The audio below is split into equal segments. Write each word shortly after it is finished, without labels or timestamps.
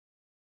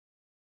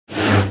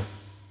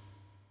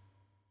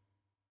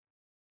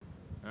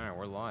All right,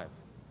 we're live.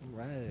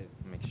 Right.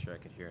 Make sure I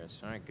could hear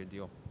us. All right, good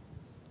deal.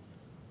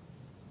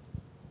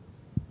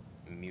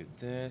 Mute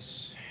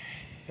this.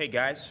 Hey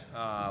guys,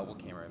 what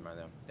camera am I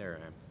though? There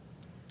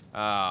I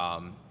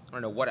am. I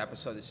don't know what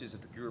episode this is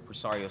of the Guru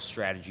Presario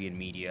Strategy and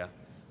Media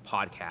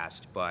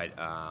podcast, but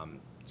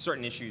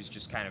certain issues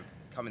just kind of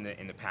come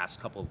in the past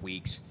couple of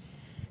weeks,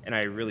 and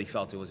I really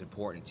felt it was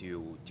important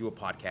to do a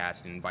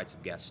podcast and invite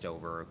some guests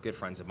over, good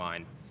friends of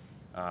mine.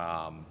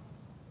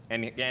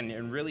 And again,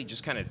 and really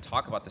just kind of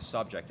talk about the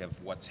subject of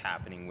what's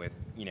happening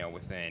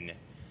within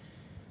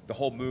the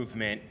whole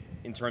movement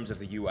in terms of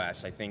the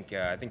U.S. I think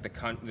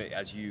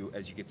as you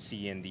could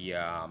see in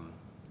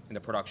the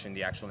production,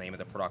 the actual name of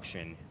the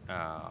production,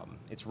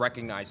 it's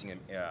recognizing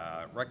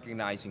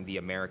the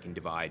American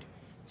divide,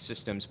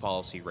 systems,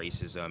 policy,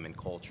 racism, and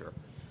culture.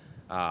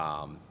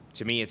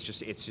 To me, it's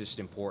just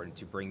important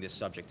to bring this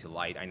subject to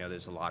light. I know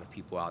there's a lot of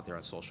people out there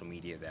on social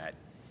media that,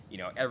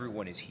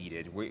 everyone is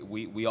heated.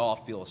 We all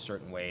feel a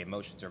certain way.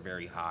 Emotions are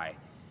very high.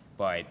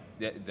 But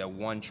the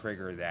one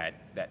trigger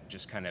that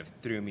just kind of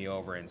threw me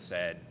over and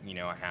said,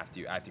 I have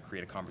to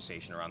create a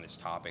conversation around this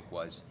topic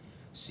was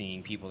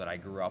seeing people that I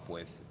grew up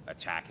with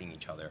attacking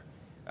each other.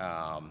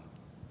 I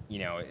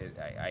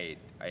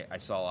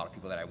saw a lot of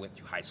people that I went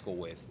to high school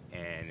with,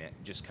 and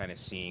just kind of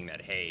seeing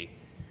that, hey,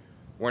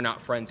 we're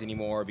not friends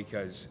anymore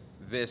because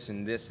this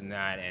and this and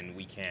that, and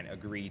we can't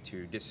agree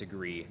to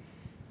disagree.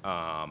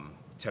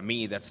 To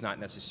me, that's not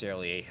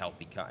necessarily a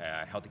healthy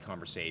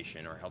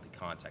conversation or a healthy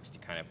context to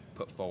kind of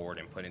put forward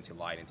and put into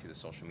light into the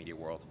social media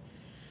world.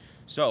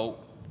 So,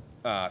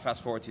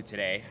 fast forward to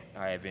today,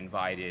 I have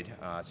invited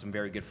some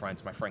very good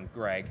friends. My friend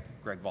Greg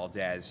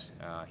Valdez,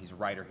 he's a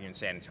writer here in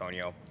San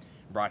Antonio.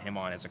 Brought him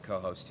on as a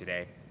co-host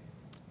today.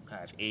 I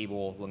have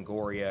Abel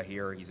Longoria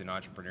here. He's an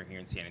entrepreneur here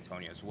in San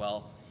Antonio as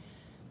well.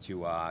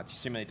 To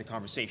stimulate the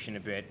conversation a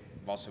bit,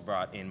 I've also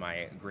brought in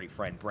my great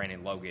friend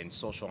Brandon Logan,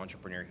 social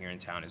entrepreneur here in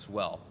town as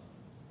well.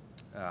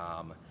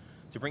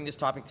 To bring this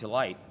topic to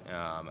light,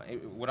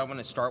 what I want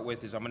to start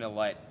with is I'm going to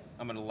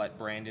let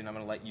Brandon, I'm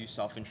going to let you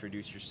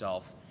self-introduce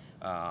yourself,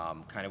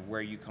 kind of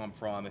where you come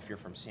from, if you're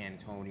from San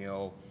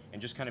Antonio,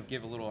 and just kind of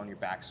give a little on your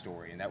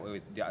backstory, and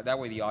that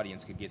way the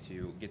audience could get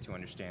to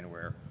understand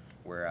where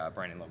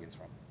Brandon Logan's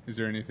from. Is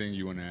there anything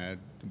you want to add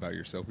about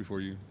yourself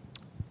before you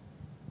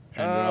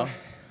hand it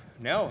off?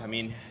 No, I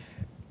mean,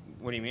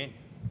 what do you mean?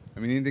 I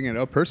mean, anything at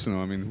all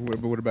personal. I mean,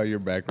 what about your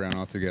background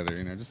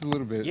altogether? Just a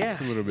little bit. Yeah,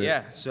 just a little bit.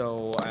 Yeah.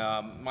 So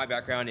my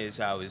background is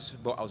I was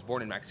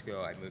born in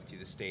Mexico. I moved to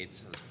the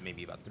States. I was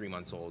maybe about 3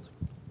 months old.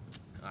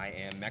 I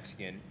am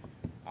Mexican.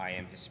 I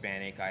am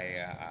Hispanic.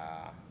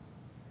 I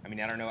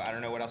don't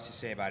know what else to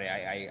say about it.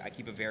 I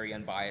keep a very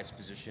unbiased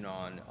position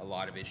on a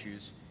lot of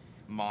issues.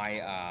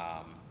 My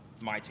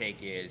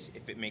take is,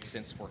 if it makes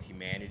sense for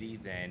humanity,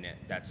 then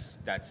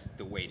that's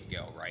the way to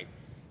go, right?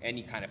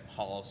 Any kind of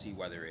policy,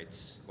 whether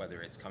it's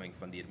coming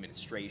from the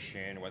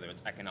administration, whether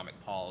it's economic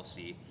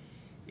policy,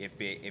 if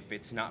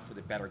it's not for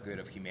the better good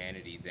of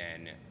humanity,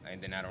 then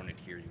I don't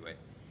adhere to it.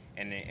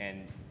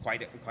 And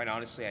quite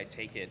honestly, I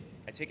take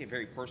it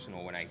very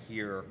personal when I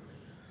hear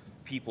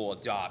people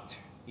adopt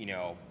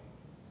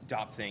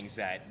things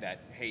that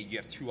hey, you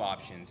have two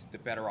options. The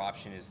better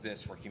option is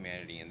this for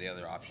humanity, and the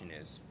other option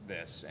is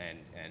this, and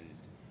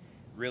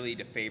really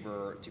to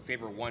favor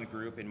one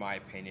group, in my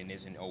opinion,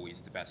 isn't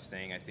always the best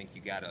thing. I think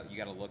you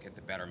gotta look at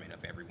the betterment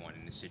of everyone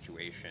in the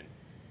situation,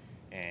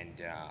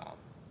 and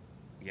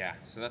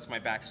so that's my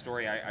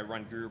backstory. I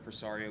run Guru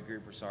Presario. Guru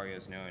Presario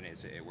is known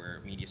as we're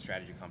a media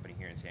strategy company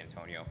here in San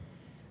Antonio.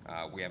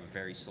 We have a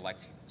very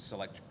select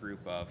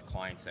group of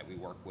clients that we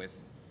work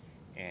with,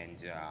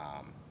 and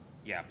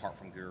apart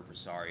from Guru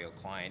Presario,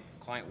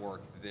 client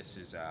work, this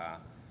is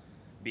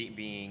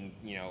being,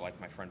 like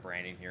my friend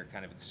Brandon here,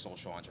 kind of a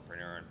social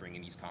entrepreneur, and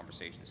bringing these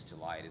conversations to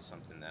light is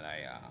something that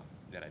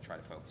I try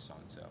to focus on.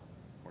 So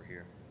we're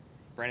here.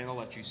 Brandon, I'll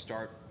let you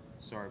start.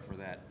 Sorry for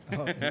that.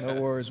 No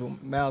worries. Well,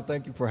 Mal,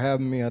 thank you for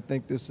having me. I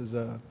think this is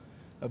a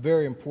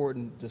very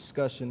important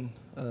discussion,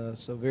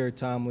 so very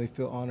timely.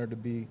 Feel honored to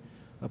be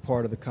a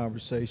part of the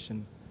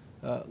conversation.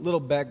 Little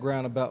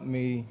background about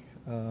me.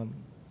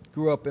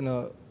 Grew up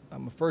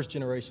I'm a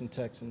first-generation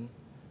Texan.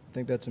 I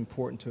think that's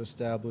important to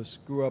establish.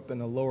 Grew up in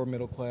a lower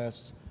middle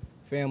class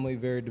family,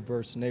 very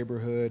diverse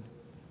neighborhood.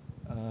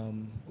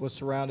 Was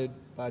surrounded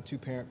by a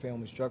two-parent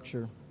family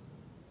structure,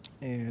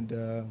 and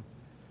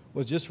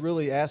was just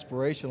really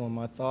aspirational in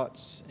my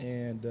thoughts.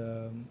 And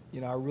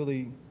I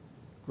really,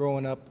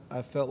 growing up,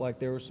 I felt like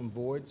there were some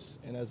voids,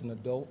 and as an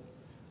adult,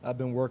 I've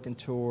been working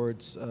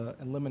towards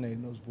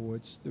eliminating those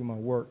voids through my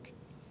work.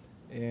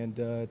 And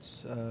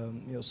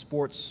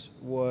sports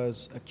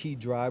was a key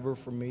driver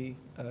for me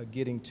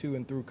getting to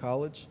and through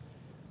college,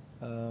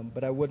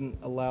 but I wouldn't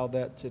allow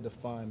that to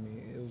define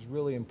me. It was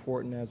really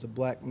important as a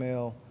black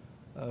male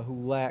who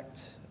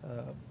lacked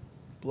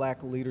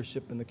black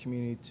leadership in the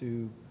community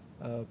to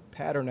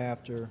pattern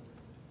after,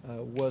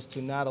 was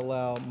to not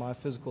allow my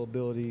physical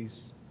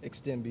abilities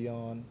extend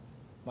beyond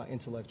my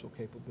intellectual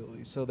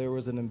capabilities. So there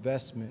was an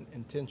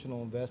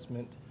intentional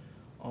investment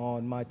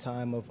on my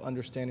time of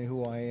understanding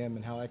who I am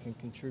and how I can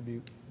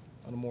contribute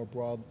on a more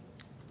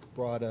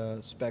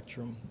broad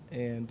spectrum.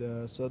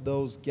 And so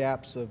those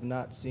gaps of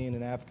not seeing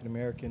an African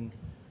American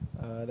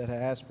that had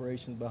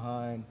aspirations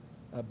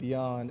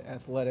beyond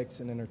athletics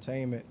and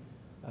entertainment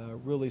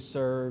really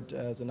served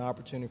as an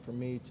opportunity for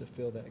me to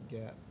fill that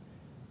gap.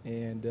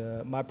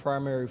 And my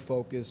primary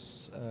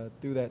focus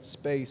through that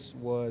space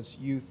was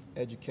youth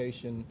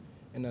education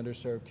in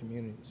underserved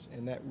communities.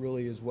 And that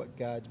really is what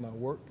guides my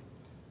work.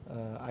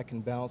 I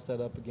can balance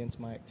that up against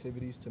my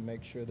activities to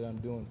make sure that I'm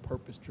doing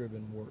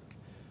purpose-driven work.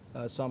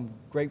 So I'm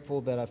grateful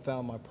that I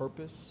found my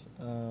purpose,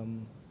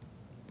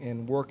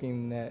 and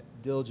working that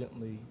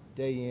diligently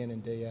day in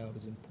and day out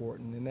is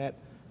important. And that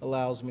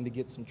allows me to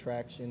get some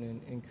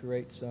traction and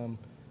create some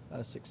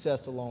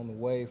success along the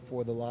way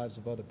for the lives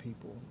of other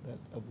people that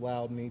have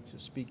allowed me to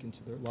speak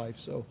into their life.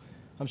 So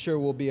I'm sure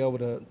we'll be able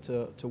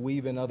to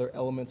weave in other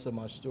elements of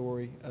my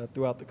story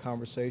throughout the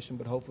conversation,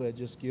 but hopefully it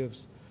just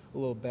gives a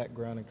little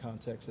background and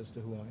context as to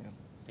who I am.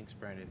 Thanks,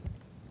 Brandon.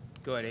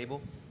 Go ahead,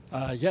 Abel.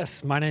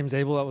 Yes, my name's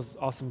Abel. That was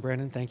awesome,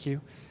 Brandon. Thank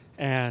you.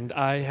 And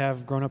I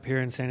have grown up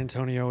here in San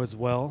Antonio as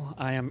well.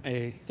 I am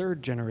a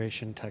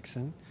third-generation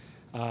Texan,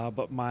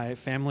 but my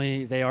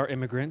family, they are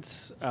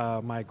immigrants.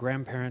 My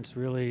grandparents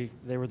really,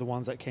 they were the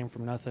ones that came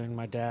from nothing.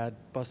 My dad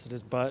busted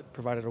his butt,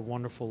 provided a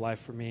wonderful life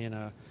for me in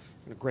a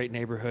great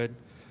neighborhood.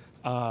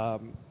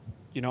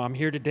 I'm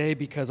here today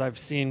because I've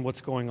seen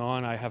what's going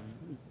on. I have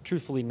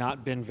truthfully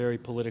not been very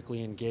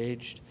politically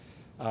engaged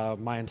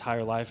my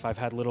entire life. I've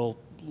had little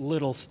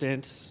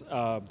stints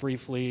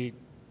briefly,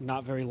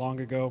 not very long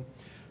ago.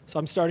 So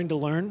I'm starting to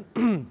learn,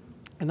 and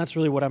that's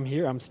really what I'm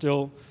here. I'm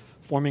still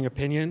forming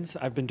opinions.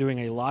 I've been doing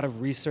a lot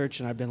of research,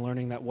 and I've been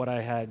learning that what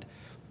I had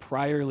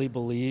priorly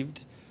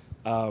believed,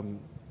 I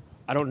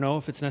don't know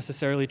if it's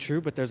necessarily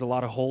true, but there's a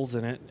lot of holes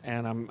in it,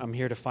 and I'm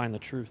here to find the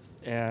truth.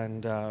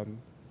 And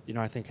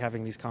I think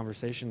having these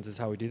conversations is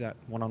how we do that,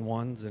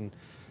 one-on-ones, and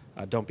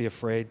don't be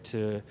afraid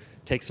to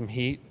take some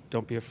heat.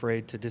 Don't be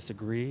afraid to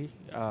disagree.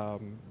 I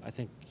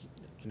think,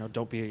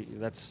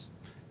 that's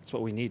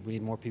what we need. We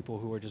need more people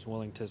who are just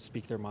willing to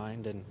speak their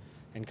mind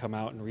and come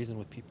out and reason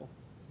with people.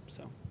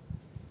 So,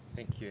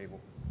 Thank you, Abel.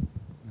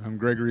 I'm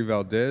Gregory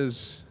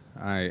Valdez.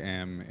 I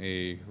am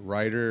a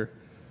writer,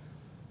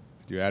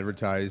 do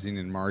advertising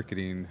and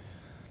marketing,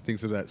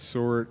 things of that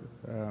sort,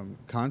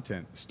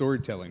 content,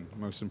 storytelling,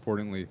 most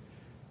importantly.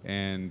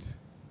 And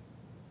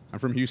I'm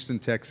from Houston,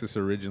 Texas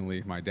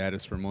originally. My dad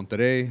is from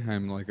Monterrey.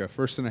 I'm like a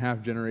first and a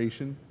half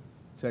generation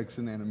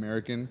Texan and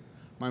American.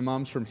 My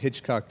mom's from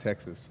Hitchcock,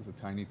 Texas. It's a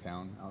tiny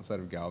town outside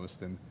of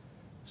Galveston.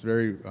 It's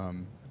very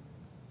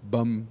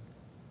bum.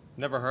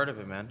 Never heard of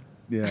it, man.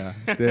 Yeah,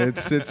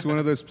 it's one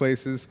of those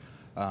places.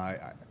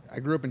 I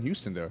grew up in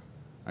Houston, though.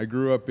 I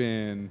grew up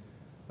in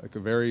like a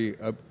very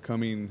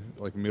upcoming,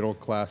 like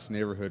middle-class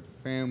neighborhood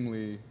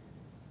family,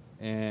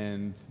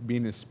 and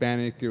being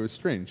Hispanic, it was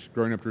strange.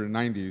 Growing up through the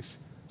 90s,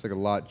 it's like a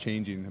lot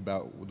changing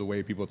about the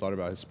way people thought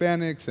about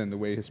Hispanics and the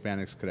way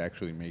Hispanics could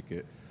actually make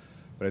it.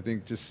 But I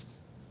think just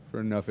for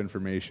enough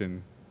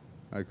information,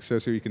 like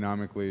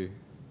socioeconomically,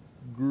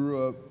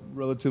 grew up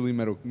relatively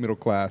middle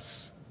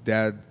class.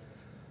 Dad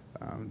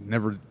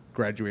never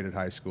graduated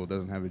high school,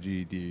 doesn't have a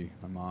GED.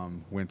 My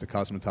mom went to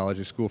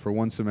cosmetology school for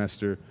one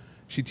semester.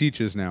 She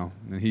teaches now,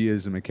 and he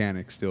is a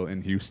mechanic still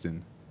in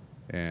Houston.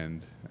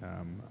 And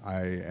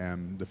I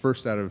am the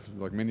first out of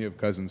like many of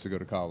cousins to go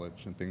to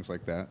college and things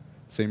like that.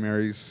 St.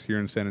 Mary's here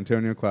in San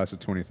Antonio, class of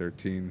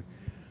 2013.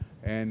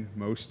 And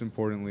most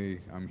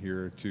importantly, I'm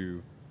here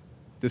to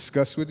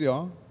discuss with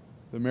y'all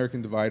the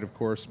American Divide, of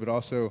course, but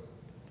also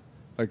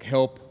like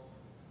help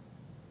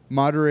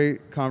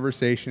moderate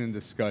conversation and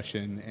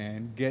discussion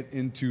and get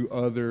into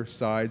other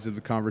sides of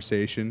the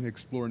conversation,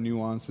 explore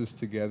nuances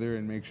together,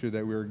 and make sure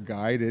that we're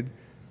guided,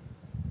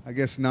 I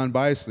guess,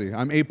 non-biasedly.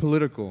 I'm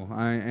apolitical.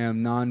 I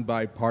am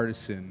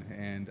non-bipartisan,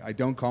 and I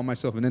don't call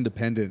myself an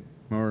independent,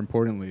 more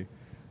importantly.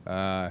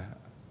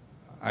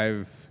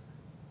 I've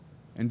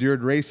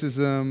endured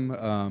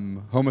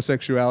racism,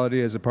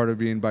 homosexuality as a part of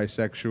being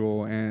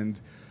bisexual, and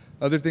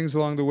other things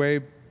along the way,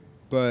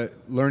 but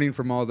learning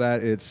from all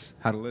that, it's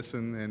how to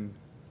listen, and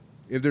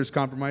if there's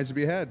compromise to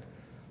be had.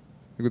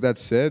 With that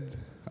said,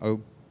 I'll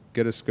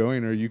get us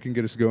going, or you can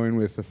get us going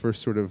with the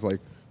first sort of like.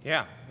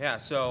 Yeah.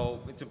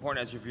 So it's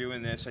important as you're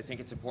viewing this. I think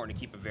it's important to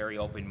keep a very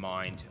open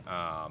mind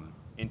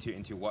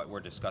into what we're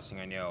discussing.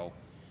 I know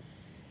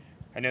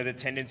the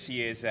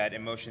tendency is that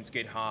emotions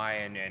get high,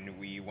 and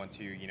we want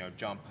to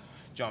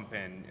jump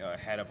in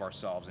ahead of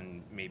ourselves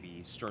and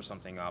maybe stir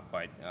something up.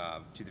 But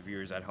to the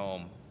viewers at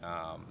home,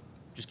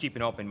 just keep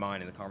an open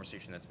mind in the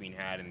conversation that's being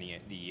had and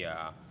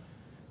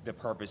the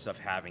purpose of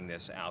having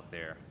this out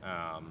there.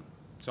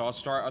 So I'll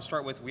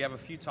start with, we have a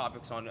few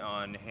topics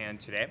on hand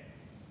today.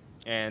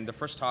 And the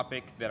first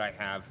topic that I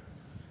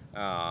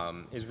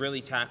have is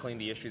really tackling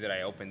the issue that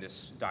I opened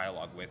this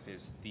dialogue with,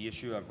 is the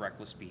issue of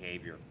reckless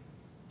behavior.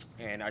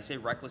 And I say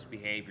reckless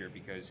behavior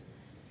because,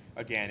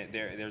 again,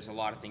 there's a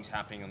lot of things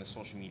happening in the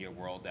social media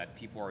world that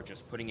people are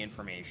just putting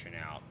information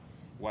out,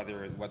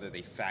 whether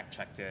they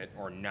fact-checked it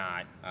or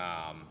not,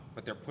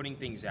 but they're putting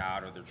things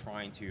out, or they're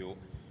trying to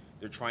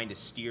they're trying to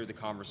steer the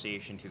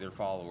conversation to their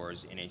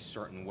followers in a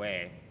certain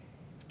way.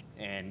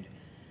 And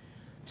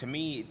to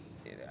me,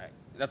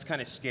 that's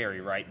kind of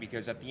scary, right?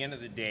 Because at the end of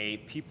the day,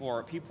 people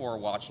are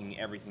watching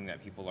everything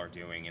that people are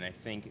doing, and I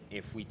think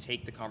if we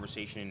take the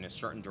conversation in a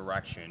certain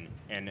direction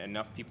and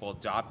enough people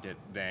adopt it,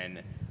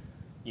 then,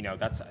 you know,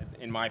 that's,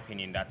 in my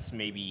opinion, that's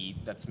maybe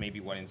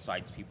what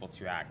incites people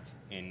to act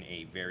in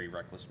a very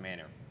reckless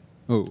manner.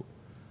 Oh,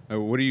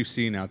 what are you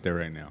seeing out there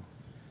right now?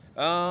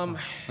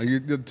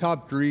 The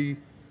top 3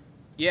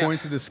 Yeah.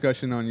 points of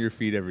discussion on your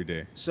feed every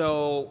day.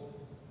 So,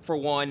 for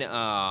one,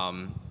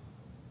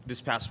 this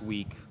past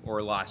week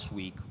or last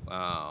week,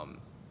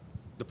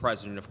 the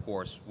president, of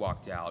course,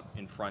 walked out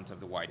in front of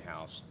the White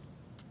House.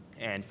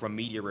 And from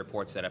media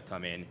reports that have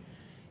come in,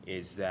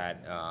 is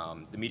that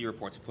the media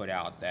reports put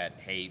out that,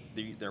 hey,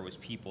 there was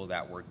people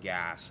that were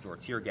gassed or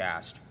tear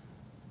gassed,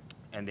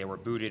 and they were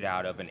booted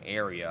out of an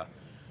area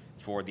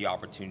for the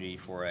opportunity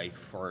for a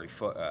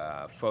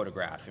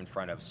photograph in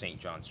front of St.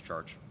 John's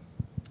Church,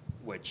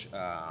 which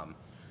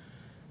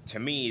to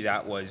me,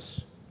 that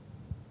was,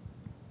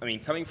 I mean,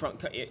 coming from,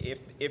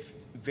 if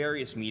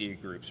various media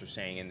groups are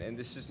saying, and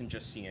this isn't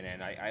just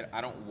CNN,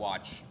 I don't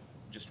watch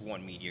just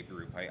one media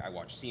group. I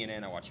watch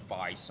CNN, I watch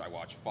Vice, I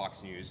watch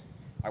Fox News,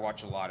 I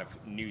watch a lot of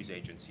news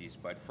agencies,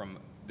 but from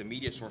the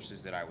media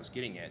sources that I was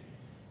getting it,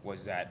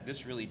 was that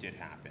this really did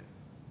happen.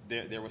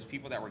 There was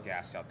people that were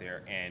gassed out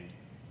there, and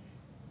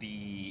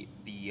the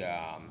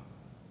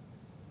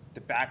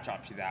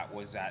backdrop to that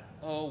was that,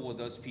 oh, well,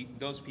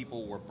 those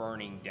people were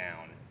burning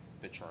down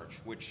the church,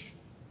 which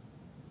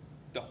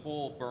the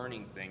whole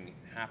burning thing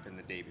happened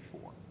the day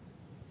before.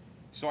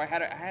 So I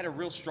had a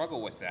real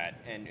struggle with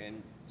that,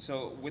 and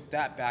so with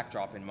that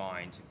backdrop in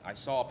mind, I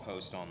saw a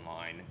post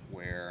online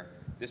where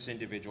this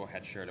individual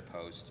had shared a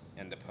post,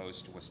 and the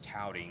post was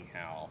touting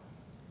how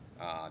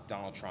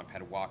Donald Trump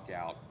had walked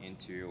out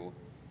into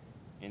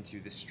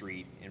the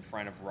street in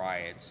front of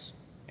riots,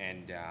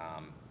 and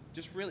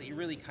just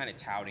really kind of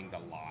touting the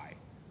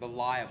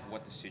lie of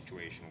what the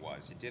situation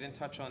was. It didn't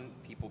touch on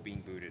people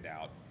being booted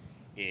out.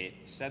 It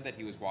said that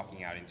he was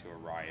walking out into a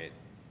riot.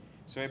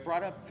 So it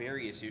brought up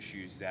various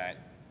issues that,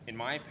 in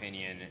my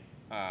opinion,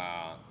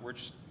 were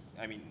just,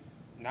 I mean,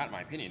 not in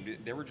my opinion,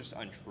 they were just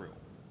untrue.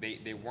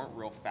 They weren't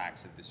real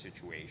facts of the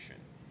situation.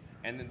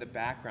 And then the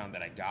background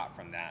that I got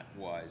from that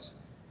was,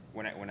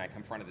 when I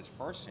confronted this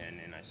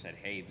person and I said,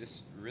 hey,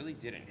 this really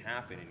didn't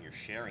happen and you're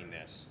sharing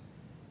this,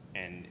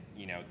 and,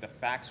 you know, the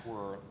facts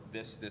were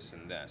this, this,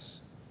 and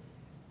this.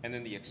 And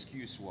then the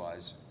excuse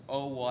was,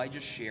 oh, well, I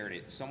just shared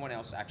it. Someone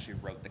else actually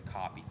wrote the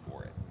copy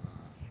for it.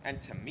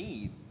 And to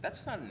me,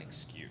 that's not an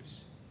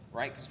excuse,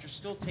 right? Because you're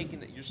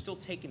still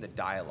taking the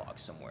dialogue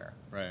somewhere.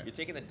 Right. You're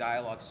taking the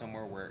dialogue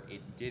somewhere where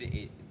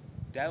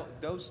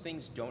those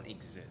things don't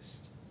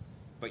exist,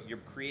 but you're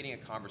creating a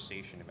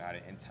conversation about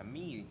it. And to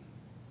me,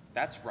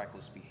 that's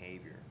reckless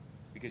behavior,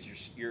 because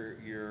you're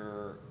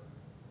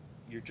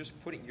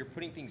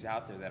putting things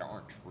out there that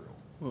aren't true.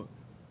 Well,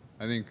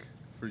 I think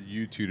for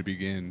you two to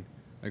begin,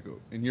 like,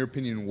 in your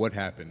opinion, what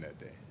happened that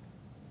day?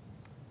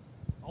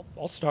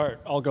 I'll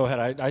start. I'll go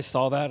ahead. I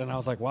saw that and I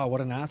was like, wow,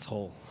 what an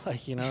asshole.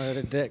 Like, you know, what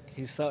a dick.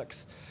 He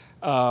sucks.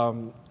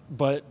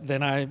 But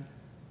then I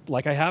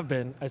have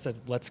been, I said,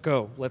 let's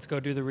go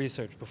do the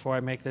research before I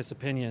make this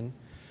opinion.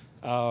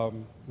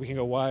 We can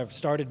go why I've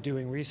started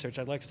doing research.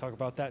 I'd like to talk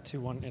about that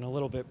too in a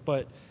little bit.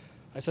 But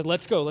I said,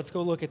 let's go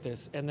look at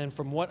this. And then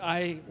from what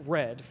I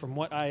read, from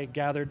what I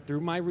gathered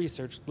through my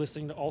research,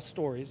 listening to all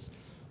stories,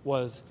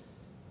 was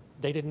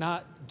they did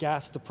not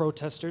gas the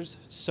protesters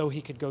so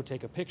he could go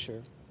take a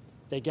picture.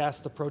 They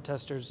gassed the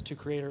protesters to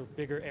create a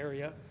bigger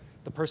area.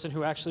 The person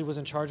who actually was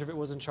in charge of it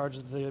was in charge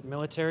of the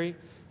military,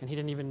 and he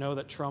didn't even know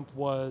that Trump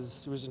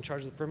was in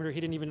charge of the perimeter. He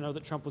didn't even know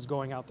that Trump was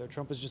going out there.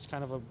 Trump was just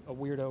kind of a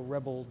weirdo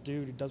rebel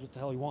dude who does what the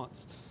hell he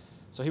wants.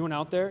 So he went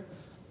out there,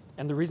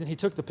 and the reason he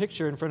took the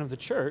picture in front of the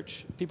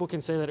church, people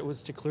can say that it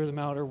was to clear them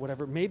out or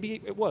whatever.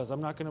 Maybe it was.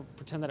 I'm not going to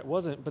pretend that it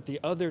wasn't, but the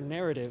other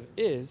narrative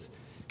is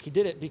he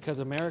did it because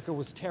America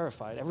was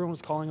terrified. Everyone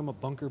was calling him a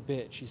bunker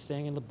bitch. He's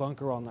staying in the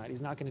bunker all night.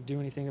 He's not going to do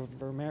anything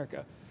for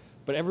America.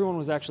 But everyone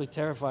was actually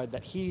terrified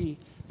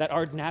that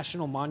our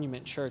national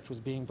monument church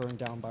was being burned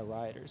down by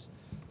rioters.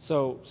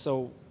 So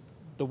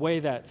the way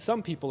that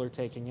some people are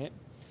taking it,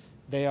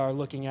 they are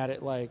looking at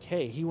it like,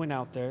 hey, he went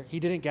out there.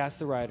 He didn't gas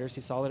the rioters. He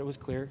saw that it was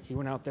clear. He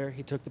went out there.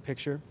 He took the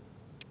picture,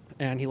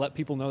 and he let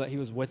people know that he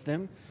was with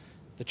them.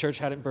 The church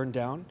hadn't burned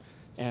down,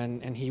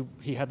 and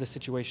he had the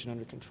situation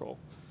under control.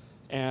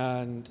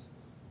 And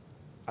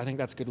I think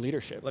that's good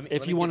leadership.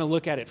 If you want to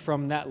look at it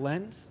from that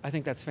lens, I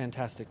think that's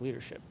fantastic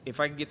leadership. If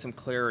I could get some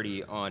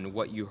clarity on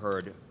what you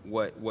heard,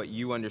 what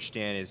you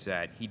understand is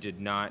that he did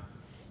not,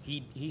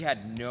 he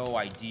had no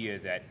idea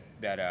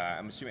that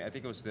I'm assuming, I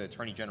think it was the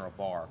Attorney General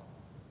Barr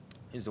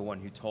is the one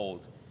who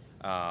told,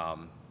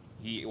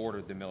 he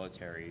ordered the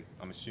military,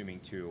 I'm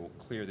assuming, to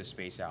clear the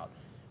space out.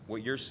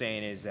 What you're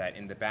saying is that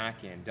in the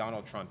back end,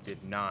 Donald Trump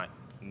did not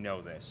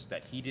know this,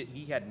 that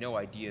he had no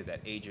idea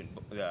that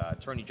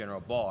Attorney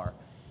General Barr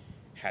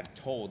had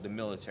told the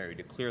military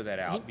to clear that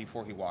out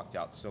before he walked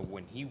out. So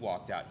when he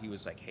walked out, he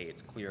was like, "Hey,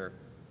 it's clear.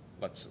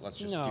 Let's just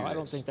do this." No, I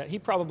don't think that. He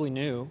probably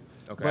knew.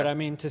 Okay. But I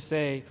mean, to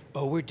say,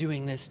 "Oh, we're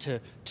doing this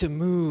to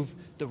move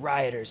the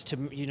rioters,"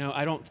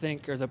 I don't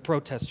think, or the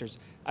protesters,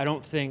 I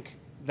don't think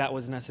that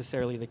was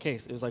necessarily the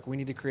case. It was like, we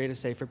need to create a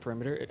safer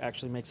perimeter. It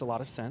actually makes a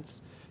lot of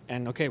sense.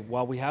 And okay,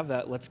 while we have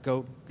that, let's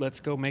go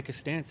make a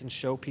stance and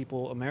show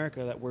people,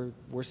 America, that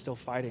we're still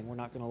fighting. We're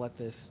not going to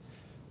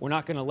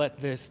let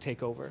this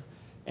take over.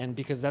 And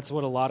because that's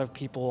what a lot of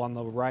people on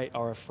the right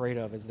are afraid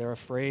of, is they're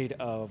afraid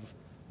of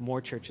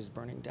more churches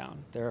burning down.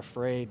 They're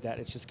afraid that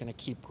it's just going to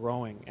keep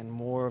growing and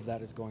more of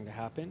that is going to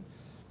happen.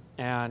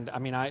 And I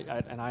mean,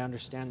 I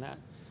understand that.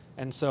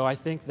 And so I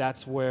think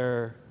that's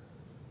where,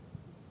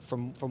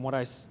 from what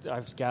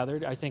I've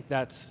gathered, I think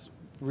that's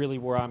really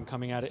where I'm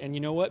coming at it. And you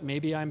know what?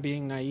 Maybe I'm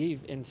being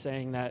naive in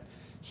saying that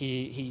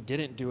he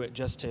didn't do it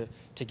just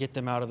to get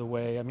them out of the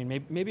way. I mean,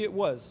 maybe it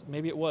was,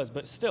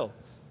 but still,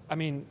 I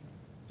mean,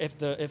 if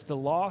the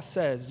law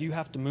says you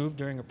have to move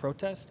during a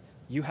protest,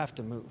 you have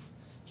to move.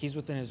 He's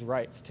within his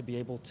rights to be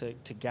able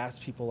to gas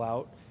people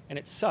out, and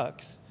it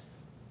sucks,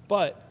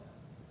 but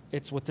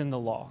it's within the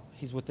law.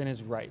 He's within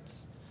his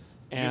rights,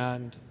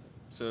 and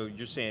So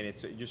you're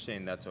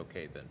saying that's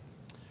okay then?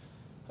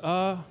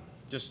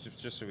 Just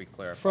so we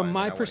clarify. from and my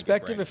I wanna get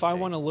perspective, Brandon's if I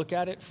take. want to look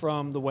at it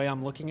from the way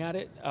I'm looking at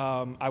it,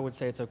 I would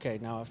say it's okay.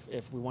 Now,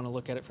 if we want to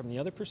look at it from the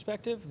other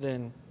perspective,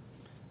 then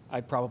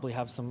I'd probably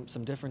have some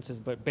differences.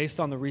 But based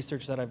on the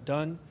research that I've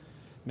done,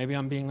 maybe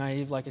I'm being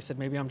naive. Like I said,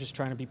 maybe I'm just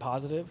trying to be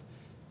positive.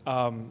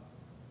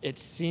 It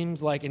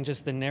seems like, in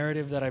just the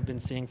narrative that I've been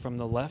seeing from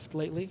the left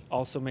lately,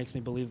 also makes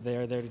me believe they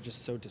are there to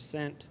just sow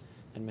dissent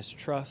and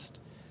mistrust.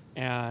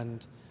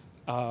 And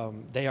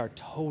they are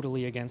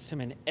totally against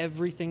him. And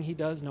everything he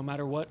does, no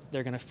matter what,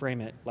 they're going to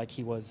frame it like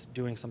he was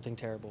doing something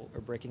terrible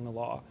or breaking the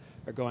law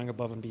or going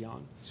above and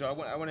beyond. So I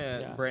want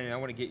to, Yeah. Brandon, I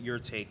want to get your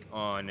take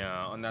on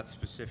that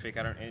specific.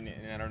 I don't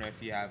know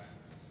if you have,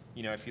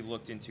 if you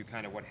looked into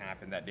kind of what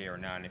happened that day or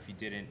not. And if you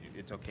didn't,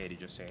 it's okay to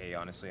just say, hey,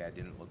 honestly, I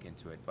didn't look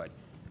into it. But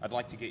I'd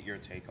like to get your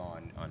take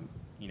on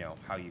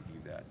how you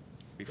view that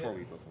before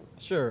we go forward.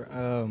 Sure.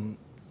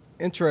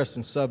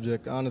 Interesting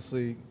subject.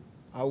 Honestly,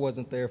 I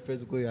wasn't there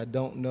physically. I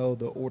don't know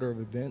the order of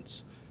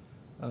events.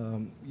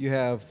 You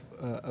have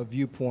a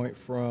viewpoint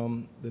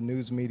from the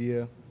news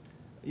media.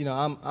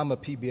 I'm a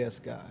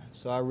PBS guy,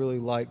 so I really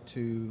like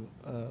to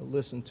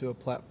listen to a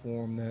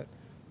platform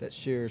that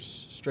shares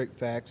straight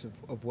facts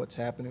of what's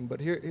happening. But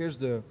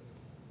here's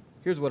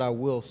what I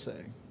will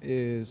say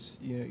is,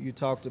 you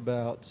talked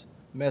about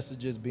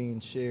messages being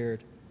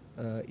shared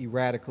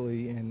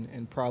erratically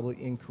and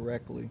probably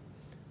incorrectly.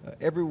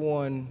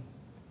 Everyone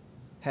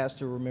has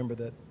to remember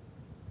that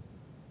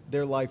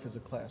their life is a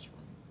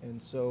classroom.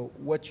 And so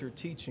what you're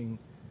teaching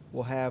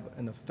will have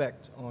an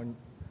effect on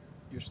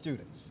your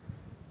students.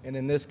 And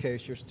in this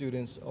case, your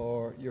students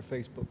are your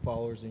Facebook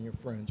followers and your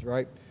friends,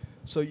 right?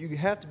 So you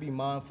have to be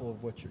mindful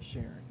of what you're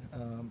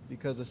sharing,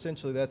 because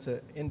essentially that's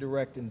an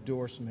indirect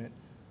endorsement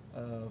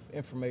of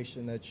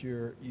information that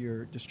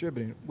you're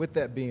distributing. With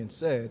that being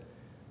said,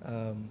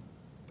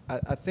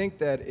 I think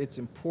that it's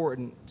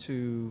important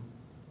to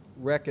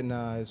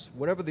recognize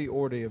whatever the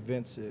order of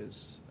events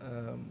is,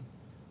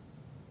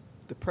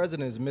 the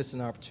president is missing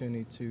an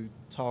opportunity to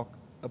talk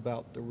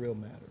about the real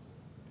matter.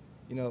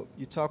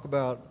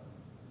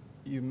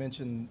 You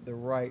mentioned the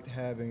right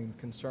having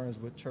concerns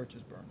with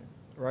churches burning,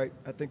 right?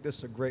 I think this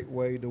is a great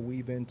way to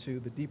weave into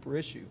the deeper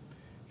issue.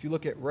 If you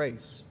look at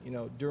race,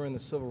 during the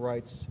civil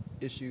rights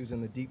issues in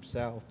the Deep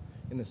South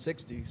in the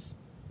 60s,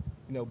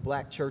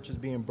 black churches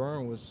being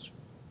burned was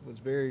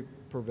very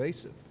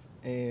pervasive.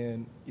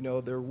 And,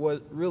 there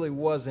really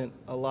wasn't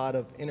a lot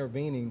of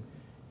intervening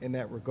in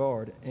that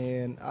regard.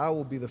 And I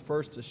will be the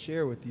first to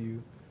share with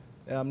you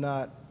that I'm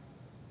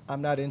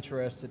not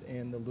interested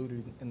in the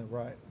looting and the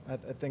riot. I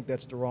think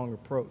that's the wrong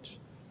approach.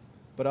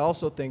 But I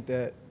also think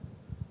that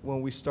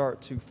when we start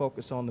to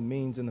focus on the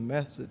means and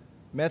the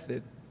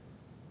method,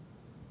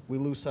 we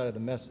lose sight of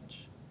the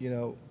message.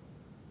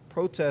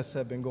 Protests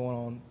have been going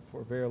on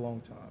for a very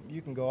long time.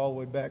 You can go all the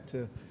way back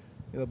to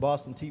the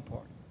Boston Tea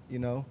Party.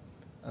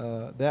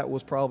 That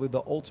was probably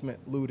the ultimate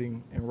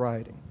looting and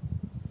rioting.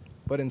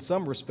 But in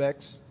some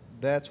respects,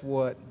 that's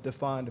what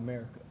defined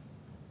America.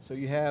 So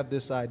you have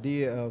this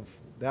idea of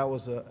that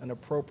was an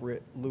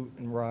appropriate loot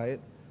and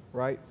riot,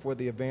 right, for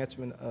the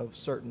advancement of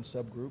certain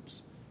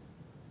subgroups.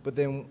 But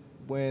then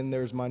when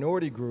there's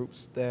minority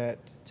groups that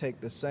take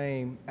the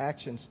same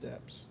action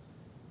steps,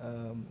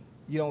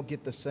 you don't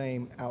get the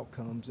same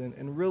outcomes.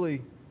 And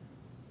really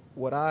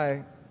what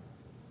I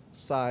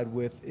side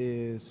with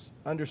is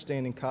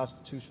understanding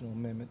constitutional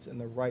amendments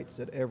and the rights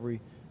that every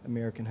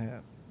American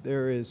have.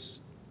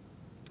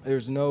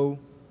 There's no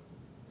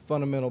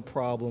fundamental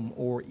problem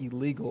or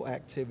illegal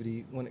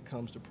activity when it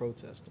comes to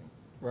protesting,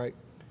 right?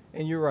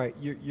 And you're right,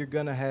 you're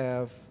going to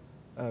have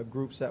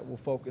groups that will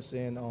focus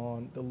in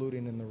on the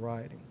looting and the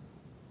rioting.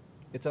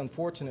 It's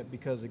unfortunate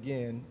because,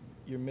 again,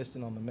 you're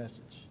missing on the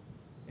message.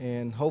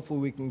 And hopefully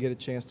we can get a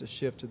chance to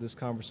shift to this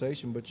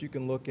conversation, but you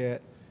can look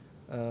at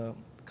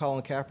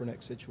Colin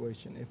Kaepernick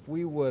situation. If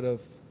we would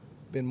have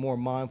been more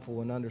mindful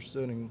and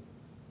understanding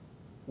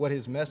what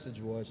his message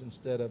was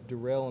instead of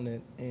derailing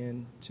it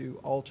and to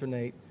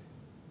alternate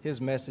his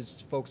message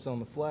to focus on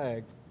the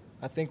flag,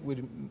 I think we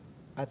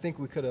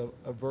could have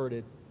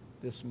averted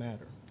this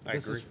matter. I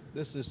agree.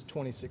 This is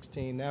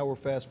 2016. Now we're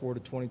fast forward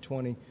to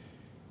 2020,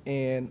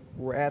 and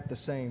we're at the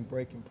same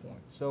breaking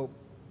point. So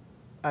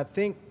I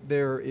think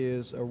there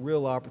is a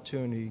real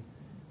opportunity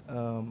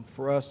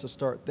for us to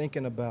start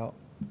thinking about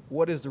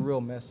what is the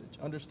real message,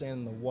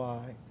 understanding the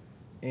why,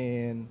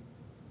 and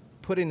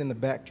putting in the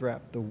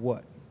backdrop the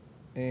what.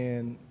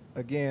 And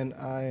again,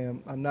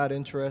 I'm not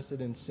interested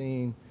in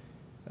seeing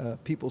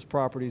people's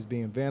properties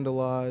being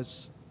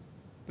vandalized,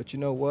 but you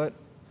know what?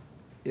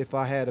 If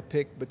I had to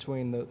pick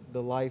between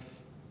the life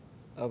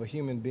of a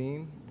human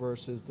being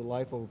versus the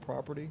life of a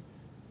property,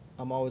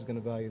 I'm always going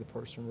to value the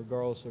person,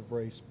 regardless of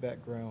race,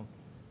 background.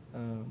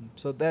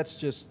 So that's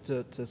just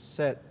to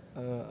set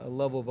a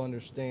level of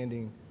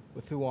understanding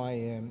with who I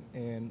am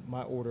and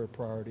my order of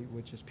priority,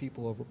 which is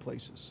people over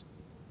places.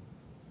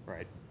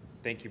 Right.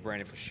 Thank you,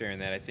 Brandon, for sharing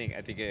that. I think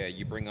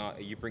you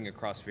bring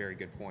across very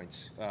good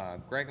points.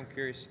 Greg, I'm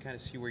curious to kind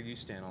of see where you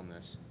stand on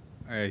this.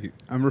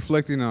 I'm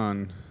reflecting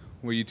on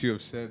what you two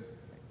have said.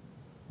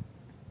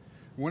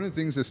 One of the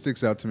things that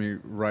sticks out to me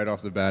right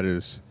off the bat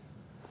is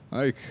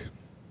like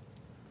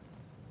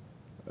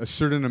a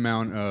certain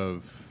amount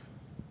of,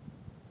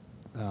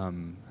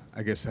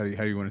 I guess, how do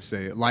you want to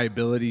say it?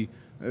 Liability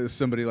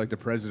somebody like the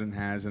president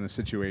has in a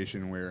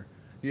situation where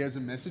he has a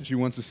message he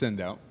wants to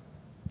send out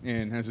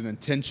and has an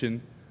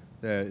intention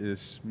that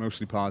is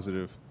mostly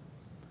positive.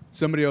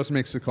 Somebody else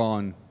makes a call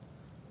and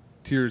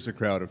tears a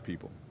crowd of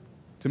people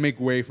to make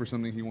way for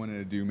something he wanted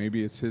to do.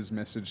 Maybe it's his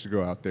message to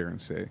go out there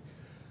and say,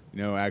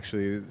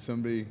 actually,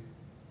 somebody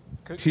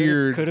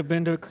teared. Could have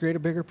been to create a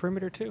bigger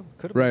perimeter too.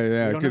 Could have Right,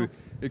 been. yeah.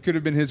 It could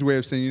have been his way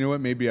of saying, you know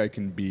what, maybe I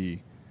can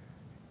be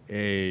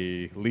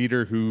a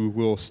leader who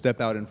will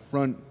step out in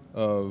front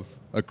of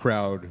a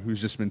crowd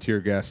who's just been tear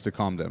gassed to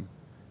calm them.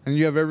 And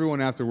you have everyone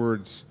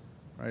afterwards,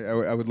 right?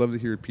 I would love to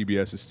hear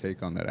PBS's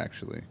take on that,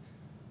 actually.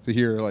 To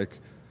hear, like,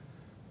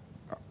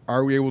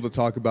 are we able to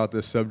talk about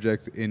this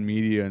subject in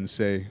media and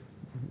say,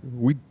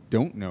 we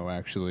don't know,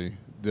 actually,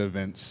 the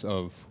events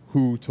of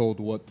who told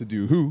what to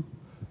do who,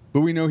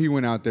 but we know he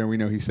went out there and we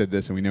know he said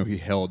this and we know he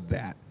held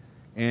that.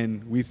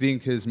 And we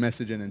think his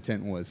message and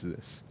intent was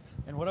this.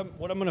 And what I'm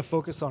going to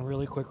focus on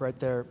really quick right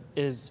there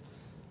is,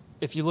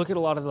 if you look at a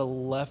lot of the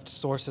left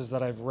sources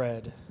that I've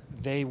read,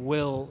 they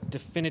will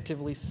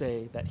definitively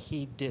say that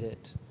he did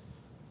it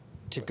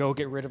to go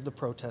get rid of the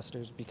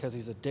protesters because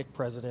he's a dick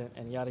president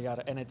and yada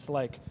yada. And it's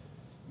like,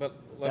 But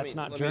that's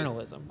not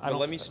journalism.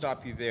 Let me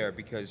stop you there,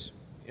 because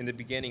in the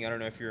beginning, I don't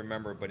know if you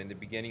remember, but in the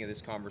beginning of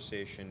this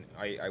conversation,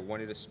 I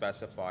wanted to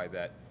specify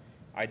that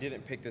I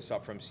didn't pick this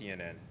up from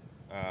CNN.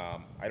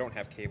 I don't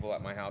have cable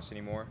at my house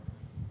anymore.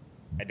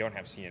 I don't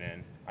have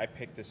CNN. I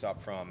picked this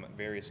up from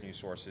various news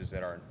sources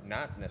that are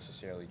not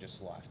necessarily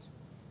just left.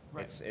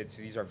 Right.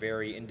 These are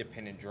very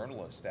independent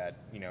journalists that,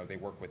 they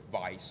work with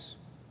Vice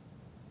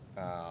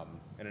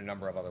and a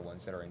number of other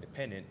ones that are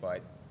independent,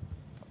 but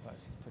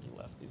Vice is pretty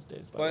left these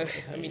days. But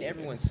I mean,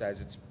 everyone says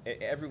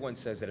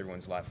that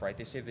everyone's left, right?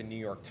 They say the New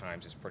York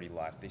Times is pretty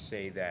left. They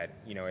say that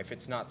if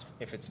it's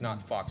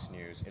not Fox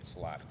News, it's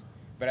left.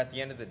 But at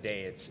the end of the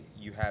day,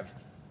 you have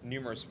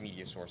numerous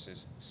media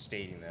sources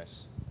stating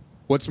this.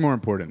 What's more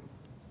important?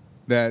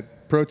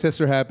 That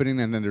protests are happening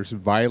and then there's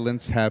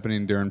violence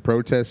happening during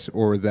protests,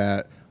 or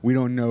that we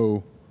don't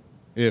know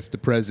if the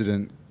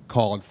president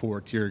called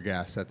for tear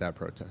gas at that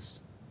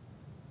protest?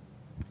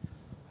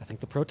 I think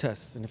the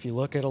protests. And if you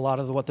look at a lot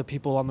of what the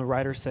people on the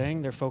right are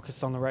saying, they're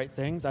focused on the right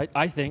things.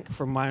 I think,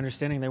 from my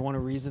understanding, they want a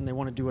reason, they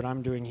want to do what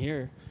I'm doing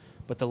here.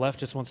 But the left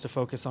just wants to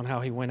focus on how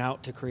he went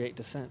out to create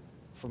dissent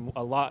from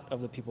a lot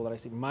of the people that I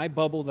see. My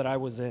bubble that I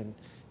was in,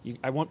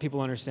 I want people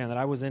to understand that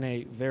I was in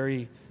a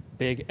very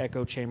big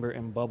echo chamber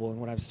and bubble. And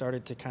when I've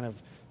started to kind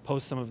of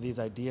post some of these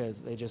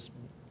ideas,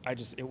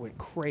 it went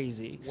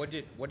crazy. What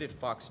did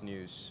Fox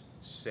News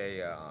say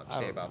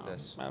about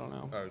this? I don't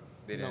know. Oh,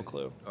 they didn't? No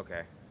clue.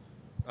 Okay.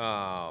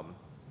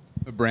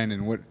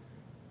 Brandon, what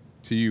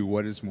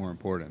is more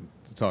important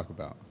to talk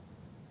about?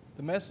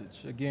 The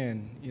message,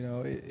 again,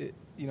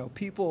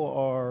 people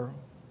are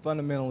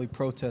fundamentally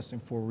protesting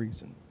for a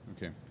reason.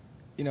 Okay.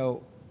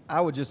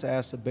 I would just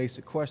ask a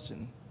basic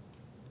question,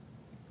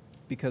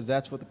 because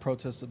that's what the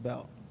protest is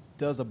about.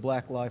 Does a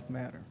black life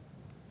matter?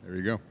 There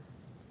you go.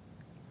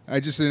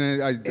 And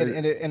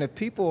if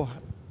people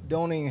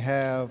don't even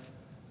have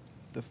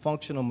the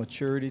functional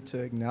maturity to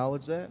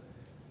acknowledge that,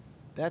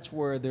 that's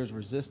where there's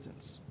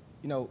resistance.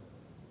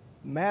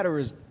 Matter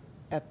is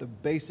at the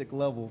basic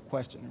level of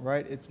questioning,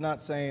 right? It's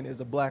not saying, is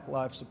a black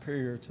life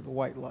superior to the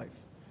white life?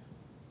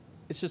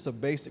 It's just a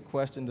basic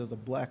question, does a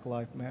black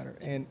life matter?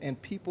 And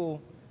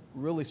people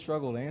really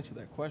struggle to answer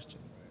that question,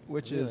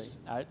 which Really? is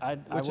I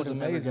which would is have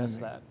never amazing. guessed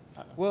to me.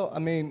 that. Well, I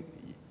mean,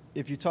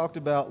 if you talked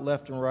about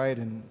left and right,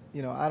 and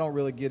I don't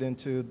really get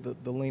into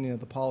the leaning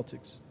of the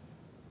politics,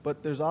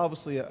 but there's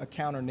obviously a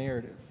counter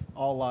narrative.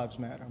 all lives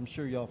matter. I'm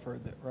sure y'all have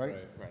heard that, right?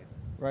 Right.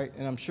 Right?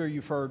 And I'm sure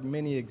you've heard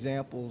many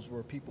examples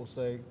where people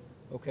say,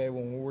 okay,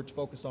 when we're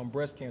focused on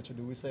breast cancer,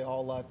 do we say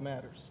all life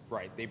matters?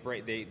 Right. They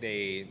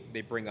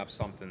bring up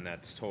something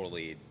that's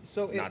totally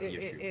So not the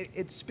issue.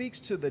 it speaks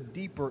to the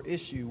deeper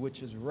issue,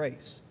 which is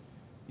race.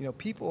 You know,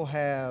 people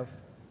have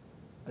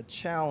a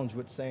challenge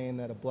with saying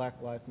that a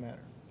black life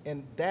matter.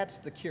 And that's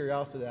the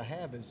curiosity I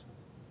have is,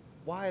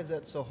 why is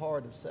that so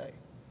hard to say?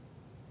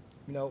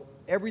 You know,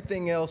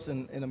 everything else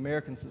in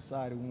American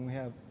society, when we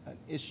have an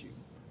issue,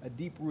 a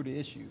deep-rooted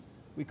issue,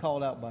 we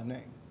call it out by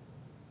name,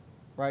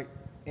 right?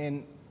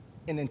 And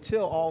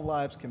until all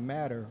lives can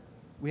matter,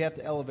 we have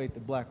to elevate the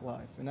black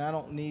life. And I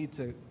don't need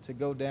to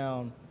go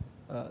down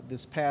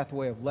this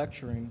pathway of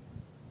lecturing,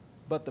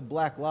 but the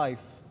black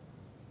life,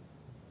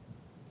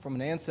 from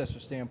an ancestor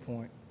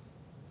standpoint,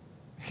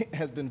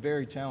 has been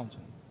very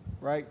challenging,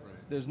 right?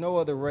 There's no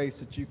other race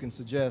that you can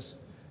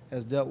suggest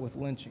has dealt with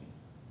lynching,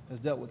 has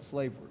dealt with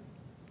slavery.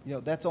 You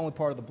know, that's only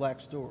part of the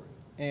black story.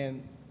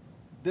 And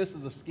this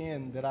is a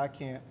skin that I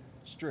can't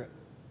strip,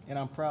 and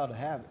I'm proud to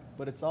have it.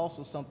 But it's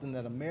also something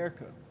that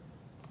America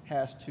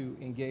has to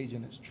engage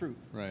in its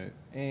truth. Right.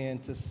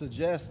 And to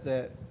suggest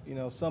that, you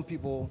know, some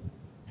people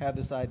have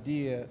this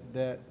idea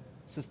that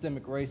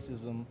systemic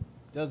racism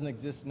doesn't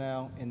exist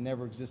now and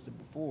never existed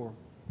before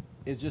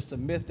is just a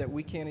myth that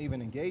we can't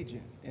even engage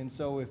in. And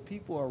so if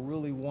people are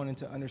really wanting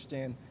to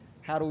understand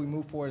how do we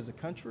move forward as a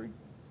country,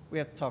 we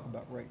have to talk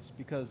about race,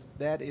 because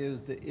that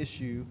is the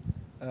issue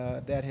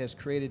that has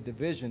created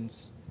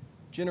divisions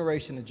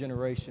generation to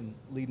generation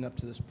leading up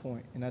to this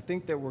point. And I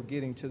think that we're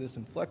getting to this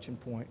inflection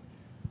point,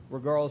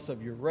 regardless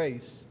of your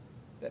race,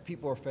 that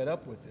people are fed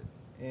up with it.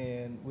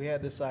 And we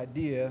had this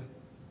idea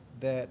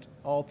that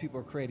all people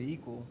are created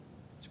equal.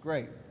 It's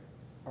great.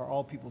 Are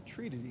all people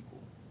treated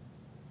equal?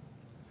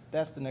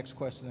 That's the next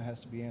question that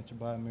has to be answered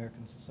by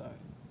American society.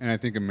 And I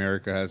think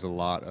America has a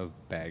lot of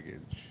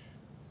baggage.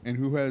 And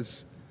who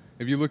has,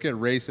 if you look at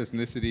race,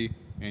 ethnicity,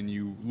 and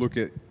you look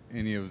at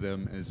any of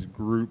them as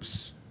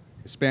groups,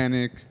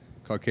 Hispanic,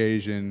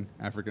 Caucasian,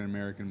 African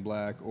American,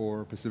 Black,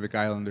 or Pacific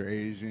Islander,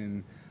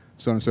 Asian,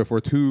 so on and so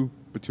forth, who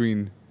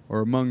between or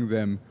among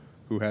them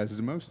who has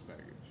the most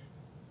baggage,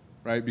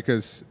 right?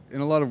 Because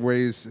in a lot of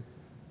ways,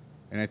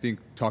 and I think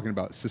talking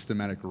about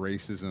systematic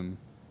racism,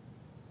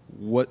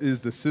 what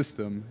is the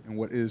system and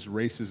what is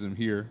racism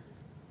here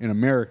in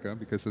America,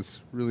 because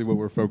that's really what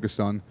we're focused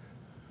on,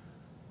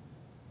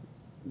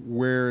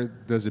 where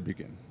does it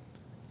begin?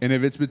 And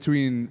if it's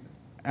between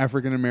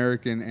African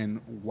American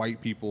and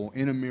white people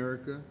in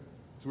America,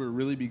 it's where it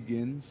really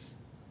begins.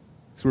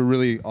 It's where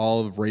really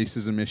all of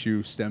racism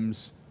issue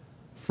stems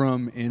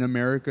from in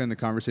America, and the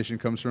conversation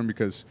comes from,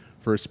 because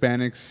for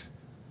Hispanics,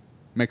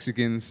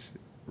 Mexicans,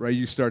 right,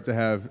 you start to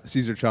have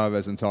Cesar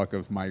Chavez and talk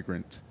of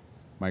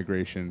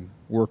migration,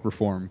 work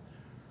reform.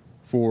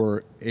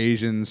 For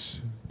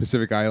Asians,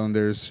 Pacific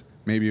Islanders,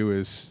 maybe it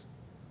was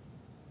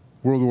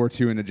World War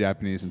II and the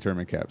Japanese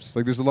internment camps.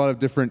 Like, there's a lot of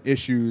different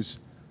issues,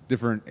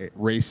 different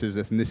races,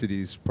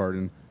 ethnicities,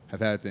 have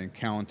had to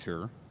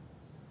encounter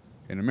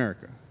in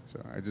America.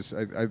 So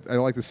I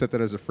like to set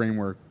that as a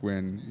framework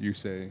when you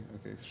say,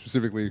 okay,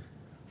 specifically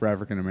for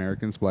African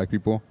Americans, Black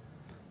people,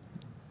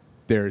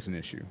 there is an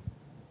issue.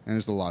 And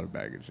there's a lot of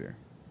baggage there.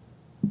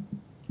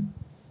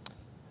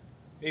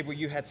 Abel,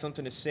 you had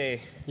something to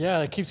say. Yeah,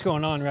 it keeps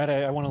going on, right?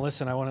 I want to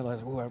listen. I want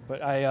to,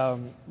 but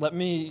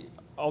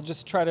I'll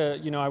just try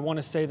to, I want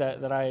to say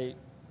that I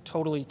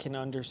totally can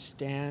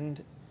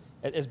understand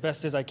as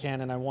best as I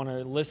can, and I want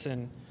to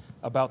listen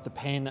about the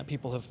pain that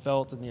people have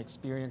felt and the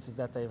experiences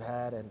that they've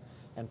had,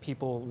 and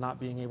people not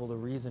being able to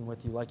reason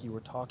with you like you were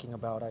talking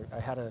about. I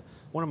had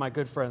one of my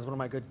good friends, one of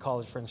my good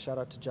college friends, shout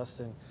out to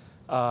Justin.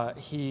 I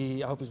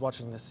hope he's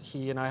watching this.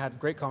 He and I had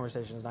great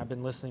conversations, and I've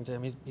been listening to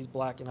him. He's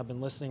Black, and I've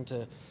been listening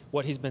to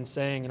what he's been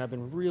saying, and I've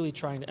been really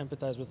trying to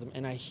empathize with him,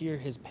 and I hear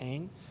his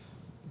pain.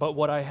 But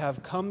what I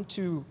have come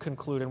to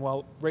conclude, and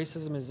while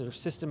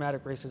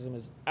systematic racism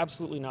is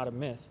absolutely not a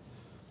myth,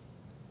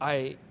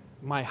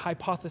 my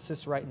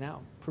hypothesis right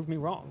now, prove me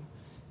wrong,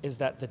 is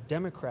that the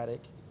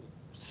Democratic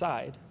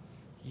side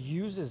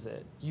uses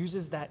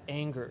that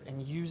anger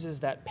and uses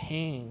that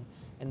pain,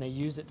 and they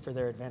use it for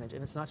their advantage.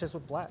 And it's not just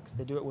with Blacks.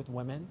 They do it with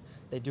women.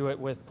 They do it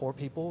with poor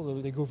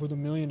people. They go for the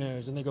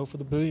millionaires, and they go for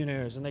the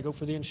billionaires, and they go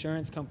for the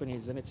insurance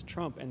companies, and it's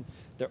Trump. And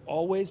they're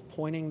always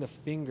pointing the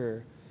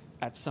finger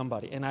at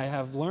somebody. And I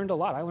have learned a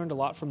lot. I learned a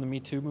lot from the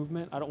Me Too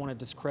movement. I don't want to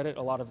discredit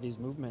a lot of these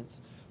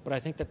movements, but I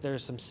think that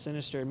there's some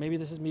sinister, and maybe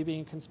this is me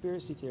being a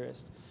conspiracy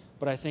theorist,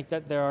 but I think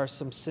that there are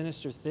some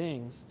sinister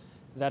things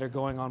that are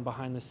going on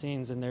behind the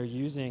scenes, and they're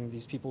using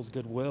these people's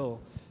goodwill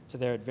to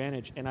their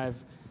advantage. And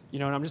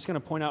and I'm just going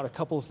to point out a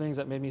couple of things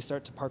that made me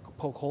start to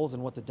poke holes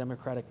in what the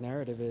Democratic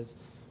narrative is.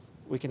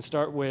 We can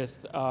start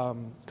with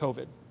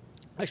COVID.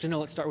 Actually, no,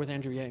 let's start with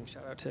Andrew Yang.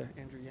 Shout out to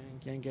Andrew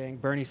Yang, Yang Gang,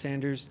 Bernie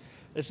Sanders.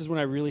 This is when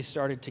I really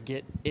started to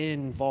get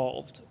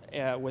involved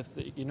with,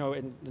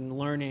 in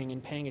learning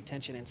and paying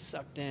attention and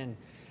sucked in.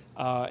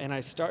 And I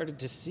started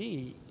to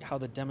see how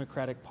the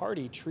Democratic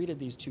Party treated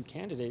these two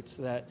candidates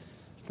that,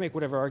 can make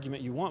whatever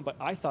argument you want, but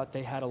I thought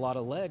they had a lot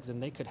of legs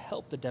and they could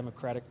help the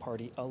Democratic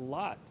Party a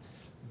lot.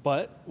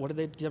 But what did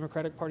the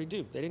Democratic Party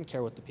do? They didn't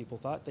care what the people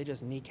thought. They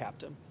just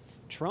kneecapped him.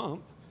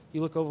 Trump,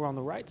 you look over on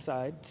the right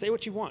side, say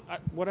what you want,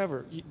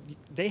 whatever.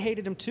 They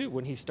hated him too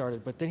when he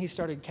started, but then he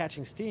started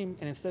catching steam,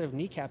 and instead of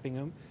kneecapping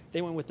him,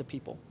 they went with the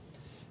people.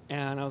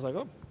 And I was like,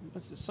 oh,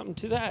 there's something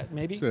to that,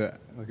 maybe. So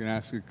I can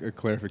ask a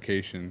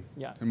clarification.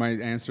 Yeah. I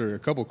might answer a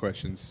couple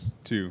questions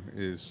too.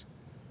 Is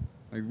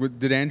like,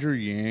 did Andrew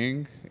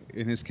Yang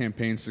in his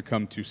campaign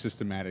succumb to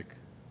systematic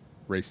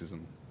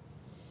racism?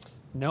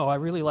 No, I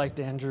really liked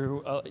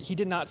Andrew. He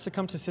did not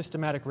succumb to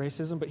systematic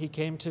racism, but he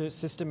came to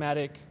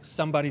systematic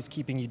somebody's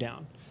keeping you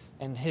down.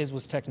 And his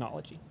was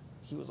technology.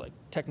 He was like,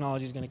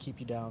 technology is going to keep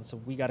you down,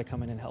 so we got to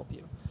come in and help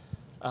you.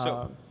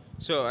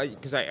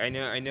 Because I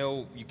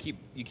know you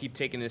keep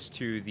taking this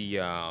to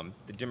the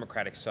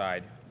Democratic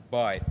side,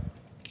 but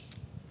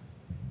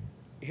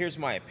here's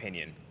my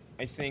opinion.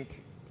 I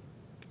think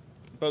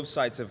both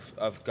sides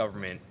of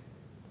government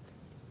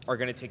are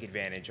going to take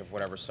advantage of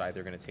whatever side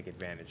they're going to take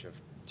advantage of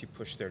to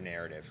push their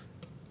narrative.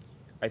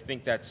 I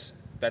think that's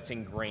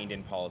ingrained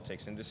in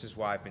politics, and this is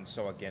why I've been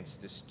so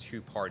against this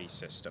two-party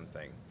system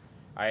thing.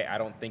 I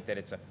don't think that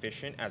it's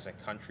efficient as a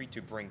country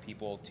to bring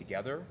people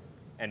together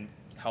and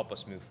help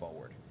us move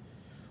forward.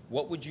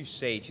 What would you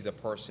say to the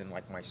person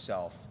like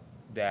myself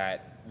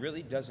that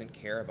really doesn't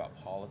care about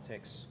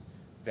politics,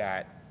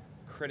 that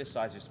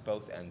criticizes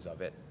both ends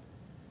of it,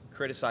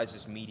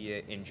 criticizes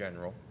media in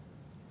general?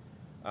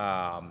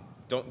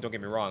 Don't get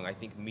me wrong, I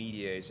think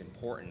media is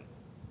important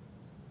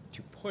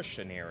to push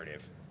a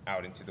narrative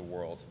out into the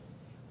world,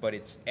 but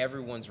it's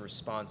everyone's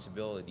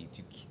responsibility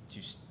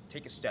to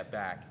take a step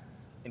back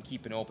and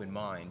keep an open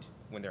mind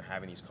when they're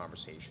having these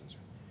conversations,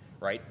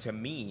 right? To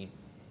me,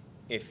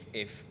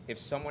 if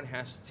someone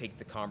has to take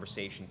the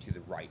conversation to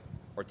the right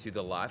or to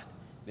the left,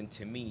 then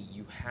to me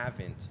you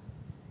haven't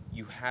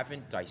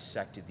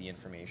dissected the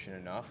information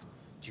enough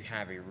to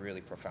have a really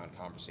profound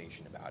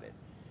conversation about it.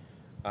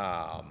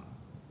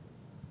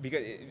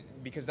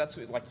 Because that's,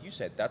 like you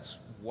said, that's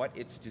what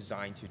it's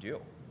designed to do.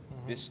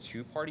 Mm-hmm. This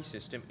two-party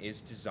system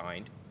is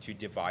designed to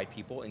divide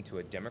people into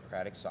a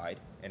Democratic side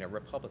and a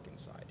Republican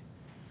side.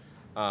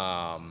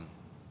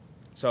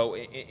 So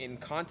in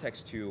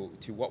context to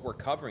what we're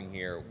covering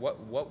here,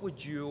 what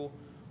would you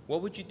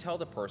tell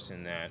the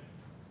person that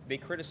they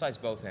criticize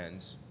both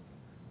ends,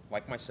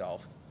 like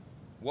myself?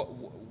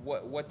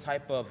 What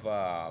type of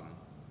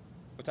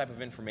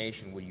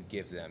information would you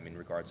give them in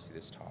regards to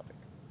this topic?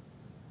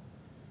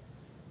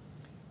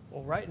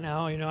 Well, right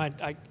now,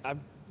 I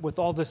with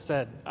all this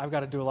said, I've got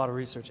to do a lot of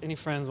research. Any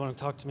friends want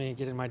to talk to me,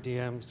 get in my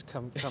DMs,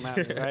 come at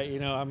me,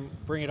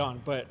 right? Bring it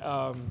on. But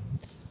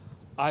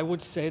I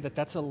would say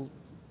that's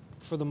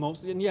for the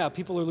most, and yeah,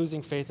 people are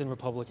losing faith in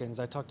Republicans.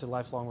 I talk to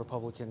lifelong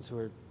Republicans who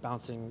are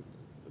bouncing.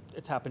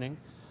 It's happening.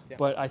 Yeah.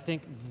 But I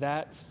think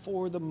that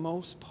for the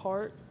most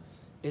part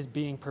is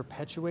being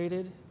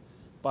perpetuated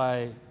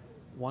by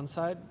one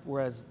side,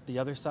 whereas the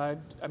other side,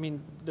 I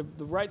mean,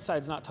 the right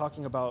side's not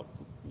talking about,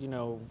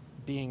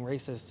 being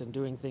racist and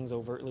doing things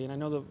overtly. And I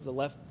know the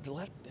left.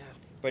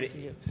 But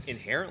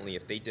inherently,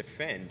 if they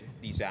defend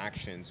these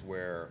actions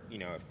where,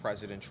 if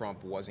President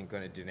Trump wasn't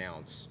going to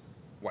denounce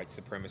white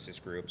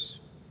supremacist groups,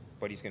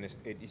 but he's going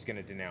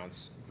to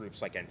denounce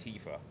groups like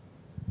Antifa.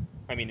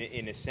 I mean,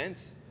 in a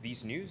sense,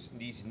 these news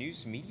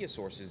media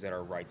sources that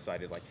are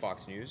right-sided, like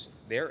Fox News,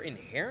 they're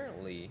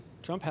inherently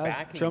Trump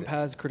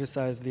has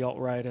criticized the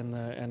alt-right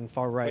and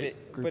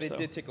far-right groups. But it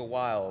did take a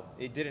while.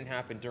 It didn't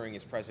happen during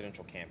his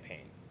presidential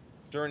campaign.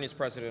 During his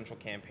presidential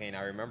campaign,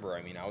 I remember.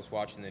 I was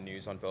watching the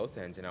news on both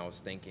ends, and I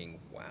was thinking,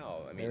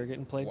 "Wow!" They were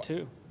getting played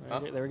too.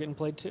 They were getting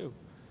played too.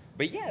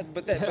 But yeah,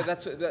 but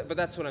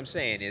that's what I'm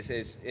saying is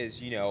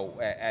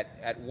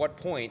at what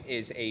point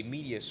is a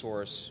media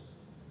source,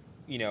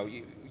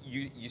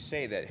 you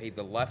say that, hey,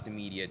 the left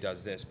media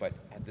does this, but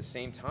at the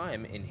same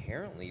time,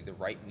 inherently, the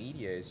right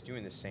media is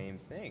doing the same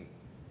thing.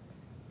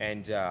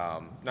 And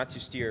not to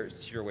steer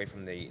away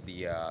from the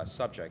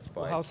subject,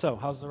 but how so?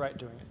 How's the right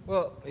doing it?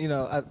 Well,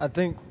 I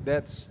think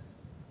that's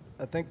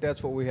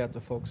what we have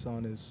to focus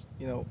on is,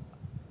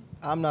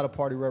 I'm not a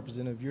party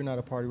representative, you're not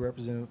a party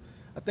representative.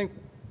 I think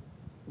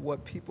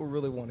what people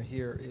really want to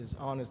hear is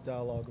honest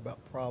dialogue about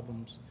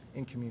problems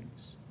in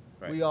communities.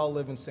 Right. We all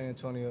live in San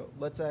Antonio.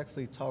 Let's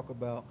actually talk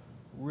about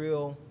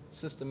real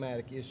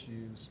systematic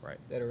issues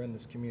that are in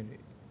this community.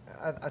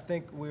 I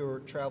think we were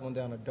traveling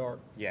down a dark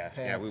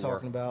path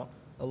talking about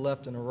a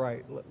left and a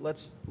right.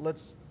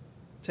 Let's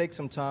take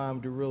some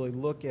time to really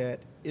look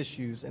at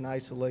issues in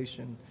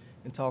isolation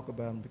and talk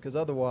about them, because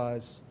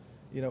otherwise,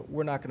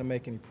 we're not going to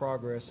make any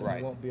progress, and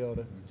we won't be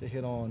able to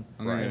hit on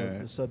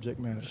the subject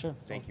matter. Sure.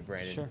 Thank you,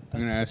 Brandon. Sure.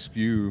 I'm going to ask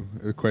you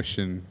a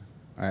question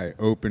I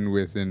opened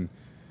with, and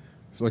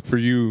like for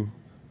you,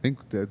 I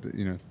think that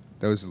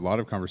there was a lot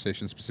of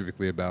conversation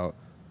specifically about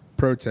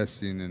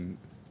protesting and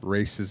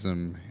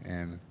racism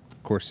and,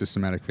 of course,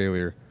 systematic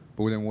failure.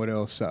 But then what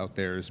else out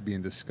there is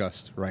being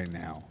discussed right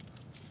now?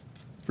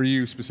 for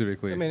you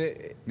specifically I mean,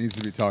 it, needs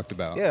to be talked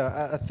about?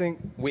 yeah, I think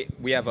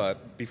We have a,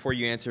 before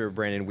you answer,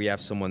 Brandon, we have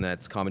someone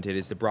that's commented,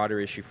 is the broader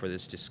issue for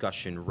this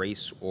discussion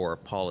race or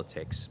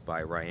politics,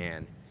 by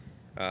Ryan.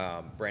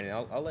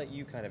 Brandon, I'll let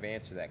you kind of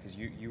answer that, because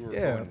you were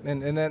yeah,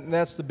 going, and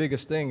that's the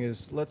biggest thing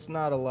is let's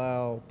not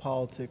allow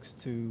politics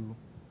to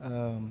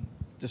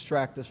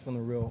distract us from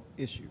the real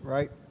issue,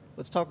 right?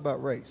 Let's talk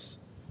about race.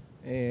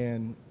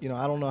 And, you know,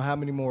 I don't know how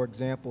many more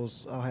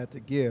examples I'll have to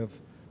give,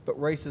 but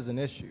race is an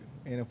issue.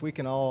 And if we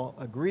can all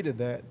agree to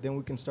that, then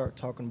we can start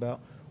talking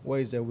about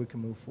ways that we can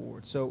move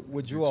forward. So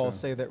would you all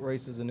say that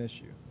race is an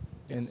issue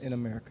in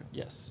America?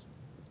 Yes.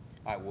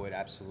 I would,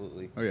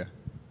 absolutely. Oh yeah,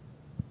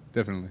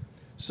 definitely.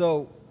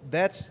 So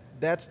that's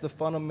the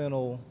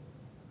fundamental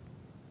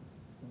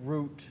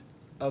root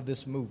of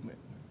this movement,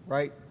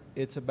 right?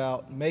 It's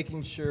about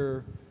making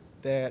sure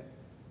that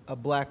a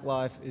black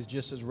life is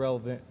just as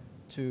relevant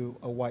to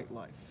a white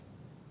life.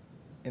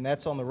 And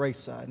that's on the race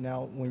side.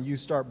 Now, when you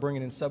start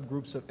bringing in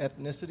subgroups of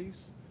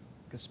ethnicities,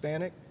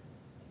 Hispanic,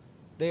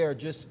 they are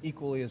just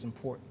equally as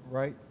important,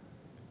 right?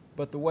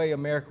 But the way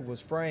America was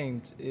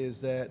framed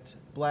is that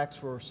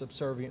blacks were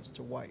subservient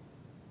to white,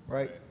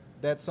 right?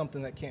 That's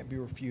something that can't be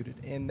refuted.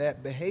 And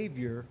that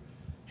behavior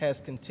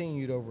has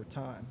continued over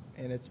time.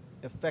 And it's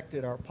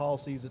affected our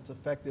policies. It's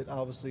affected,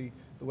 obviously,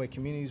 the way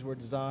communities were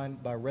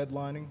designed by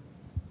redlining.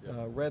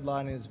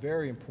 Redlining is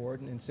very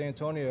important. And San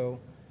Antonio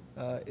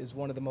is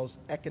one of the most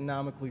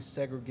economically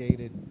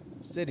segregated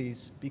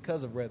cities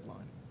because of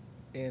redlining.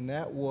 And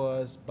that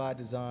was by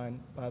design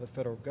by the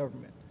federal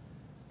government,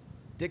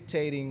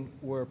 dictating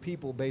where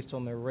people based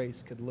on their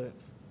race could live.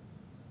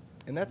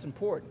 And that's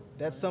important.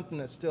 That's something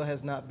that still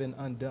has not been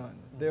undone.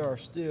 There are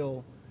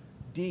still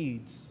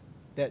deeds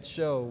that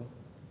show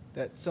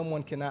that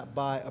someone cannot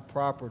buy a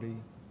property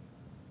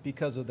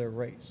because of their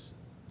race.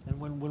 And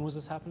when was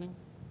this happening?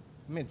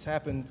 I mean, it's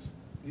happened,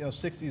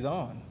 60s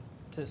on.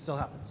 It still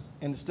happens.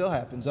 And it still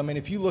happens. I mean,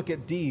 if you look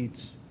at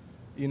deeds,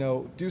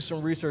 do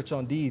some research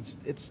on deeds,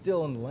 it's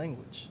still in the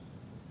language.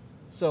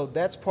 So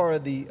that's part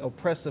of the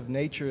oppressive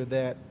nature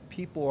that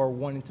people are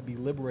wanting to be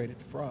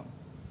liberated from.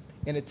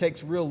 And it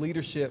takes real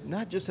leadership,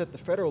 not just at the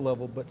federal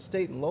level, but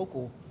state and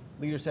local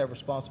leaders have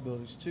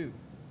responsibilities too.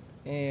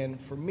 And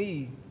for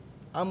me,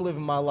 I'm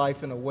living my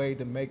life in a way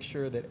to make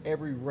sure that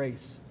every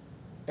race,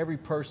 every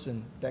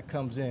person that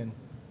comes in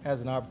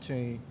has an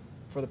opportunity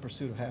for the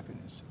pursuit of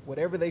happiness.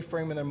 Whatever they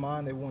frame in their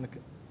mind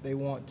they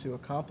want to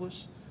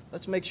accomplish,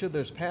 let's make sure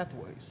there's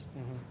pathways.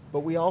 Mm-hmm. But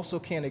we also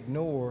can't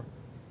ignore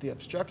the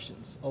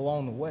obstructions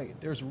along the way.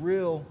 There's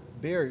real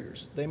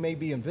barriers. They may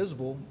be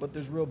invisible, but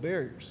there's real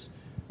barriers.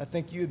 I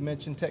think you had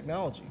mentioned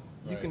technology.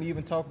 You can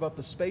even talk about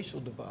the spatial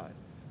divide.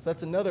 So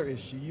that's another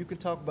issue. You can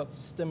talk about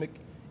systemic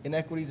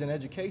inequities in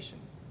education.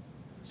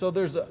 So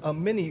there's a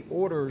many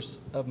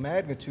orders of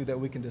magnitude that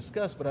we can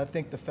discuss, but I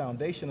think the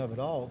foundation of it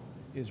all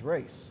is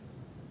race.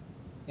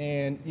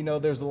 And,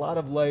 there's a lot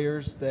of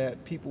layers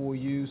that people will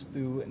use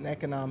through an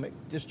economic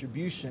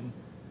distribution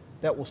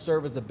that will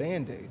serve as a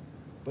Band-Aid.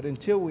 But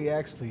until we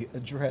actually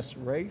address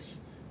race,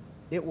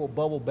 it will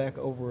bubble back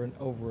over and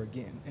over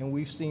again. And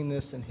we've seen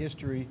this in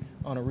history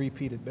on a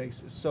repeated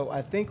basis. So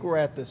I think we're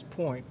at this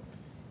point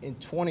in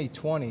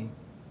 2020.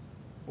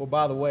 Well,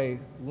 by the way,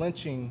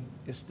 lynching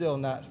is still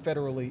not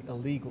federally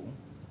illegal.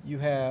 You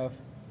have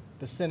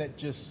the Senate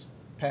just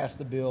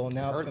passed a bill, and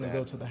now it's going to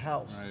go to the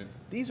House. Right.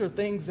 These are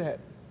things that,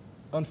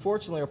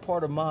 unfortunately, are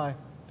part of my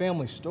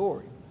family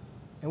story,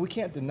 and we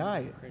can't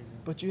deny it. Crazy.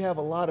 But you have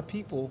a lot of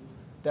people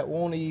that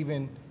won't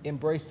even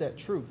embrace that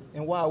truth.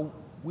 And while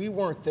we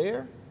weren't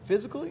there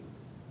physically,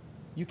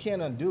 you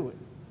can't undo it.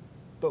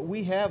 But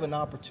we have an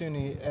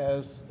opportunity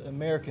as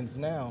Americans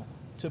now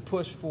to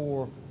push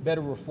for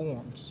better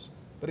reforms.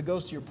 But it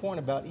goes to your point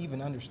about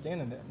even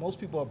understanding that. Most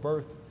people are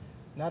birthed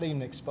not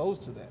even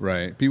exposed to that.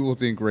 Right. People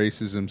think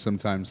racism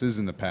sometimes is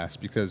in the past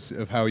because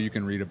of how you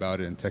can read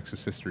about it in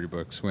Texas history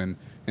books, when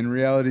in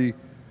reality,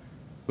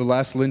 the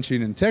last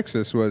lynching in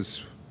Texas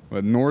was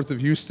north of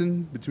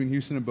Houston, between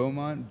Houston and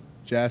Beaumont,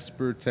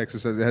 Jasper,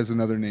 Texas. It has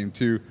another name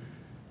too,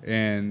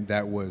 and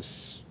that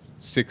was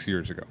 6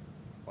 years ago.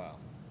 wow.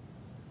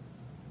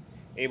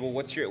 Abel,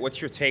 what's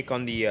your take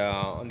on the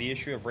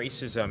issue of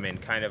racism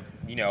and kind of,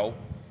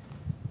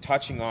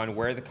 touching on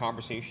where the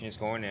conversation is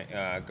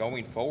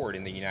going forward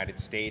in the United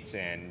States,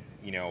 and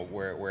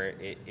where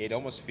it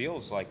almost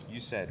feels like you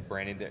said,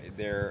 Brandon,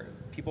 there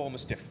people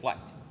almost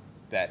deflect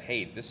that,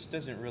 hey, this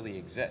doesn't really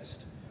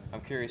exist.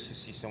 I'm curious to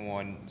see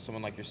someone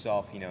like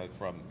yourself,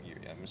 I'm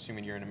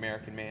assuming you're an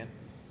American man,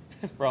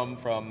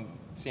 from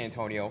San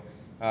Antonio.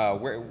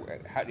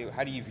 How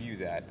do you view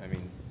that? I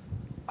mean,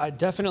 I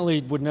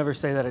definitely would never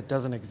say that it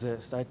doesn't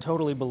exist. I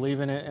totally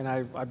believe in it, and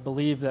I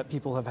believe that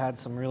people have had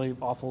some really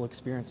awful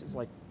experiences,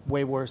 like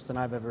way worse than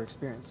I've ever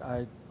experienced.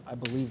 I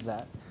believe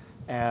that.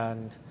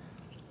 And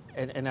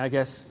I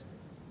guess,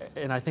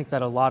 and I think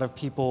that a lot of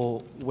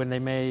people, when they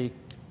may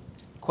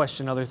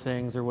question other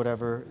things or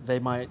whatever, they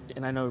might,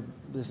 and I know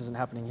this isn't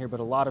happening here, but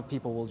a lot of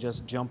people will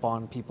just jump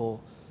on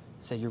people,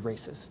 say you're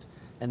racist.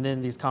 And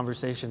then these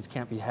conversations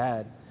can't be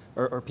had,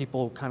 or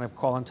people kind of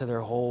crawl into their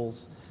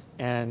holes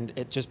and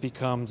it just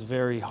becomes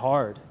very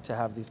hard to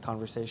have these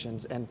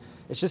conversations. And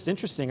it's just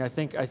interesting. I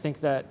think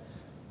that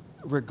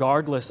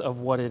regardless of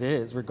what it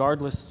is,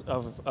 regardless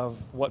of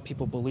what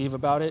people believe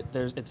about it,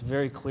 it's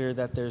very clear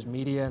that there's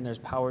media and there's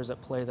powers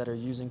at play that are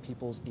using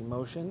people's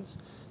emotions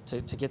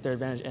to get their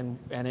advantage.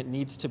 And it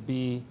needs to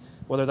be,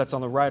 whether that's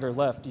on the right or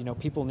left,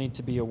 people need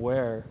to be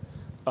aware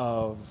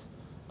of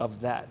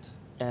that.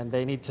 And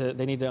they need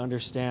to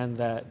understand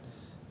that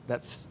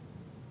that's,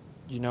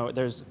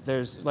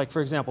 there's like,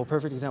 for example,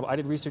 perfect example, I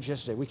did research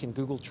yesterday. We can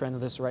Google trend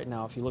this right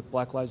now. If you look,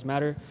 Black Lives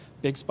Matter,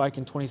 big spike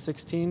in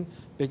 2016,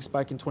 big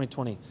spike in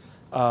 2020.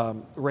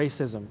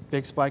 Racism,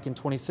 big spike in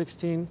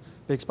 2016,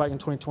 big spike in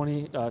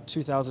 2020,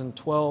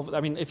 2012.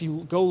 I mean, if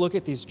you go look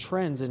at these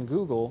trends in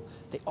Google,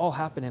 they all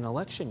happen in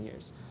election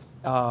years.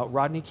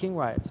 Rodney King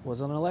riots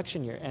was an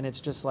election year, and it's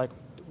just like,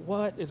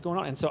 what is going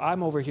on? And so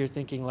I'm over here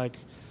thinking like,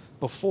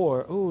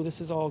 before, oh,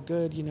 this is all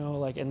good,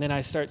 and then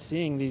I start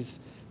seeing these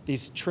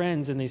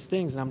trends and these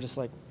things, and I'm just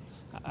like,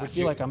 I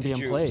feel like I'm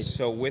being played.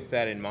 So with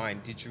that in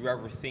mind, did you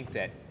ever think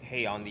that,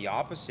 hey, on the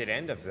opposite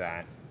end of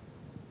that,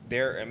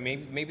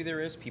 maybe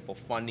there is people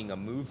funding a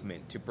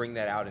movement to bring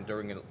that out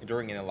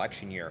during an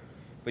election year,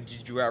 but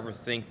did you ever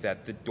think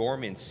that the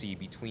dormancy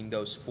between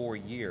those 4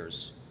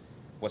 years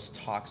was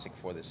toxic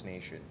for this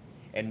nation?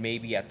 And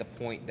maybe at the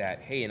point that,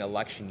 hey, an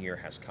election year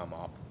has come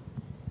up,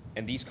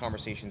 and these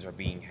conversations are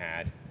being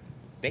had,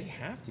 they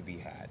have to be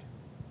had.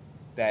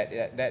 That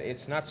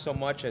it's not so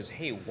much as,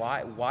 hey,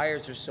 why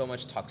is there so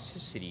much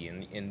toxicity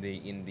in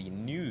the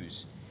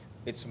news?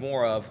 It's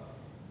more of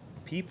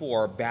people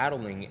are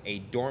battling a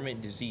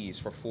dormant disease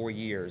for 4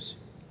 years,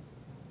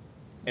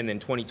 and then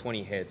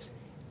 2020 hits,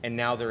 and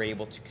now they're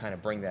able to kind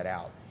of bring that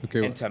out.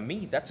 Okay. And to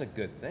me, that's a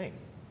good thing.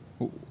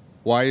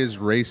 Why is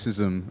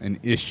racism an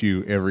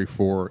issue every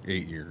 4 or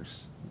 8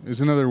 years?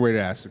 Is another way to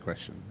ask the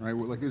question, right?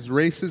 Like, is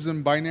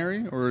racism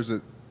binary, or is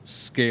it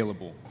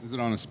scalable? Is it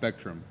on a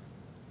spectrum?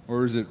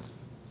 Or is it,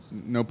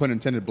 no pun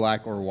intended,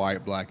 black or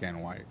white, black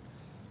and white?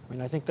 I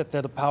mean, I think that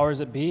the powers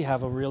that be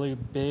have a really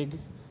big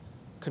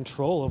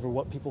control over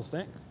what people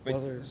think.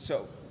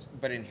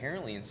 But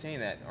inherently in saying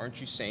that, aren't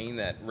you saying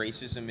that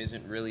racism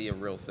isn't really a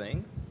real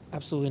thing?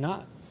 Absolutely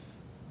not.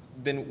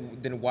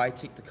 Then why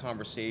take the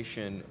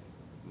conversation?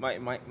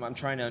 I'm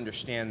trying to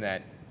understand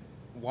that.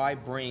 Why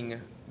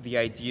bring the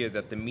idea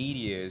that the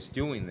media is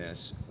doing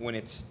this when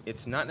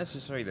it's not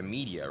necessarily the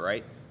media,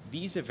 right?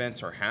 These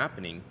events are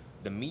happening.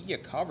 The media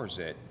covers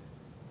it,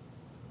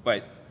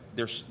 but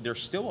there's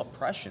still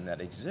oppression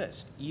that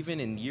exists, even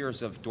in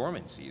years of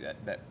dormancy,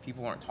 that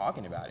people aren't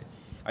talking about it.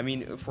 I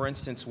mean, for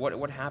instance,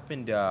 what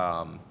happened?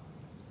 In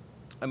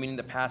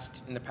the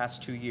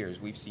past 2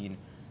 years, we've seen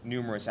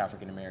numerous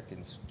African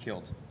Americans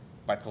killed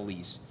by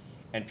police,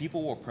 and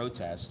people will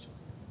protest,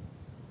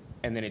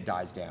 and then it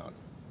dies down.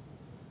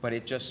 But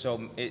it just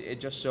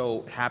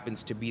so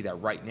happens to be that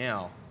right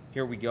now,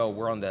 here we go,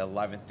 we're on the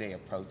 11th day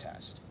of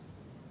protest,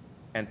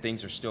 and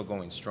things are still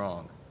going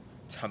strong.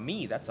 To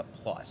me, that's a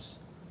plus,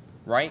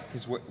 right?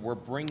 Because we're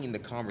bringing the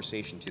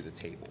conversation to the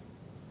table.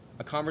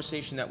 A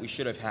conversation that we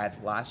should have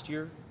had last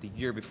year, the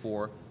year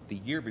before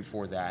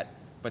that,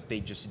 but they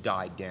just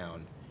died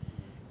down.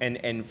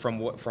 And from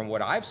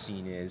what I've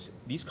seen is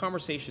these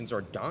conversations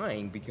are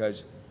dying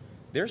because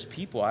there's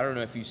people, I don't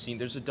know if you've seen,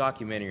 there's a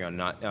documentary on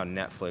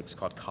Netflix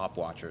called Cop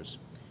Watchers,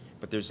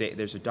 but there's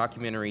a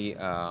documentary,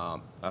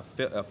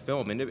 a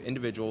film,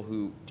 individual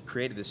who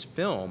created this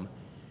film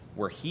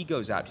where he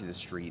goes out to the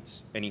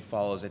streets and he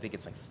follows, I think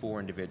it's like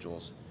 4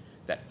 individuals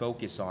that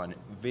focus on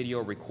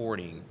video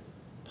recording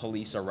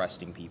police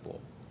arresting people.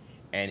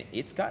 And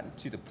it's gotten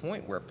to the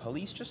point where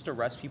police just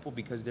arrest people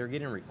because they're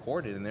getting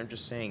recorded and they're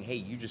just saying, hey,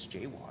 you just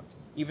jaywalked,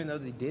 even though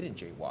they didn't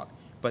jaywalk.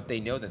 But they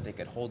know that they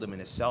could hold them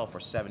in a cell for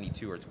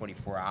 72 or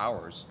 24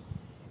 hours,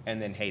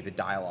 and then, hey, the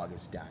dialogue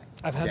is dying.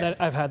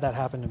 I've had that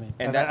happen to me.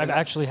 And I've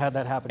actually had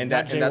that happen. And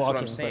that's what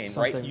I'm saying,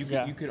 right?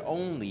 You could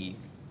only,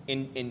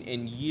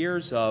 in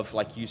years of,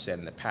 like you said,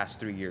 in the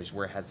past 3 years,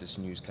 where has this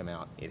news come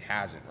out? It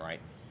hasn't, right?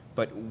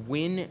 But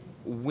when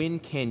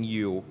can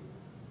you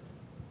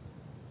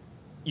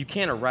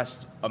can't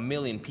arrest 1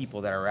 million people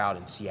that are out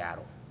in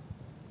Seattle,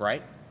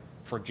 right?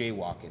 For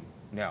jaywalking,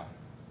 no.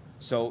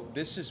 So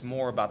this is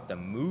more about the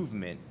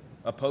movement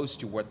opposed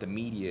to what the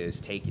media is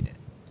taking it,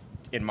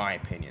 in my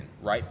opinion,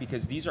 right?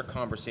 Because these are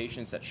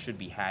conversations that should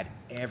be had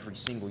every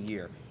single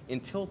year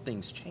until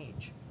things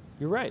change.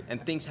 You're right.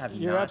 And things have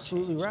You're not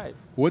absolutely changed. right.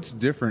 What's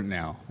different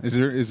now?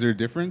 Is there a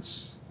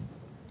difference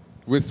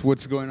with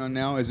what's going on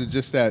now? Is it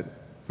just that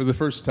for the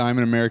first time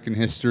in American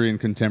history and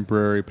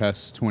contemporary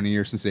past 20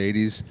 years since the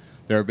 80s,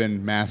 there have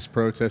been mass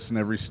protests in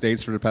every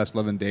state for the past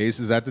 11 days?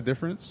 Is that the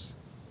difference?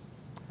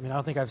 I mean, I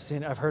don't think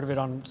I've heard of it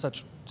on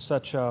such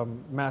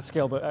mass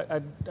scale, but I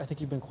think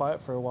you've been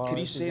quiet for a while. Could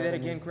you say that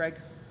again, Greg?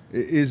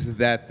 Is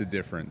that the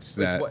difference?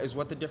 Is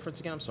what the difference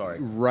again? I'm sorry.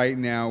 Right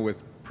now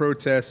with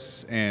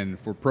protests and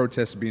for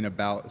protests being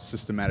about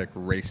systematic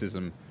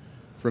racism,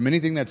 from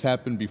anything that's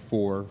happened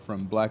before,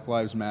 from Black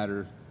Lives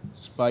Matter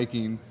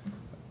spiking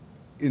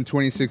in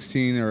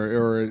 2016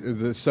 or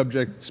the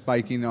subject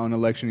spiking on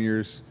election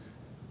years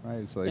right?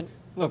 It's like, And-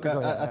 Look, Go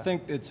ahead. I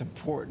think it's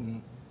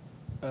important.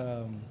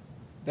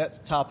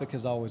 That topic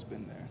has always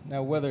been there.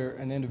 Now, whether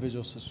an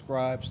individual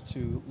subscribes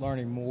to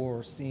learning more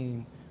or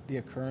seeing the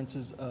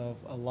occurrences of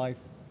a life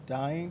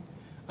dying,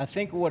 I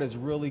think what has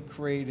really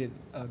created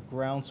a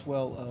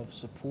groundswell of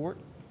support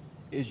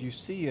is you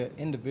see an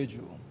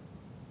individual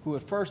who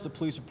at first the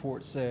police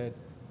report said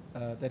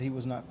that he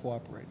was not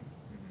cooperating.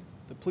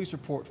 The police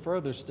report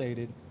further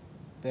stated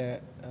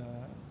that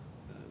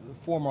the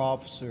former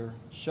officer,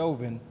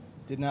 Chauvin,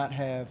 did not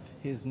have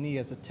his knee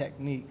as a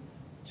technique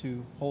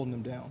to holding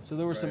him down. So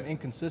there were some Right.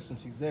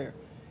 inconsistencies there.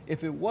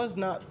 If it was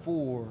not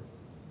for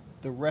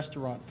the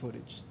restaurant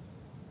footage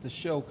to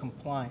show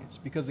compliance,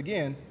 because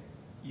again,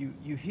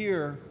 you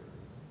hear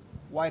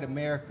white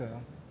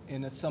America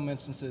in some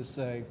instances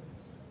say,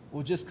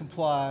 well, just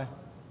comply,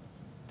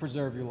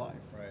 preserve your life.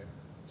 right.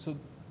 So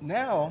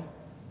now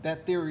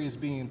that theory is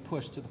being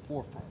pushed to the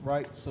forefront,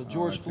 right? So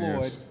George I think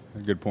Floyd that's a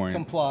good point.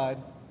 complied,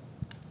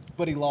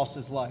 but he lost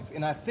his life.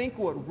 And I think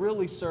what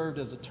really served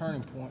as a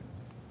turning point,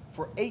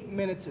 for 8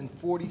 minutes and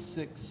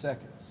 46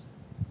 seconds,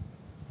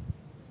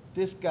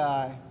 this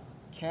guy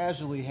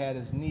casually had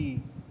his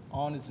knee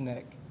on his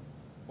neck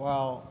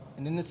while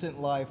an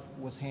innocent life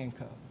was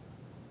handcuffed.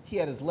 He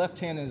had his left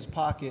hand in his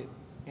pocket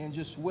and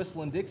just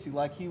whistling Dixie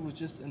like he was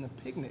just in a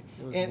picnic.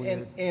 It was And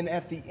weird.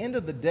 at the end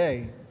of the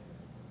day,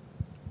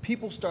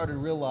 people started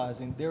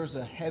realizing there's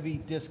a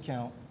heavy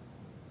discount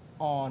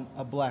on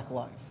a black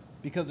life,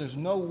 because there's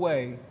no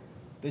way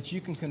that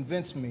you can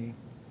convince me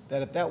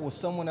that if that was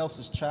someone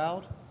else's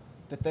child,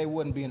 that they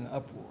wouldn't be in an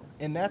uproar.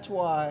 And that's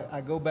why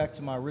I go back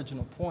to my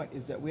original point,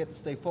 is that we have to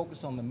stay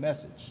focused on the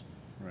message.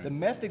 Right. The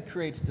method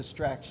creates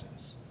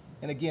distractions.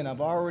 And again,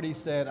 I've already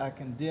said I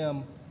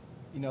condemn,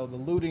 the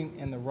looting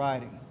and the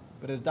rioting.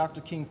 But as Dr.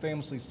 King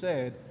famously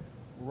said,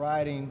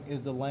 rioting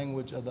is the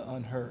language of the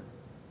unheard.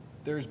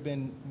 There's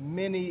been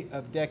many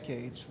of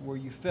decades where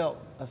you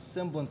felt a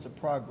semblance of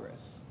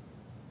progress,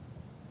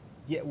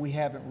 yet we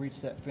haven't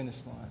reached that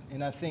finish line.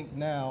 And I think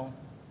now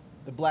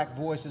the black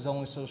voice is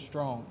only so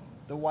strong.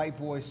 The white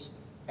voice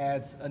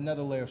adds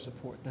another layer of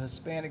support, the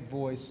Hispanic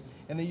voice,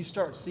 and then you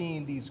start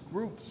seeing these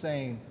groups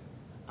saying,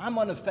 I'm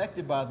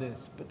unaffected by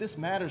this, but this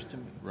matters to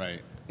me.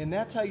 Right. And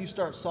that's how you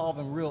start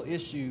solving real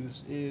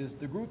issues, is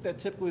the group that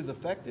typically is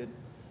affected,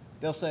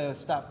 they'll say,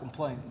 stop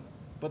complaining.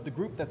 But the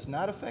group that's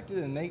not affected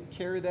and they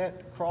carry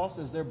that cross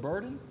as their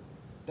burden,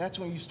 that's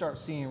when you start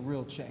seeing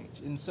real change.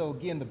 And so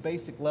again, the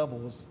basic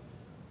level is,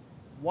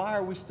 why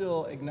are we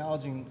still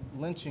acknowledging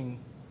lynching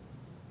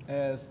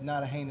as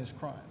not a heinous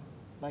crime?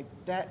 Like,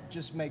 that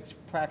just makes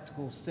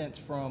practical sense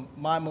from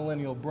my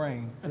millennial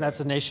brain. And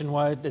that's a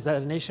nationwide, is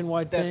that a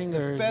nationwide That thing? or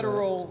the is that-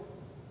 federal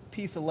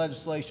piece of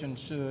legislation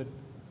should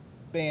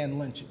ban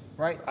lynching,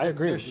 right? I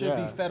agree, There should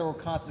yeah. be federal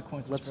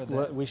consequences for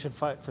that. We should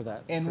fight for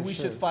that. And for we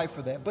sure. should fight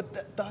for that.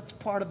 But that's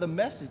part of the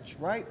message,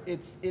 right?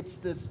 It's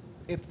this,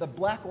 if the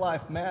Black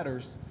Life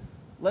Matters,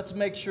 let's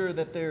make sure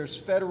that there's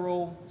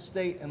federal,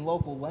 state, and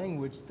local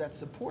language that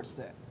supports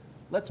that.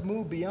 Let's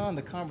move beyond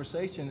the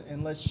conversation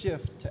and let's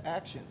shift to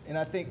action. And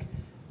I think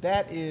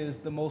that is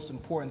the most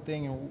important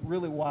thing, and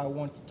really why I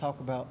want to talk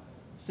about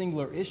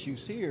singular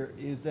issues here,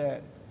 is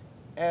that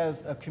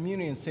as a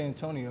community in San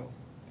Antonio,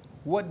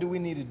 what do we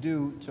need to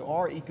do to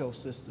our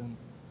ecosystem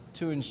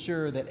to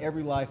ensure that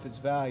every life is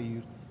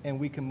valued and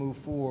we can move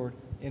forward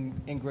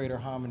in greater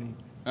harmony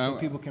so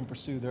people can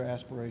pursue their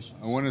aspirations?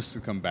 I want us to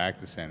come back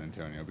to San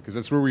Antonio because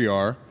that's where we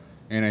are.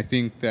 And I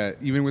think that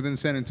even within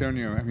San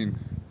Antonio, I mean,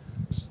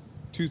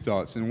 two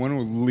thoughts, and one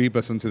will lead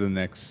us into the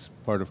next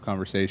part of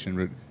conversation.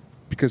 But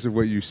because of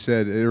what you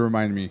said, it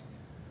reminded me,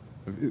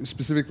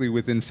 specifically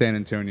within San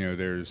Antonio,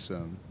 there's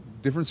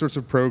different sorts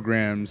of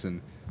programs,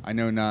 and I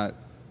know not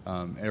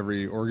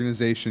every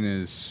organization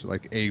is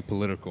like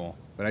apolitical,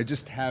 but I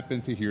just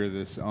happened to hear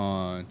this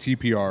on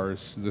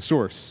TPR's The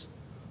Source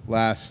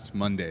last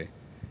Monday,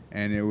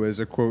 and it was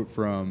a quote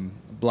from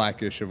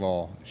Blackish of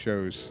all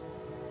shows.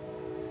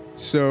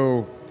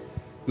 So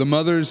the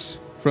mothers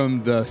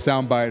from the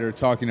soundbite are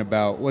talking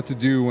about what to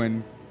do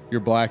when you're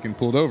black and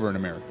pulled over in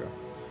America.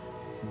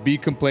 Be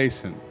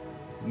complacent.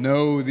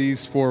 Know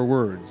these 4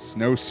 words.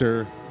 No,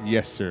 sir.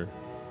 Yes, sir.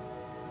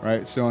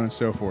 Right? So on and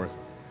so forth.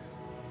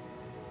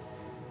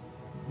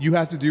 You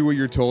have to do what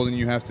you're told, and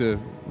you have to,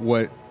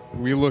 what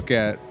we look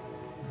at,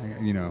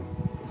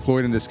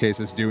 Floyd in this case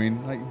is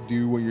doing, like,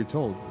 do what you're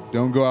told.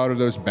 Don't go out of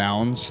those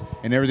bounds,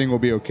 and everything will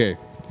be okay.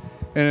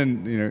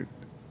 And then,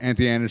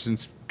 Anthony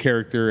Anderson's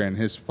character and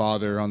his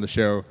father on the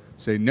show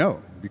say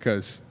no,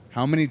 because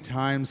how many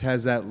times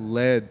has that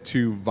led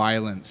to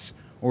violence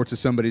or to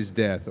somebody's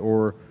death,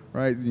 or,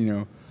 right,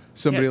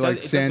 somebody Yeah, like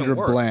it doesn't Sandra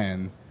work.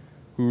 Bland,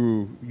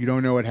 who you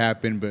don't know what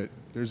happened, but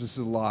there's just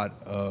a lot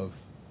of,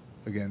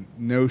 again,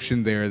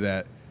 notion there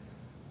that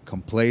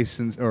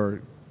complacence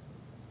or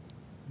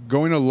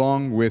going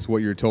along with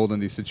what you're told in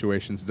these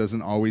situations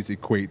doesn't always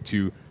equate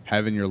to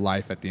having your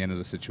life at the end of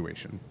the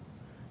situation.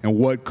 And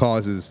what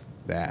causes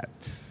that,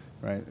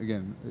 right?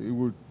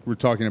 Again, we're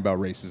talking about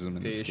racism in The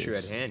this issue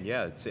case. at hand,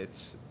 yeah,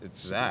 it's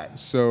that.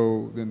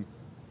 So then,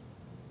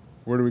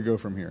 where do we go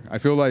from here? I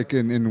feel like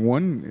in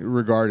one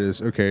regard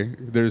is, okay,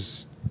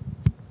 there's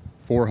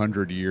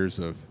 400 years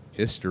of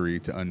history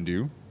to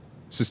undo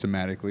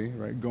systematically,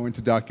 right? Going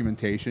to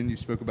documentation. You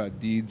spoke about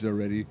deeds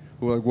already.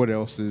 Well, like, what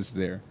else is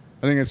there?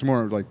 I think it's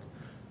more like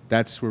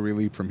that's where we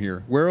leap from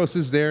here. Where else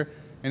is there?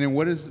 And then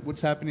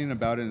what's happening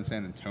about it in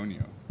San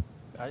Antonio?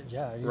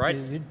 Right.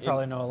 You'd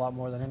probably know a lot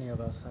more than any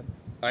of us.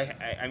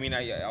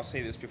 I'll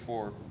say this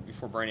before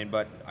Brandon,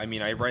 but I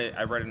mean, I read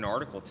an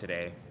article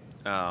today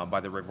by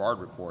the Rivard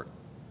Report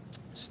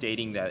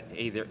stating that,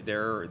 hey,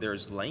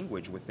 there's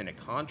language within a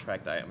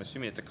contract. I'm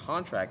assuming it's a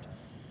contract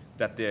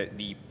that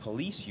the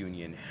police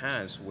union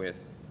has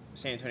with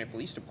San Antonio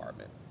Police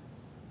Department.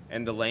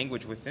 And the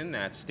language within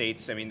that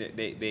states, I mean,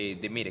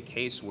 they made a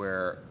case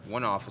where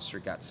one officer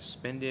got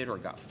suspended or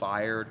got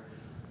fired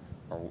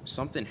or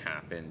something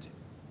happened,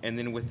 and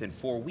then within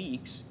 4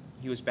 weeks,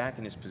 he was back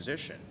in his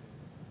position.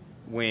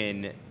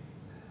 When,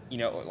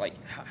 like,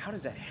 how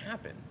does that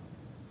happen?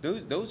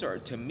 Those are,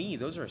 to me,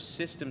 those are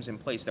systems in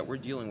place that we're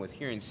dealing with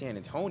here in San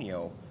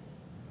Antonio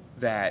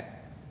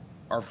that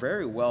are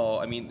very well,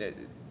 I mean,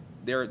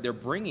 they're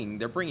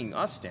bringing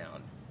us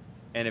down,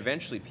 and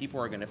eventually people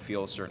are going to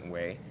feel a certain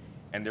way,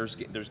 and there's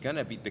going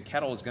to be, the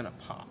kettle is going to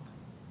pop,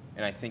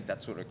 and I think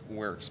that's what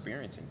we're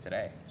experiencing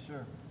today.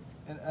 Sure.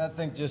 And I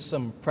think just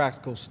some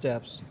practical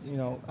steps.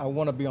 I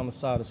want to be on the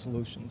side of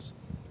solutions.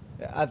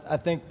 I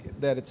think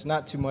that it's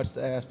not too much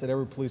to ask that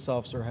every police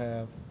officer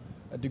have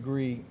a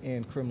degree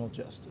in criminal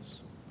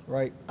justice,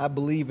 right? I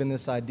believe in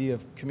this idea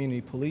of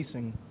community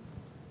policing,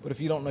 but if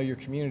you don't know your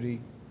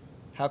community,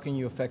 how can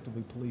you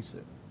effectively police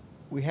it?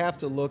 We have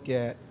to look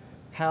at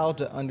how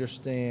to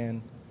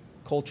understand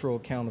cultural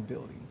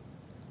accountability.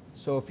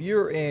 So if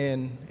you're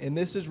in, and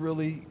this is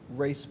really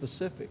race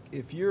specific,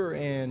 if you're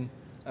in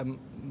a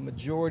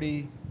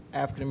majority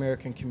African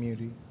American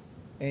community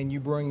and you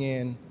bring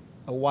in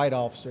a white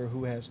officer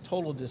who has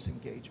total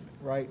disengagement,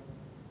 right?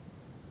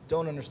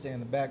 Don't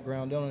understand the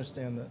background, don't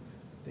understand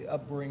the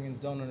upbringings,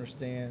 don't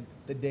understand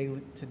the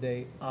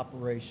day-to-day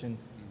operation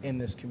in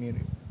this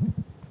community.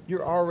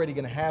 You're already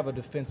going to have a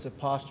defensive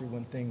posture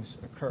when things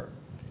occur.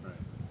 Right.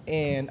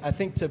 And I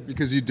think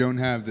because you don't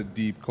have the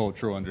deep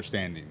cultural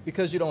understanding.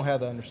 Because you don't have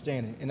the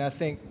understanding. And I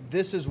think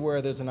this is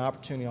where there's an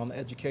opportunity on the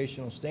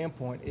educational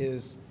standpoint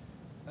is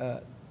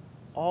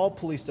all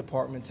police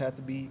departments have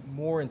to be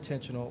more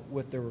intentional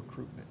with their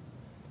recruitment.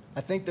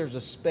 I think there's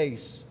a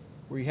space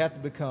where you have to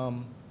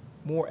become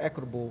more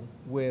equitable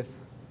with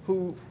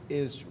who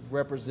is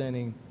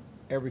representing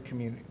every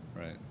community.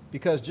 Right.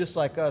 Because just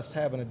like us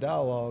having a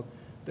dialogue,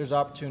 there's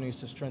opportunities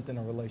to strengthen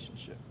a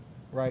relationship,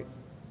 right?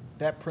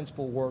 That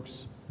principle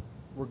works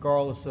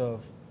regardless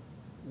of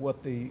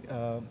what the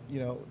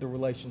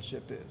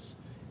relationship is.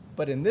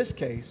 But in this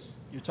case,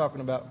 you're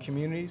talking about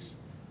communities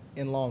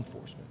and law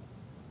enforcement.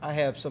 I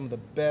have some of the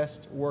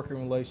best working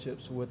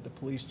relationships with the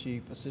police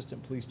chief,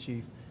 assistant police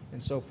chief,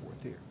 and so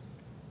forth here,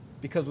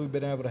 because we've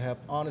been able to have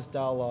honest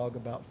dialogue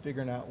about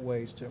figuring out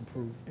ways to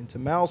improve. And to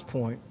Mal's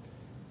point,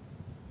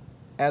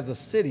 as a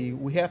city,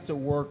 we have to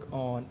work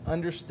on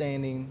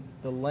understanding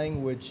the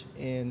language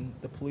in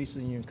the police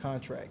union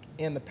contract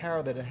and the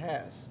power that it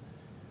has.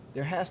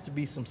 There has to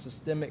be some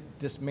systemic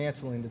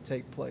dismantling to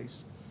take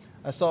place.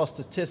 I saw a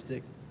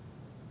statistic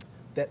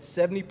that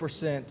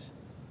 70%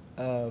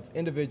 of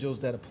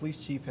individuals that a police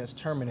chief has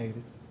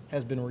terminated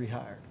has been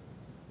rehired.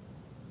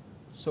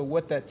 So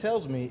what that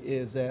tells me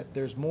is that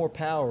there's more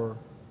power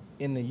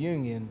in the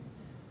union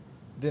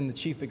than the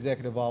chief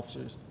executive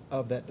officers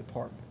of that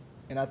department.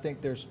 And I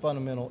think there's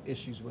fundamental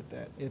issues with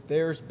that. If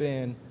there's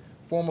been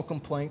formal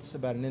complaints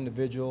about an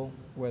individual,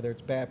 whether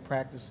it's bad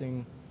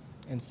practicing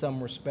in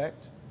some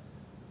respect,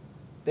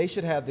 they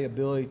should have the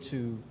ability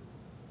to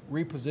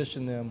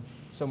reposition them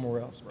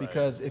somewhere else. Right.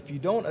 Because if you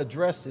don't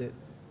address it,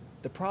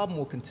 the problem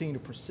will continue to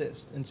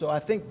persist. And so I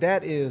think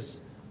that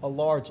is a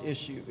large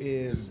issue.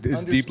 It's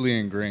deeply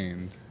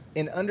ingrained.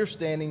 In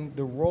understanding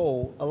the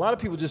role, a lot of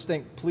people just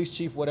think police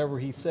chief, whatever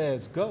he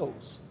says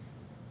goes.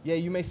 Yeah,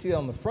 you may see it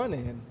on the front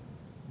end,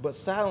 but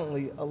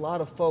silently, a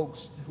lot of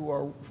folks who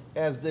are,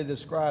 as they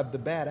describe, the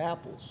bad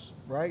apples,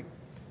 right,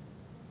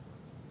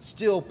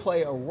 still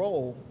play a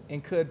role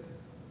and could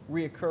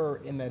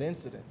reoccur in that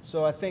incident.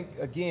 So I think,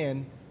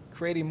 again,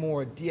 creating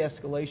more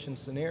de-escalation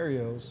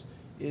scenarios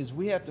is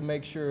we have to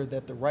make sure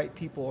that the right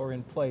people are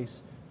in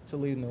place to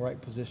lead in the right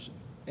position.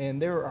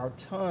 And there are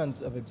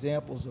tons of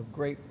examples of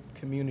great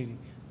community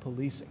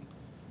policing.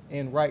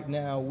 And right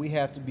now, we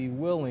have to be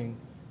willing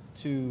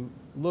to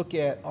look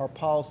at our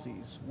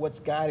policies, what's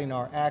guiding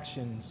our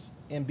actions,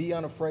 and be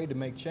unafraid to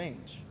make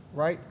change,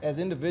 right? As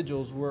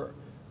individuals, we're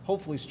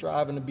hopefully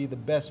striving to be the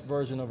best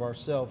version of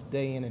ourselves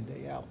day in and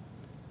day out.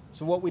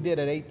 So what we did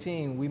at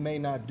 18, we may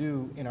not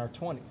do in our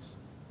 20s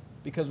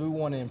because we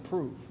want to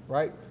improve,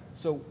 right?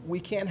 So we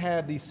can't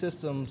have these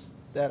systems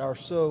that are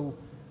so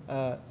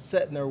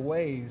set in their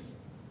ways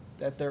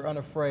that they're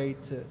unafraid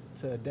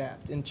to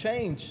adapt. And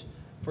change,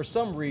 for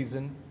some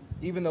reason,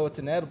 even though it's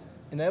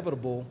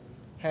inevitable,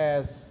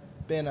 has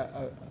been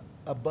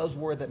a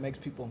buzzword that makes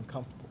people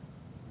uncomfortable.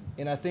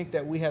 And I think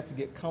that we have to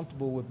get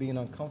comfortable with being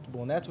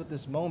uncomfortable. And that's what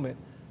this moment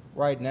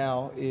right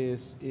now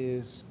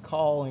is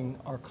calling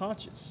our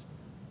conscience.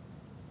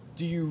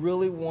 Do you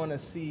really want to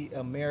see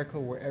America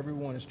where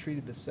everyone is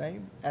treated the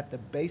same at the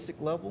basic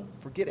level?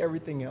 Forget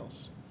everything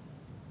else.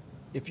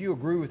 If you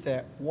agree with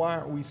that, why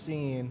aren't we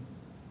seeing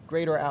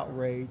greater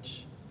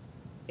outrage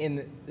in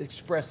the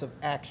expressive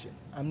action?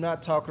 I'm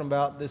not talking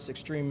about this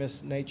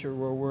extremist nature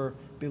where we're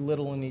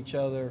belittling each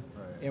other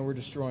and we're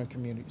destroying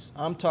communities.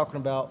 I'm talking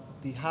about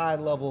the high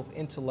level of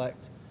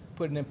intellect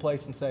putting in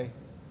place and say,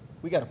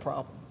 we got a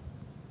problem,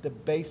 the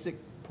basic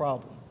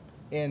problem.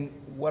 And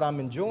what I'm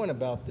enjoying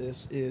about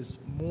this is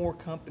more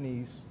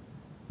companies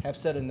have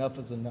said enough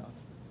is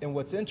enough. And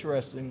what's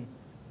interesting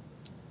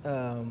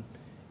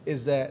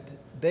is that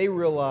they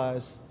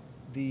realize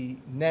the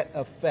net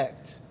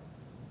effect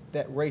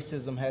that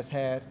racism has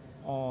had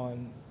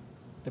on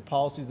the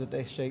policies that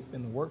they shape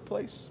in the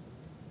workplace,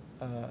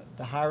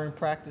 the hiring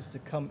practice to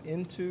come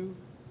into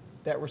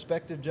that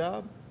respective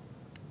job,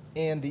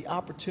 and the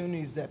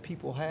opportunities that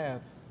people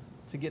have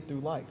to get through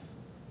life.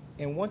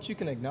 And once you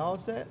can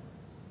acknowledge that,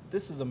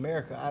 this is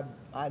America.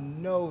 I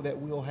know that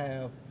we'll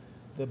have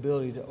the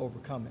ability to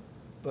overcome it,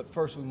 but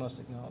first we must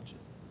acknowledge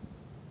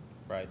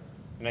it. Right.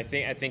 And I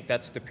think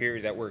that's the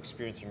period that we're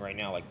experiencing right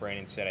now. Like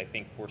Brandon said, I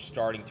think we're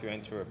starting to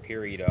enter a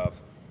period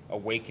of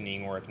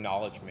awakening or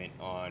acknowledgement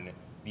on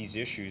these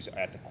issues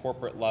at the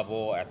corporate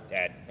level.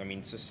 I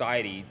mean,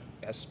 society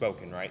has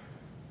spoken, right?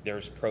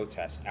 There's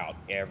protests out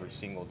every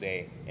single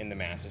day in the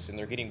masses, and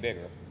they're getting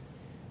bigger.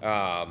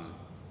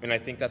 And I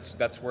think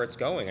that's where it's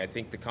going. I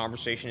think the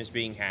conversation is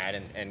being had,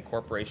 and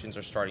corporations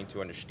are starting to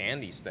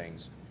understand these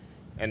things,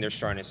 and they're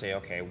starting to say,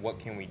 okay, what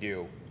can we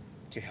do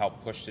to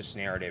help push this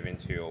narrative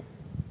into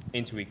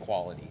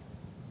equality,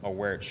 or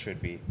where it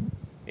should be?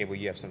 Abel,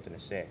 you have something to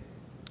say.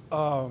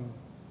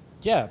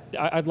 Yeah,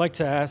 I'd like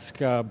to ask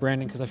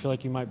Brandon, because I feel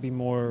like you might be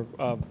more,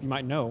 you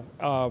might know.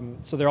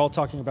 So they're all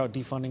talking about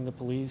defunding the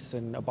police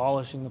and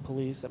abolishing the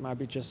police. That might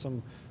be just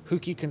some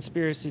hooky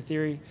conspiracy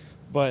theory,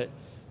 but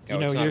you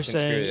know, you're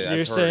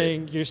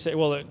saying,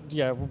 well,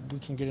 yeah, we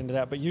can get into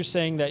that, but you're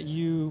saying that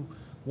you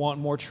want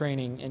more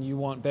training and you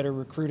want better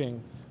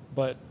recruiting,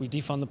 but we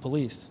defund the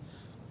police.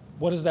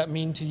 What does that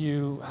mean to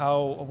you?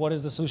 What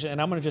is the solution?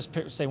 And I'm going to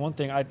just say one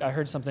thing. I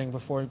heard something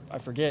before I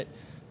forget.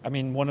 I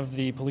mean, one of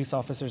the police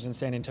officers in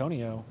San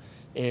Antonio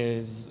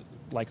is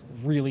like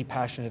really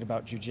passionate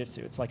about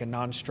jiu-jitsu. It's like a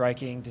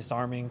non-striking,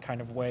 disarming kind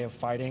of way of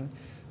fighting.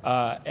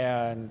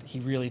 And he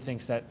really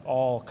thinks that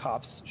all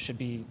cops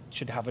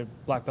should have a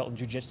black belt in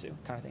jiu-jitsu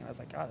kind of thing. I was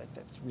like,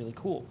 that's really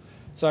cool.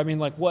 So, I mean,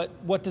 like,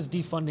 what does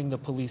defunding the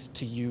police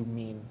to you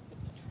mean?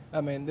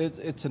 I mean,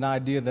 it's an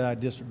idea that I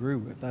disagree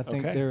with. I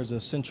think there's a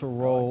central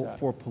role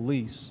for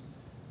police.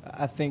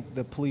 I think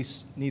the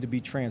police need to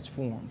be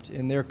transformed,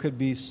 and there could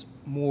be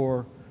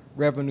more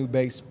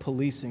revenue-based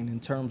policing in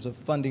terms of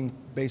funding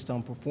based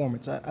on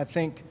performance. I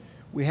think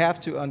we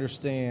have to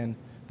understand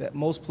that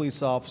most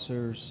police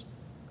officers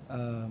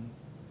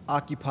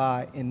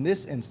occupy, in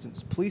this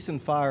instance, police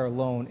and fire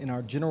alone in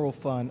our general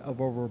fund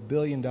of over $1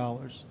 billion,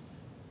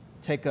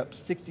 take up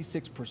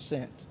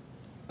 66%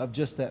 of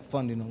just that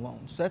funding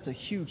alone. So that's a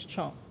huge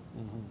chunk.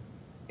 Mm-hmm.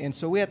 And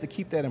so we have to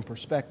keep that in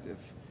perspective.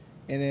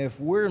 And if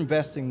we're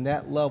investing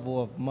that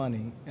level of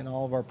money in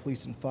all of our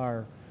police and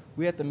fire,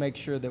 we have to make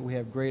sure that we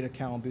have great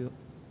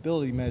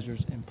accountability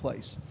measures in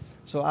place.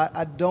 So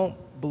I don't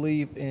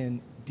believe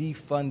in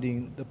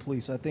defunding the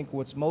police. I think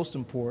what's most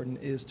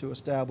important is to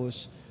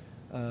establish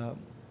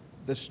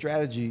the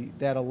strategy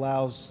that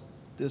allows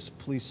this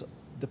police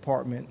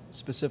department,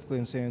 specifically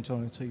in San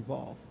Antonio, to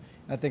evolve.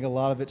 And I think a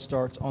lot of it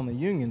starts on the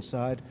union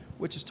side,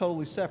 which is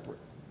totally separate.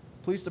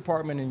 Police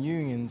department and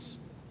unions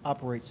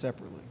operate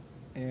separately,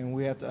 and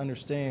we have to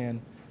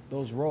understand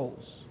those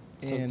roles.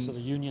 So the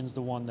union's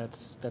the one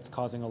that's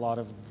causing a lot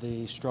of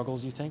the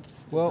struggles, you think?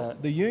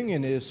 The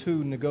union is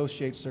who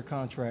negotiates their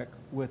contract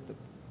with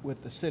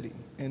the city.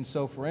 And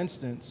so, for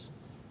instance,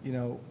 you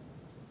know,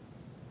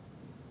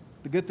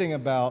 the good thing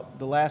about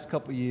the last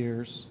couple of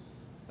years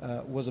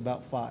was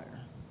about fire,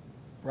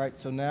 right?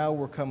 So now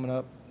we're coming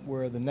up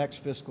where the next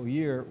fiscal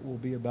year will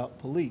be about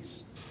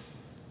police.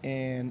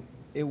 And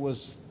it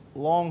was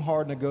long,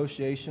 hard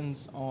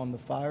negotiations on the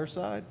fire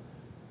side,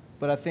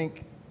 but I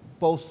think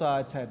both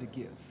sides had to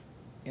give.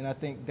 And I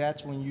think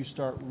that's when you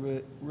start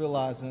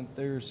realizing that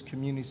there's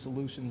community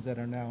solutions that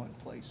are now in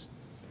place.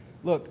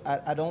 Look,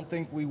 I don't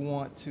think we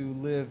want to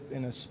live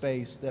in a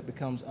space that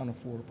becomes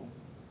unaffordable,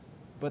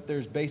 but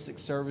there's basic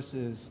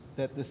services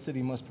that this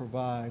city must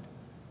provide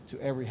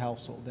to every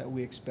household that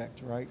we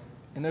expect, right?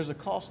 And there's a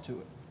cost to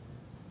it.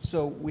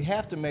 So we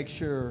have to make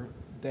sure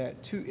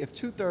that if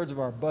 2/3 of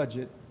our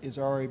budget is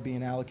already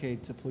being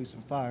allocated to police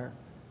and fire,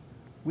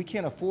 we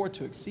can't afford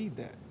to exceed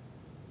that.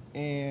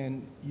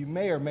 And you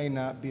may or may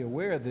not be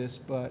aware of this,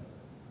 but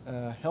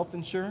health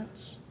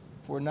insurance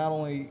for not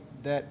only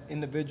that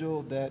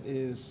individual that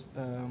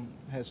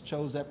has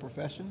chose that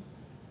profession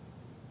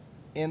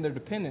and their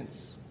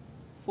dependents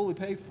fully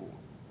paid for.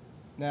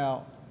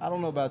 Now, I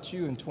don't know about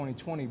you in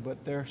 2020,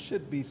 but there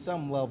should be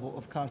some level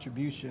of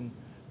contribution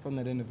from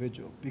that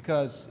individual.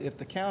 Because if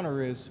the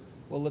counter is,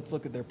 well, let's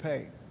look at their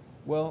pay.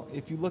 Well,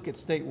 if you look at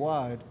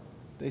statewide,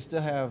 they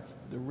still have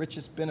the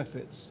richest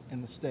benefits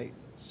in the state.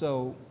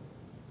 So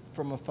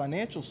from a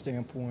financial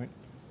standpoint,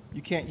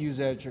 you can't use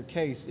that as your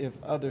case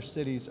if other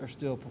cities are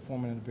still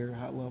performing at a very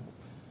high level.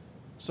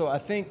 So I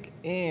think,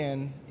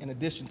 in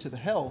addition to the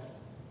health,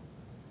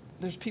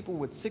 there's people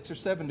with 6 or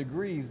 7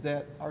 degrees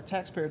that our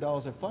taxpayer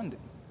dollars are funding.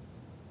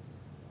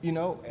 You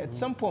know, at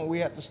some point we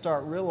have to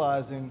start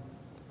realizing,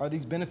 are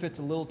these benefits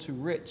a little too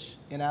rich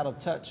and out of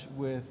touch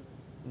with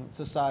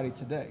society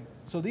today?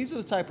 So these are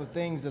the type of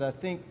things that I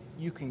think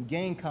you can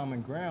gain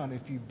common ground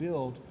if you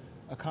build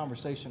a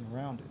conversation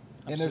around it.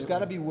 And there's got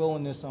to be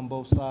willingness on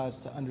both sides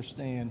to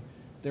understand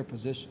their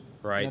position.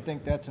 Right. And I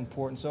think that's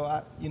important.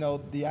 So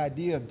the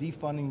idea of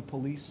defunding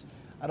police,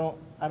 I don't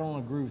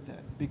agree with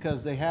that,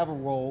 because they have a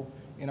role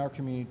in our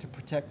community to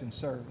protect and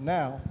serve.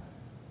 Now,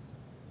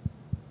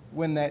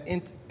 when that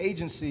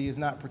agency is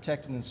not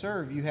protected and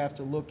served, you have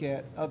to look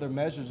at other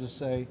measures to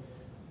say,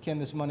 can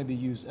this money be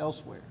used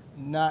elsewhere?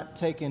 Not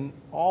taking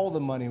all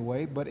the money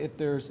away, but if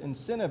there's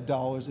incentive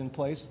dollars in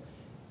place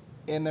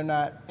and they're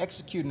not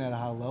executing at a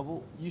high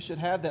level, you should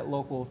have that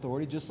local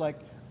authority, just like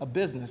a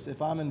business.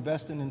 If I'm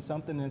investing in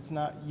something and it's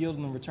not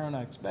yielding the return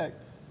I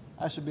expect,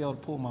 I should be able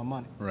to pull my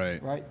money.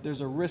 Right. Right?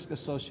 There's a risk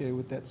associated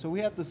with that. So we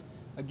have to,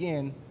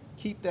 again,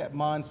 keep that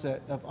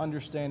mindset of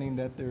understanding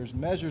that there's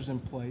measures in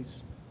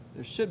place.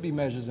 There should be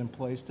measures in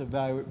place to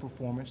evaluate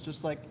performance,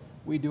 just like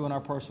we do in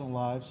our personal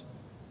lives.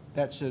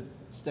 That should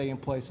stay in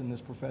place in this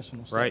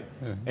professional setting.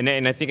 Right. Yeah.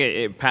 And I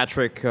think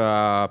Patrick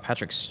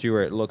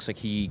Stewart looks like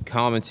he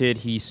commented.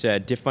 He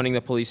said, defunding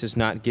the police is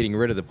not getting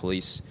rid of the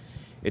police.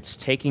 It's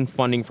taking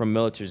funding from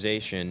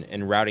militarization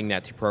and routing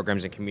that to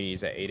programs and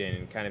communities that aid in,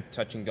 and kind of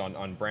touching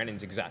on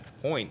Brandon's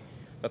exact point.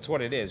 That's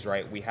what it is,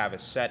 right? We have a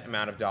set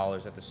amount of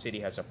dollars that the city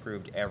has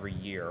approved every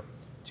year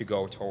to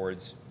go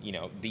towards,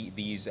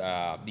 these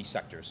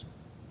sectors.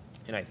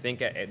 And I think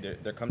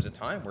there comes a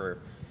time where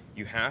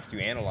you have to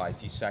analyze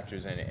these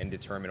sectors and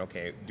determine,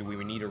 okay, do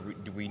we need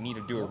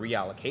to do a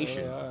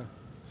reallocation?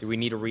 Do we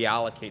need to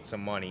reallocate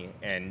some money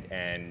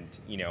and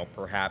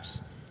perhaps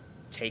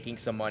taking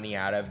some money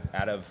out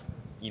of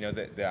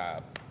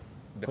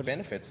the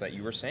benefits that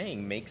you were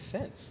saying makes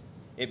sense.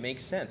 It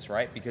makes sense,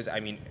 right? Because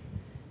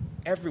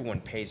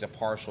everyone pays a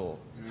partial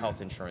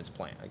health insurance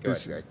plan. Go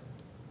ahead, Greg.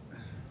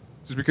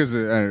 Just because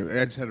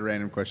I just had a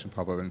random question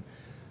pop up, and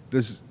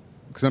because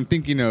I'm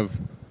thinking of,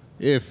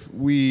 if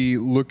we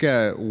look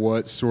at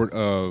what sort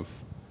of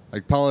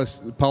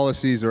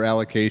policies or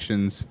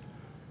allocations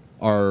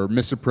are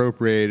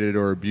misappropriated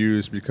or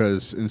abused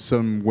because in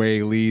some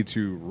way lead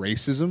to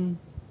racism,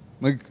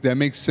 that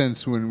makes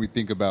sense when we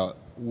think about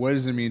what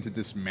does it mean to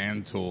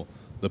dismantle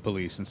the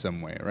police in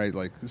some way, right?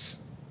 Like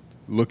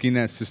looking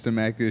at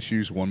systematic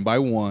issues one by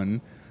one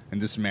and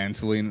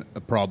dismantling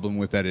a problem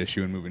with that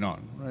issue and moving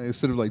on, right?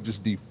 Instead of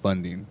just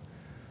defunding.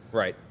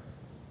 Right.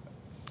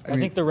 I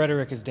think the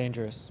rhetoric is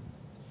dangerous.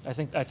 I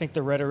think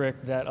the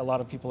rhetoric that a lot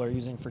of people are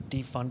using for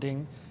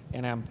defunding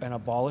and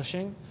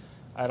abolishing,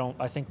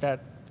 I think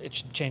that it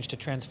should change to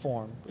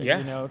transform.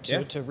 Yeah.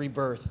 To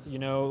rebirth.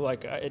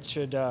 It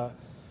should.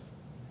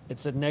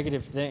 It's a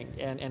negative thing,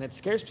 and it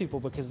scares people,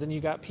 because then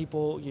you got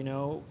people,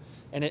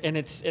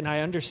 and I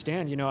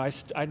understand.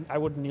 I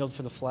wouldn't kneel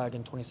for the flag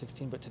in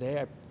 2016, but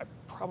today I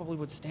probably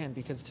would stand,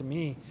 because to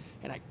me,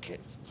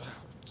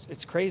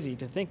 it's crazy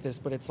to think this,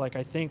 but it's like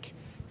I think,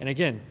 and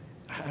again,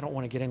 I don't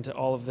want to get into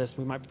all of this.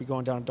 We might be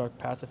going down a dark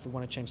path. If we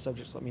want to change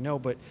subjects, let me know.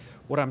 But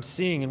what I'm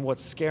seeing and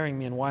what's scaring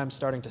me and why I'm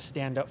starting to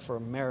stand up for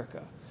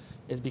America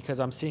is because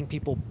I'm seeing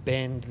people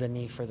bend the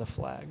knee for the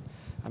flag.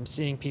 I'm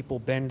seeing people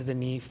bend the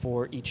knee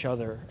for each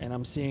other. And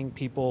I'm seeing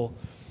people,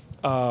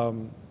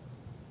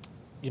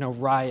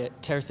 riot,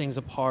 tear things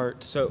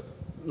apart. So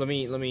let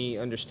me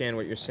understand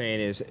what you're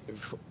saying is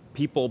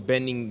people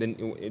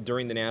bending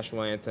during the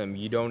national anthem,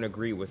 you don't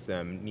agree with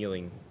them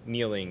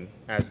kneeling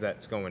as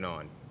that's going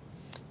on.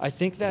 I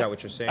think is that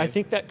what you're saying? I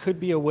think that could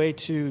be a way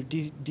to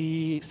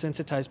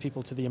desensitize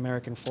people to the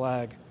American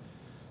flag.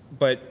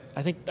 But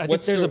I think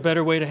there's a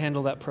better way to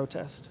handle that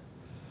protest.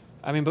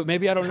 But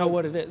maybe I don't know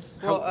what it is.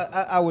 Well,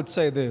 I would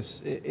say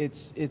this.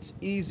 It's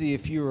easy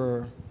if you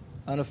are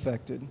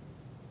unaffected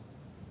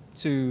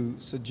to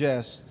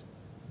suggest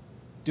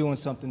doing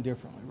something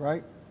differently,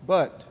 right?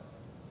 But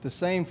the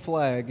same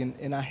flag,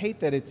 and I hate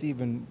that it's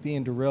even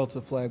being derailed to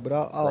the flag, but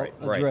I'll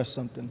address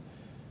something.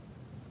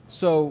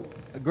 So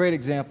a great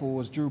example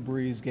was Drew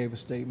Brees gave a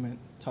statement,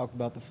 talked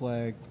about the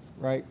flag,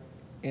 right?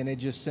 And it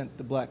just sent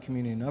the black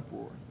community in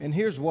uproar. And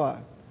here's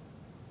why.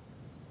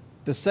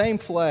 The same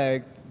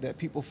flag that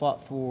people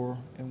fought for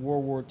in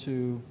World War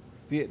II,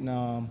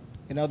 Vietnam,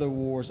 and other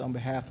wars on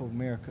behalf of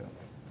America,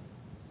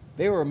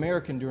 they were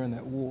American during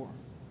that war.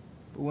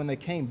 But when they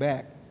came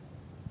back,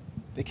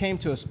 they came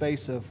to a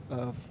space of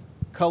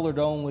colored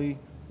only,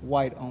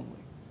 white only.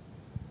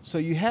 So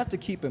you have to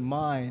keep in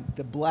mind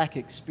the black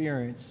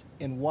experience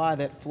and why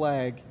that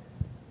flag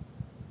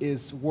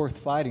is worth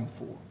fighting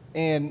for.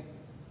 And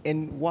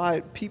and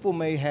why people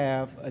may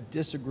have a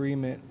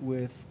disagreement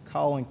with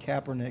Colin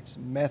Kaepernick's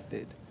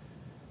method,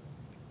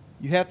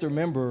 you have to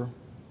remember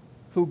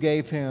who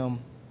gave him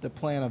the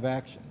plan of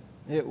action.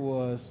 It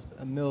was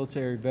a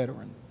military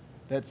veteran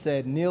that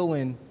said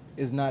kneeling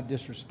is not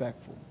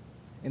disrespectful.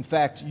 In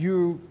fact,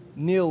 you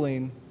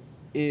kneeling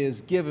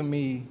is giving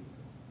me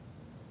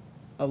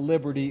a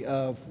liberty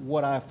of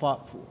what I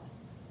fought for,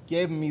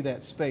 giving me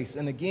that space.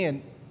 And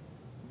again,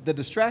 the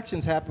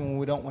distractions happen when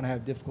we don't want to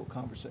have difficult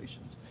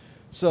conversations.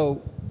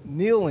 So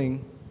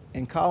kneeling,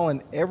 and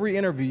Colin, every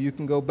interview you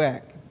can go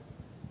back,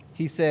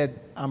 he said,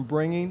 I'm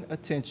bringing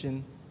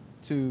attention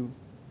to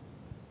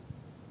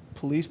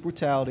police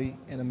brutality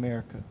in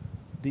America,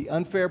 the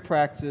unfair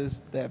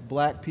practices that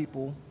black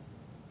people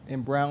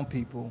and brown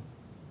people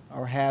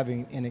are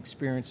having and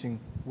experiencing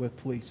with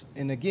police.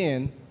 And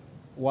again,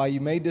 while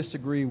you may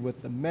disagree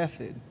with the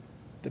message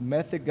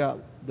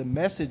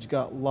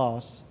got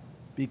lost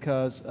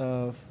because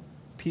of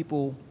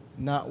people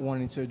not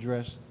wanting to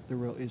address the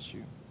real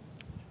issue.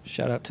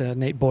 Shout out to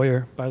Nate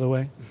Boyer, by the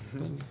way,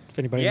 if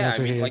anybody knows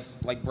who he is.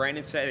 Like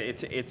Brandon said,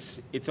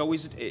 it's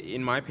always,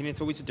 in my opinion,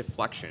 it's always a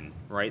deflection,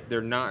 right?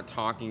 They're not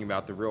talking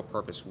about the real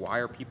purpose. Why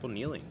are people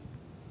kneeling?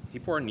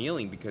 People are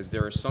kneeling because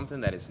there is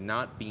something that is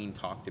not being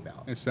talked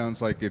about. It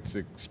sounds like it's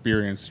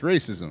experienced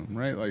racism,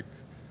 right? Like,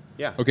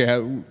 Yeah. okay,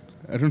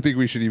 I don't think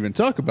we should even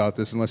talk about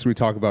this unless we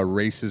talk about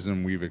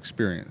racism we've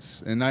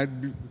experienced. And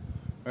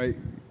right,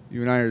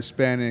 you and I are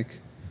Hispanic.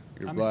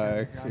 You're I'm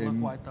black. Hispanic. I look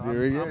and white, though.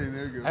 there you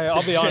go. Hey,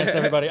 I'll be honest,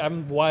 everybody.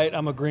 I'm white.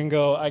 I'm a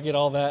gringo. I get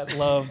all that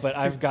love, but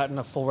I've gotten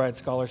a full ride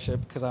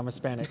scholarship because I'm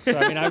Hispanic. So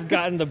I mean, I've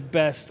gotten the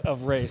best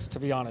of race, to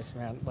be honest,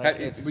 man.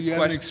 Like, it's But you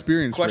haven't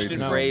experienced Question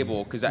racism. for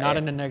Abel, because not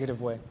in a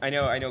negative way. I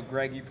know,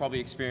 Greg, you probably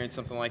experienced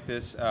something like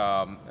this.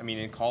 I mean,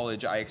 in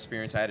college, I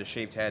had a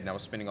shaved head, and I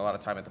was spending a lot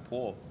of time at the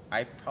pool.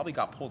 I probably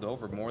got pulled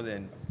over more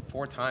than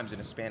 4 times in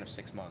a span of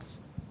 6 months.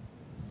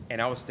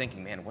 And I was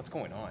thinking, man, what's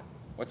going on?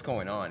 What's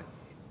going on?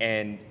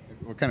 And,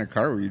 What kind of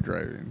car were you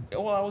driving?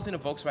 well, I was in a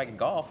Volkswagen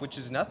Golf, which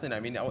is nothing. I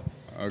mean,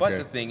 but Okay.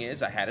 the thing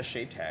is, I had a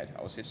shaved head.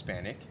 I was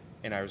Hispanic,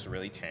 and I was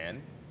really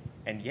tan.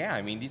 And, yeah,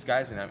 I mean, these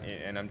guys,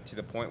 and I'm to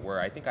the point where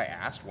I think I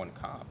asked one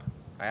cop.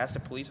 I asked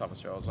a police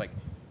officer. I was like,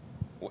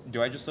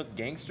 do I just look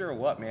gangster or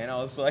what, man? I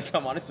was like,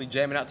 I'm honestly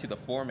jamming out to the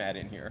format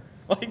in here.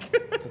 Like,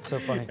 That's so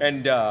funny.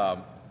 And,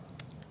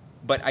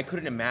 but I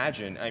couldn't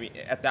imagine. I mean,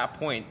 at that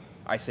point,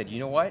 I said, you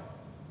know what?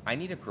 I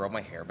need to grow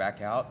my hair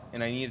back out,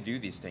 and I need to do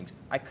these things.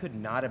 I could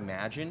not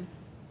imagine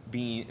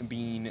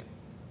being,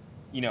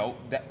 you know,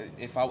 that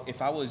if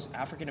I was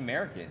African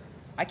American,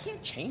 I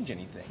can't change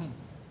anything.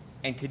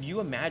 And could you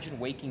imagine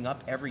waking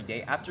up every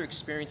day after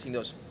experiencing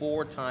those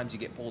 4 times you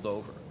get pulled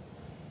over?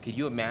 Could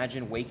you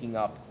imagine waking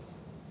up,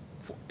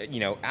 you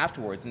know,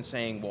 afterwards and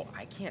saying, well,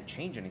 I can't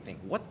change anything.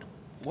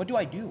 What do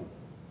I do?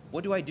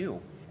 What do I do?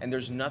 And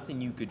there's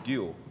nothing you could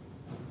do.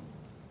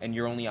 And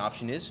your only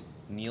option is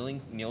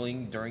kneeling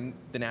during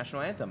the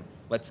national anthem.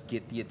 Let's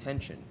get the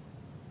attention.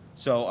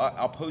 So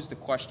I'll pose the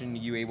question to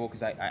you, Abel,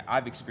 because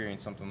I've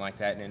experienced something like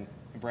that. And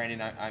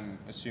Brandon, I'm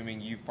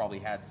assuming you've probably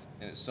had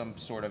some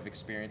sort of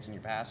experience in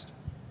your past.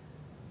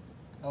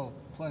 Oh,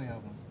 plenty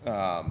of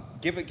them.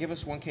 Give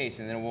us one case,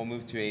 and then we'll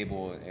move to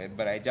Abel.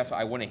 But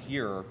I want to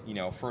hear, you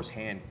know,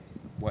 firsthand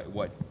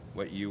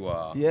what you.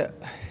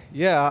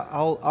 Yeah.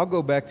 I'll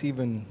go back to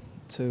even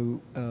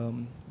to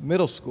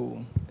middle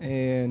school,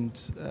 and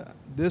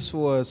this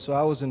was, so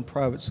I was in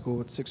private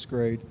school at 6th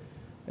grade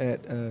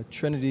at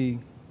Trinity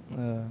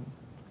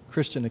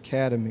Christian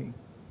Academy,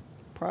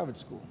 private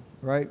school,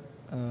 right?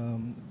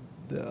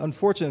 The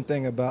unfortunate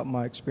thing about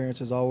my experience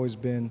has always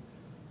been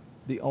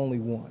the only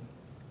one,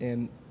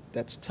 and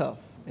that's tough.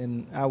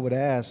 And I would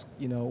ask,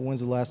 you know,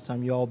 when's the last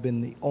time y'all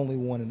been the only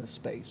one in a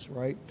space,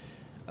 right?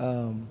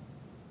 So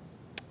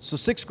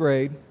 6th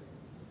grade,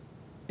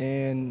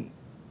 and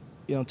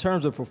you know, in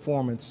terms of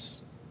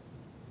performance,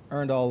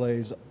 earned all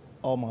A's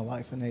all my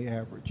life, an A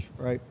average,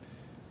 right?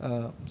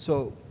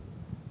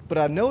 But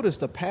I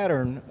noticed a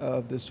pattern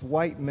of this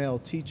white male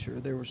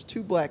teacher. There was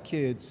 2 black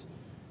kids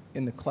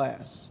in the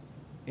class,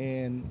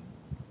 and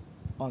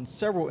on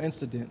several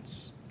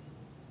incidents,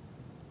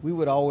 we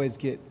would always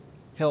get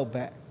held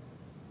back.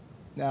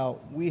 Now,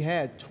 we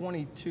had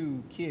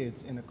 22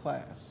 kids in a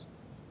class.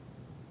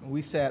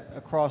 We sat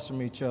across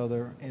from each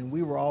other, and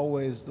we were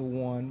always the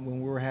one,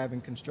 when we were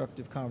having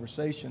constructive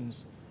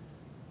conversations,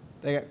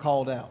 they got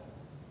called out.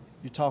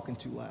 You're talking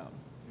too loud.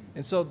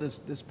 And so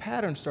this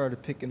pattern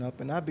started picking up,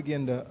 and I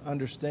began to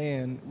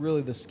understand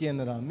really the skin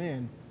that I'm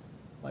in.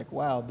 Like,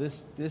 wow,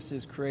 this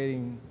is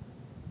creating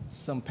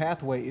some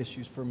pathway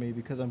issues for me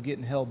because I'm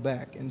getting held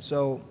back. And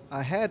so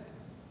I had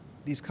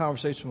these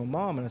conversations with my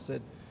mom, and I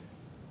said,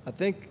 I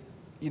think,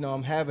 you know,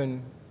 I'm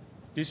having...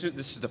 This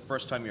is the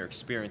first time you're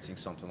experiencing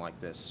something like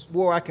this.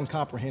 Where I can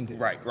comprehend it.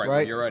 Right.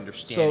 Where you're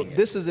understanding So it.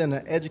 this is in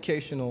an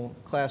educational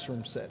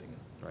classroom setting,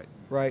 Right.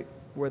 right?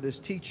 Where this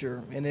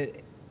teacher, and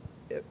it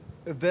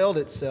availed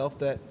itself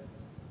that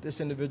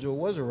this individual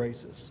was a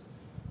racist.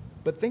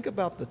 But think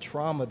about the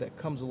trauma that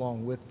comes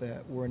along with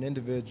that, where an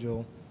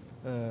individual,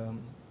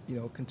 you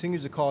know,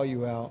 continues to call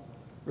you out,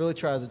 really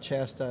tries to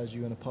chastise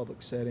you in a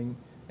public setting.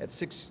 At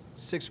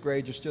sixth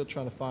grade, you're still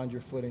trying to find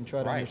your footing,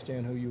 try to Right.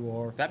 understand who you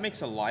are. That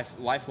makes a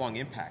lifelong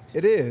impact.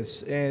 It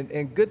is,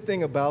 and good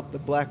thing about the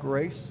black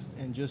race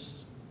and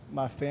just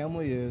my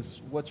family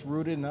is what's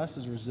rooted in us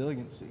is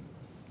resiliency.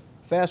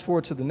 Fast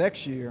forward to the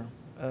next year,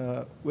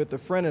 with a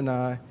friend and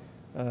I,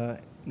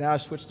 now I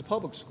switched to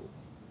public school.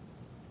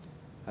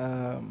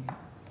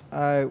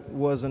 I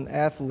was an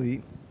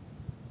athlete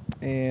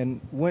and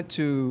went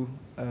to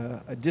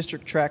a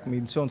district track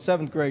meeting. So in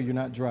 7th grade, you're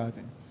not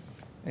driving.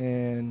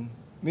 And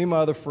me and my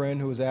other friend,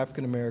 who was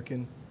African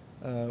American,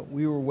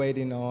 we were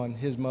waiting on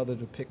his mother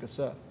to pick us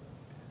up.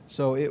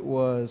 So it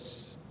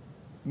was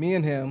me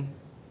and him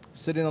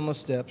sitting on the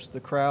steps. The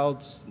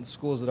crowds and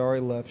schools had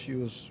already left. She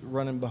was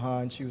running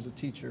behind. She was a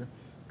teacher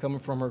coming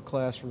from her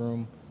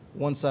classroom,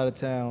 one side of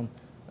town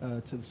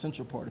to the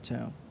central part of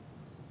town.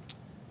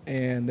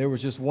 And there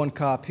was just one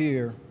cop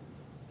here.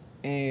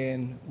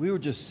 And we were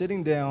just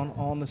sitting down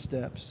on the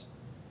steps.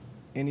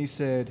 And he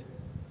said,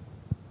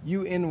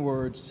 "You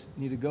N-words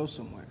need to go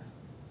somewhere."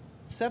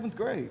 7th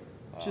grade,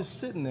 just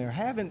sitting there.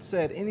 Haven't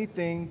said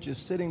anything,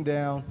 just sitting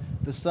down.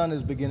 The sun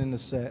is beginning to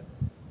set.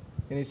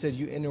 And he said,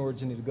 "You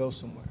N-words need to go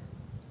somewhere."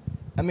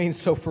 I mean,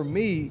 so for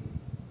me,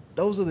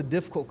 those are the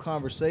difficult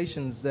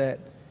conversations that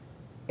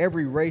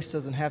every race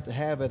doesn't have to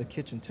have at a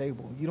kitchen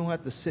table. You don't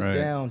have to sit Right.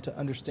 down to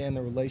understand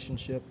the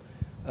relationship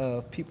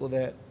of people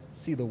that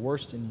see the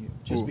worst in you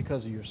just Ooh.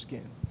 because of your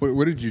skin.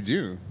 What did you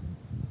do?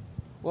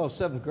 Well,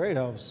 7th grade,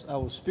 I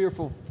was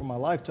fearful for my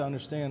life to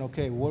understand,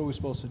 okay, what are we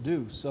supposed to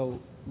do? So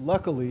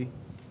luckily,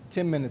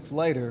 10 minutes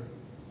later,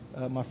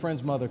 my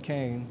friend's mother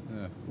came.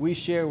 Yeah. We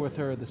shared with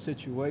her the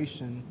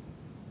situation.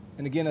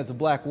 And again, as a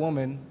black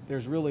woman,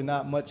 there's really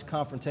not much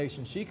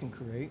confrontation she can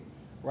create,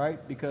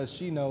 right? Because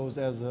she knows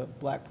as a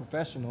black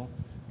professional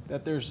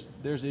that there's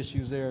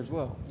issues there as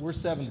well. We're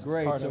 7th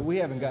grade, part so of- we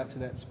haven't got to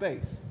that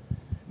space.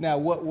 Now,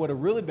 what would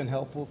have really been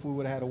helpful if we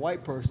would have had a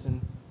white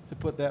person to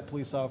put that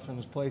police officer in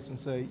his place and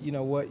say, you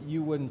know what,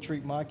 you wouldn't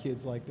treat my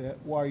kids like that.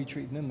 Why are you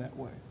treating them that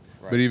way?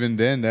 But even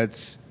then,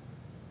 that's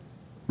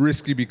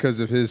risky because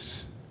of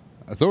his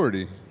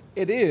authority.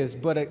 It is,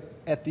 but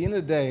at the end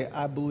of the day,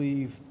 I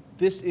believe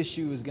this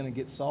issue is going to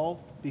get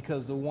solved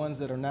because the ones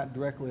that are not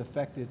directly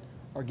affected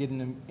are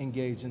getting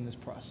engaged in this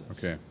process.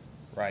 Okay.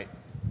 Right.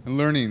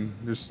 And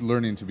just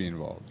learning to be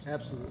involved.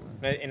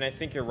 Absolutely. And I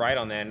think you're right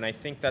on that, and I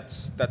think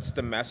that's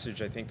the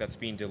message I think that's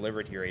being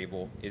delivered here,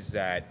 Abel, is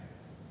that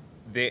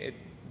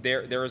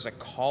there is a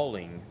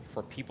calling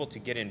for people to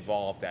get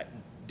involved that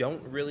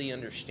don't really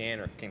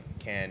understand or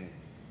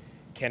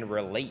can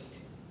relate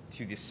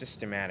to the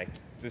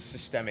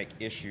systemic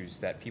issues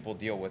that people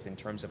deal with in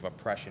terms of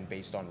oppression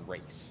based on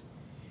race.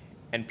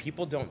 And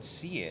people don't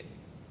see it,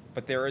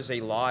 but there is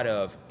a lot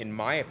of, in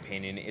my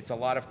opinion, it's a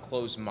lot of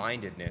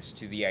closed-mindedness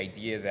to the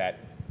idea that,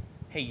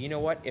 hey, you know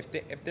what,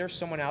 if there's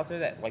someone out there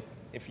that, like,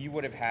 if you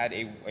would have had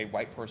a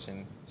white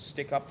person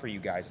stick up for you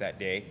guys that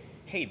day,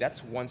 hey,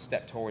 that's one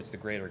step towards the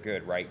greater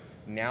good, right?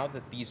 Now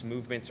that these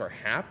movements are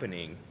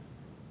happening,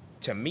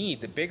 to me,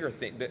 the bigger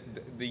thing,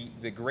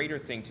 the greater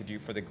thing to do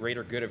for the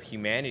greater good of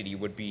humanity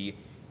would be,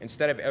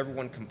 instead of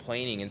everyone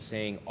complaining and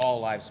saying all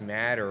lives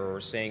matter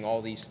or saying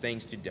all these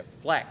things to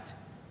deflect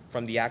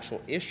from the actual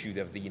issue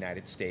of the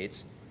United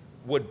States,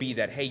 would be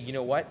that, hey, you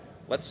know what?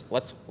 Let's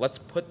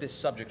put this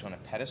subject on a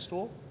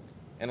pedestal,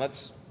 and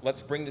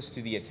let's bring this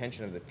to the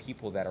attention of the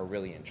people that are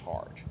really in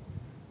charge,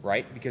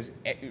 right? Because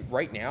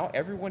right now,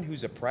 everyone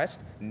who's oppressed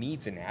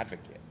needs an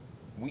advocate.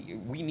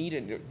 We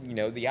need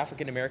the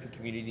African American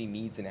community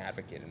needs an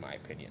advocate, in my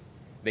opinion.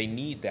 They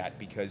need that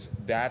because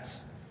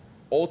that's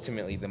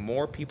ultimately the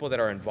more people that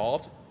are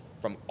involved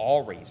from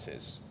all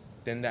races,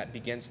 then that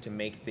begins to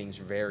make things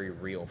very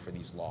real for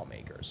these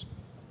lawmakers.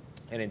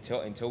 And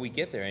until we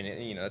get there,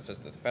 and that's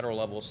just the federal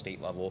level, state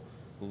level,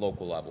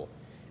 local level,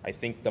 I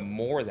think the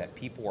more that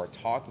people are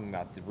talking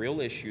about the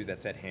real issue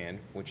that's at hand,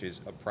 which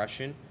is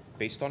oppression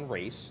based on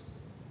race,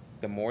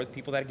 the more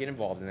people that get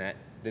involved in that,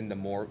 then the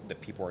more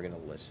that people are going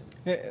to listen.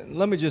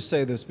 Let me just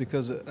say this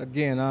because,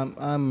 again,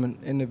 I'm an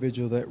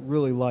individual that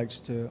really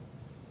likes to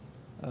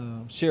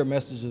share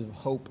messages of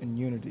hope and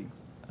unity.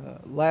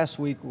 Last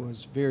week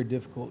was very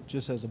difficult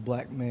just as a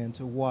black man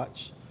to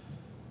watch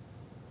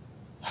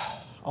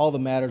all the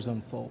matters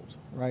unfold,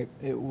 right?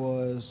 It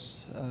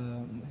was,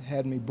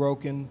 had me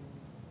broken,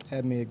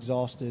 had me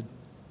exhausted,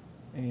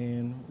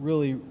 and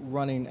really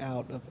running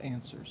out of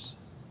answers.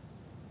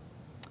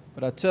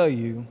 But I tell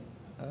you,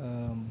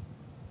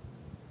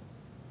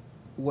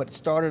 what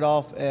started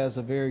off as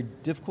a very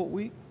difficult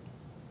week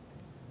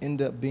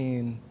ended up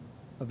being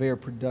a very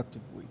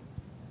productive week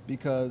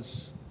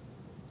because,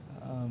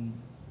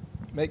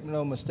 make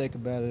no mistake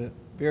about it,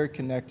 very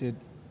connected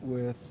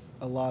with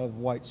a lot of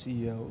white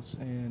CEOs,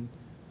 and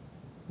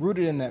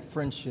rooted in that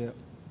friendship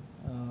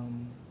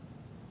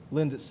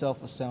lends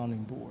itself a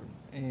sounding board.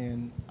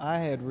 And I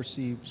had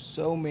received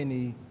so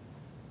many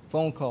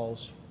phone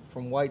calls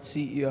from white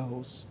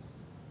CEOs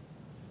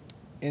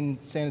in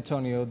San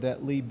Antonio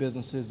that lead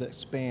businesses that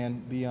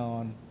span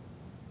beyond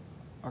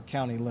our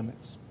county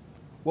limits.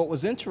 What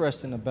was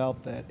interesting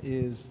about that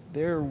is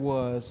there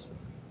was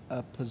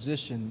a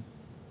position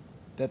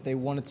that they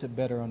wanted to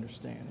better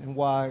understand. And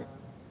why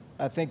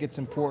I think it's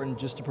important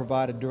just to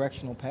provide a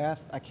directional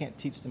path, I can't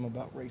teach them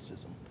about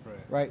racism.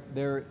 Right?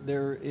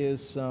 There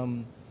is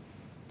some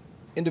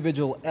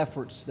individual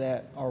efforts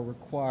that are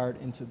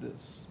required into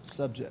this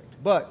subject.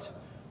 But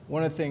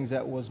one of the things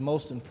that was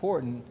most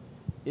important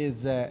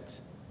is that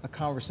a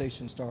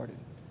conversation started.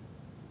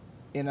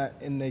 And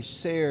I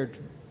shared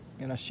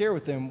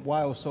with them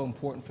why it was so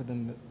important for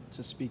them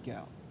to speak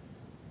out.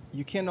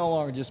 You can no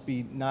longer just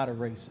be not a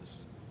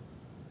racist.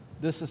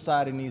 This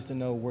society needs to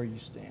know where you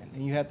stand,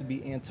 and you have to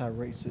be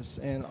anti-racist.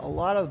 And a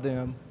lot of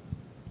them,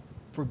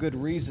 for good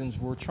reasons,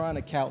 were trying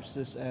to couch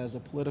this as a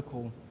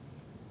political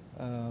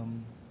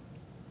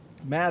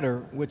matter,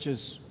 which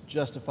has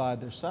justified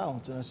their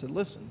silence. And I said,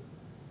 listen,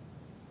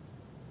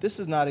 this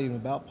is not even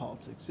about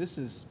politics. This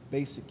is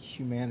basic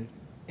humanity.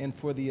 And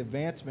for the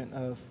advancement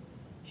of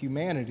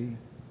humanity,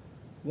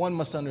 one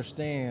must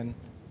understand,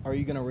 are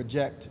you going to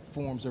reject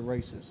forms of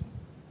racism?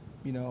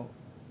 You know,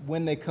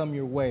 when they come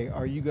your way,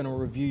 are you going to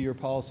review your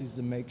policies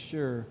to make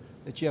sure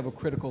that you have a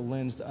critical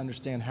lens to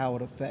understand how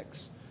it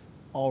affects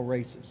all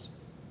races?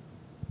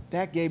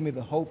 That gave me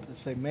the hope to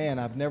say, man,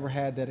 I've never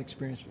had that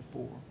experience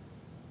before.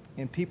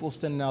 And people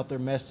sending out their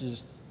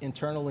messages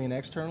internally and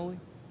externally,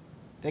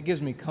 that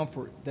gives me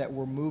comfort that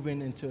we're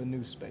moving into a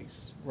new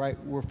space, right?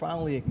 We're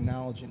finally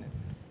acknowledging it.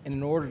 And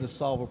in order to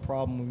solve a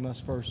problem, we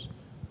must first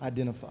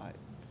identify it.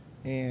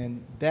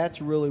 And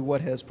that's really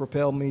what has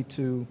propelled me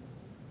to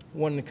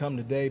wanting to come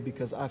today,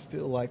 because I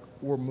feel like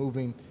we're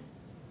moving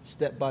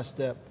step by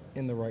step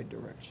in the right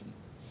direction.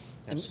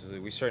 Absolutely.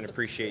 We certainly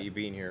appreciate you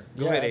being here.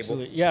 Go Yeah, ahead,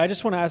 absolutely. Abel. Yeah, I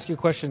just want to ask you a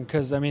question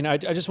because, I mean, I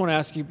just want to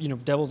ask you,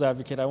 devil's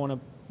advocate. I want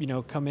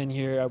to, come in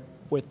here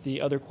with the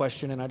other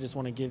question, and I just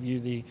want to give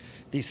you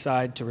the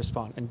side to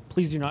respond. And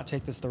please do not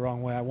take this the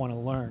wrong way. I want to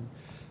learn,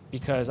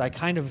 because I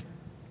kind of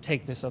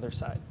take this other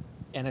side.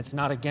 And it's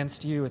not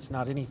against you. It's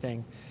not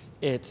anything.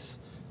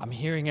 I'm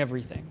hearing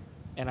everything.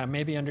 And I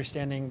may be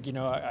understanding,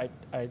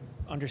 I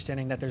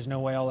understanding that there's no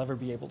way I'll ever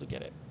be able to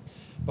get it.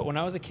 But when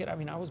I was a kid, I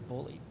was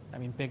bullied.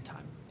 Big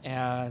time.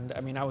 And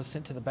I was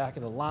sent to the back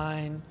of the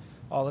line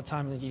all the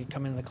time. You'd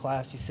come into the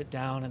class, you sit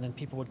down, and then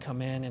people would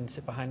come in and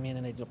sit behind me, and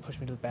then they'd push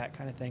me to the back,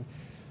 kind of thing.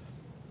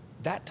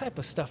 That type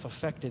of stuff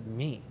affected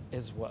me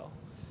as well.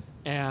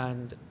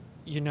 And,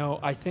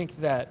 I think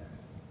that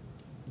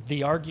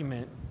the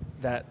argument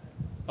that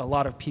a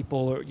lot of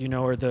people,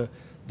 or the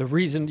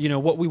reason,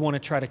 what we want to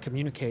try to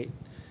communicate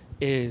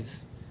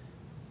is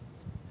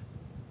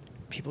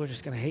people are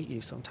just going to hate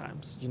you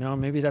sometimes.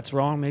 Maybe that's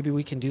wrong. Maybe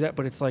we can do that.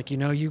 But it's like,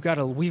 we've got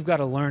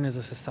to learn as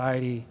a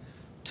society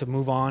to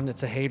move on.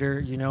 It's a hater,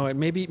 and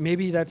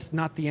maybe that's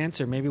not the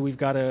answer. Maybe we've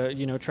got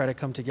to, try to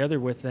come together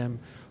with them.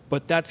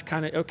 But that's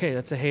kind of, okay,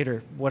 that's a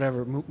hater,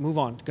 whatever, move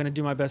on. Going to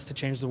do my best to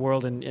change the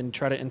world and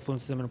try to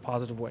influence them in a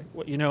positive way.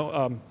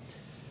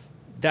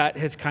 That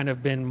has kind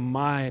of been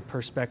my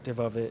perspective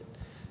of it.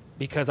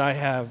 Because I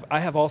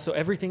have also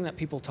everything that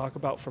people talk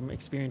about from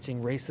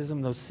experiencing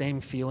racism, those same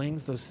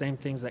feelings, those same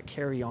things that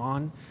carry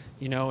on,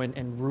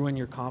 and ruin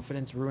your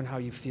confidence, ruin how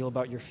you feel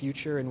about your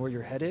future and where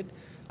you're headed.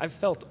 I've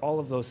felt all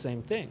of those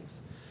same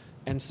things.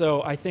 And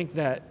so I think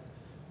that,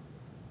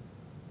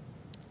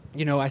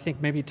 I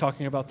think maybe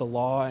talking about the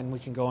law, and we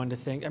can go into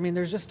things.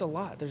 There's just a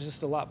lot.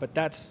 But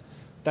that's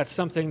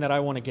something that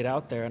I want to get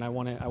out there, and I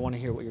want to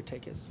hear what your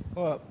take is.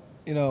 Well,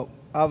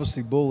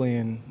 obviously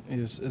bullying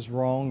is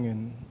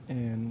wrong,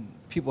 and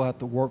people have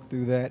to work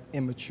through that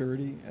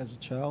immaturity as a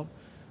child.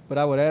 But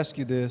I would ask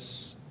you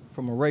this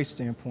from a race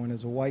standpoint,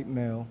 as a white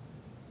male,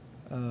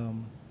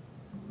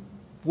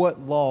 what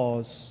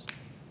laws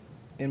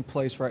in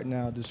place right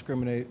now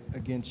discriminate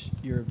against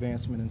your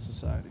advancement in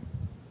society?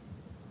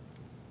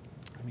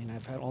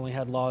 I've only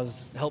had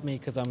laws help me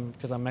because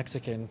I'm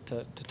Mexican.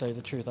 To tell you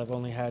the truth, I've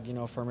only had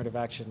affirmative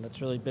action.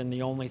 That's really been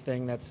the only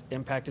thing that's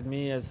impacted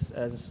me as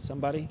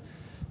somebody,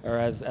 or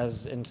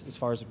as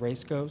far as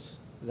race goes,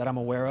 that I'm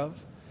aware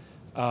of.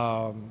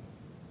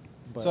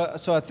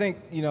 So I think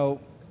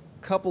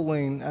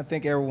coupling. I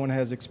think everyone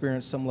has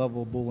experienced some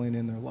level of bullying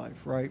in their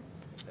life, right?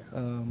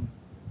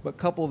 But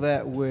couple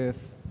that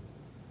with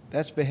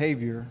that's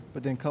behavior,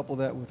 but then couple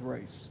that with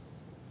race.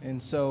 And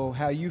so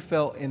how you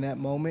felt in that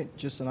moment,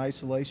 just in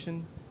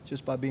isolation,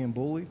 just by being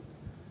bullied,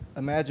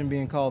 imagine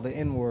being called the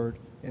N-word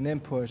and then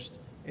pushed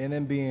and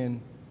then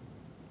being...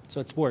 So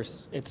it's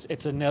worse. It's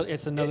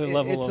another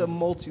level. It's a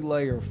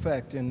multi-layer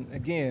effect. And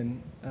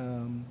again...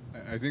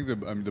 I think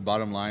the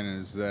bottom line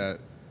is that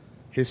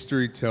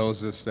history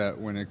tells us that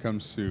when it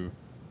comes to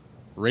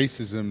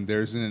racism,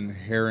 there's an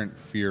inherent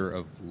fear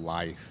of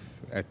life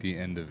at the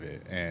end of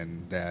it,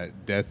 and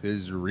that death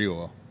is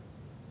real.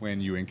 When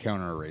you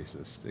encounter a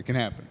racist, it can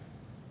happen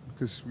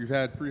because we've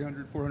had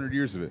 300, 400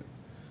 years of it.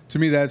 To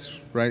me, that's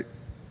right.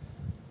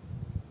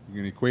 You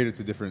can equate it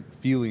to different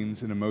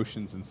feelings and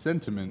emotions and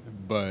sentiment,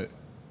 but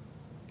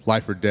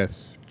life or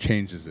death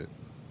changes it.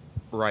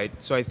 Right.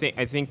 So I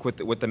think with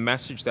the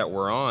message that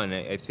we're on,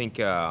 I think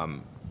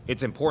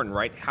it's important,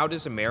 right? How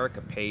does America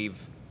pave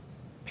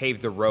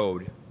pave the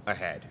road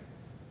ahead,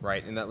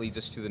 right? And that leads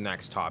us to the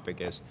next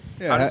topic is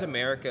Yeah, how does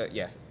America?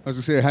 Yeah. I was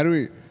gonna say, how do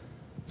we?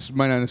 This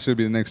might not necessarily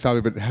be the next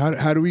topic, but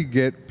how do we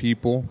get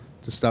people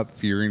to stop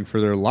fearing for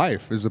their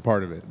life? Is a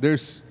part of it.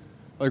 There's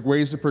like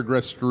ways to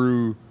progress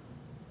through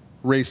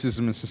racism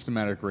and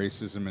systematic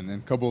racism, and a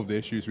couple of the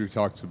issues we've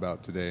talked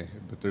about today.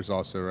 But there's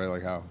also right,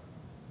 like how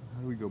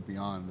do we go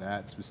beyond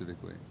that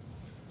specifically?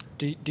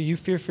 Do you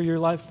fear for your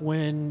life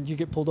when you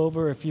get pulled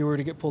over, if you were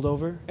to get pulled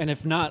over? And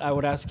if not, I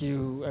would ask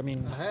you, I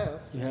mean, I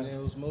have, You and have?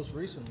 it was most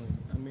recently.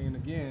 I mean,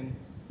 again,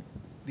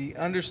 the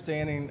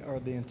understanding or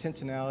the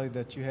intentionality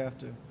that you have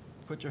to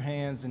put your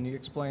hands and you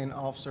explain,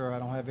 officer, I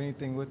don't have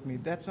anything with me,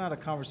 that's not a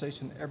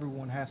conversation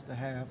everyone has to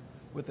have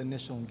with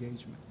initial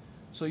engagement.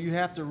 So you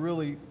have to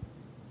really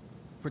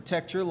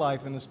protect your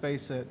life in the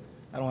space that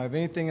I don't have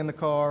anything in the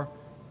car,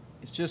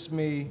 it's just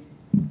me,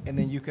 and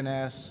then you can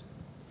ask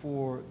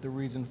for the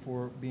reason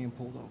for being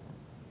pulled over,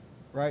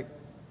 right?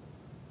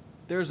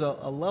 There's a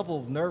level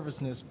of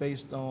nervousness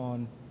based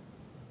on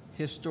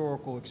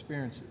historical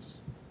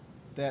experiences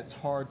that's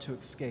hard to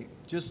escape.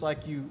 Just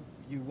like you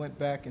went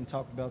back and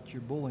talked about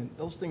your bullying,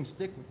 those things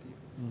stick with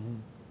you.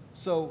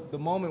 So the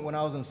moment when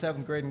I was in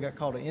 7th grade and got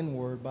called an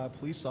N-word by a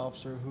police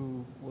officer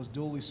who was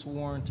duly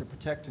sworn to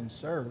protect and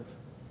serve,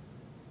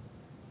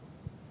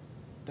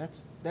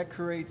 that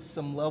creates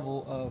some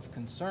level of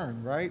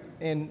concern, right?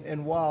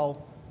 And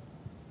while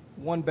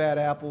one bad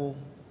apple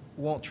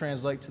won't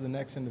translate to the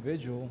next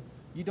individual,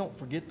 you don't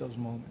forget those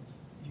moments.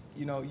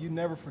 You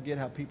never forget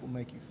how people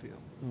make you feel.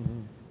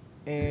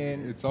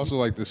 And It's also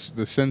like the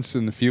sense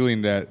and the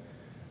feeling that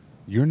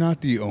you're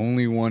not the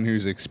only one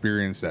who's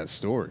experienced that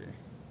story.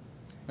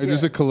 Like,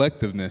 there's Yeah. a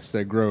collectiveness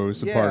that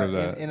grows a part of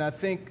that. And I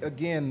think,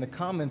 again, the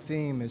common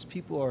theme is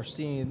people are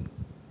seeing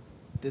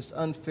this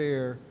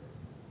unfair,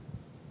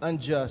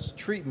 unjust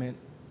treatment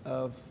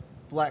of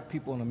black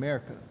people in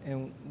America.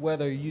 And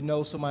whether you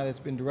know somebody that's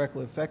been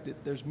directly affected,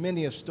 there's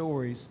many of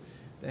stories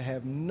that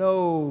have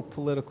no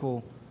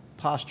political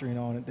posturing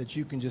on it that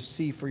you can just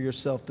see for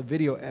yourself, the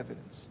video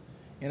evidence.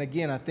 And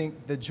again, I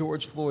think the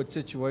George Floyd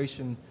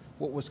situation,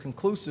 what was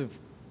conclusive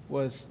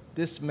was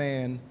this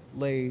man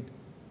laid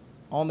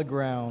on the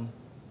ground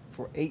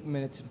for 8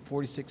 minutes and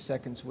 46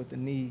 seconds with a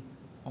knee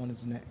on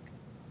his neck.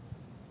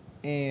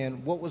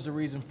 And what was the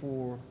reason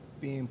for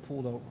being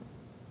pulled over?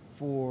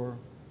 For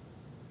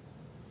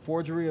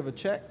forgery of a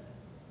check?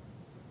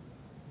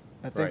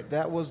 I think Right.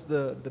 that was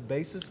the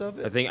basis of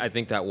it. I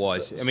think that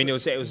was. So- I mean, it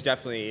was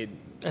definitely.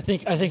 I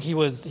think he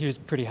was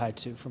pretty high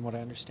too, from what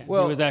I understand.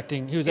 Well, he was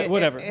And-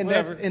 whatever. And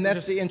whatever. that's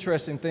Just- the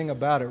interesting thing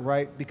about it,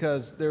 right?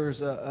 Because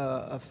there's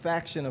a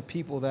faction of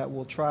people that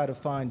will try to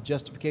find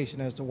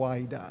justification as to why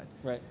he died.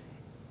 right.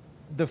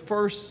 The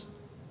first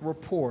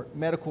report,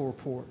 medical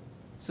report,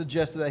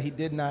 suggested that he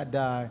did not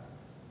die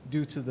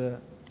due to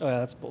the Oh yeah,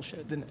 that's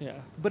bullshit. Yeah.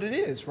 But it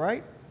is,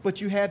 right? But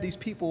you had these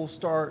people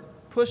start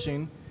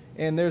pushing,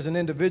 and there's an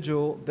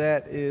individual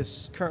that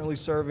is currently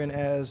serving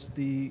as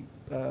the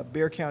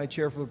Bexar County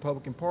chair for the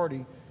Republican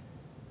Party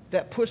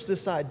that pushed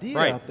this idea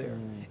Right. out there.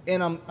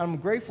 And I'm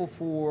grateful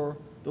for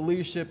the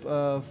leadership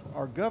of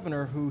our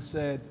governor who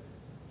said,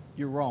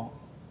 you're wrong.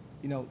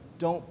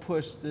 Don't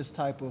push this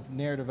type of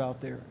narrative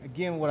out there.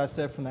 Again, what I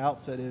said from the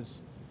outset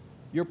is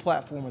your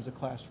platform is a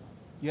classroom.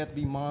 You have to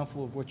be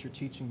mindful of what you're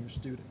teaching your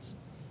students.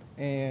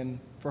 And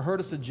for her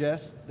to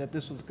suggest that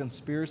this was a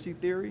conspiracy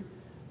theory,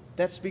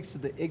 that speaks to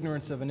the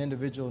ignorance of an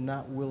individual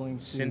not willing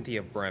to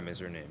Cynthia Brem is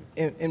her name.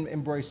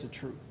 embrace the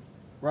truth,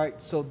 right?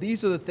 So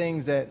these are the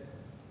things that,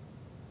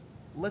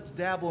 let's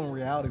dabble in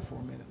reality for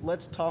a minute.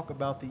 Let's talk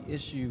about the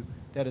issue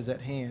that is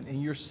at hand.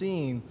 And you're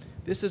seeing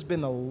this has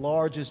been the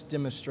largest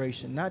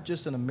demonstration, not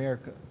just in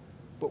America,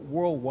 but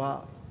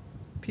worldwide.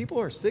 People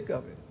are sick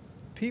of it.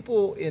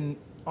 People in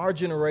our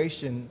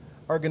generation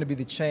are going to be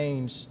the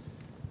change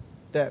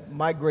that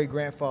my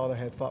great-grandfather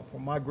had fought for,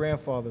 my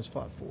grandfathers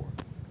fought for.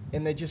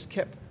 And they just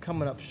kept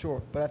coming up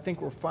short. But I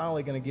think we're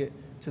finally going to get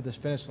to this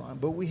finish line.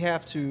 But we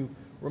have to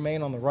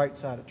remain on the right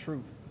side of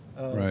truth.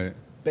 Right.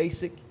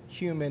 Basic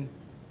human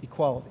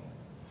equality.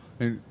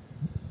 And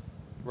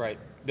Right.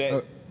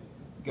 Uh,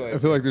 Go I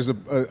ahead. feel like there's a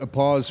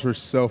pause for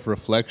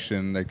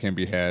self-reflection that can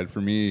be had. For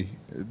me,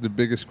 the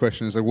biggest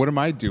question is like, what am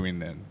I doing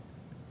then?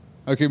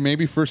 Okay,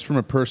 maybe first from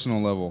a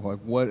personal level, like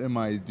what am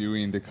I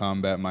doing to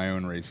combat my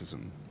own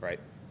racism? Right.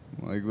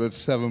 Like,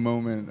 let's have a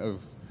moment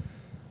of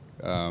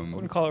I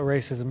wouldn't call it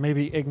racism.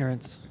 Maybe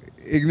ignorance.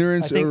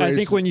 ignorance. I or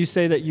think when you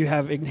say that you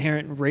have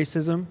inherent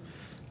racism,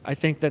 I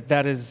think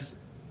that is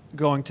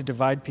going to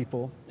divide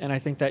people, and I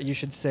think that you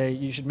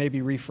should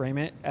maybe reframe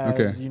it as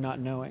Okay. you not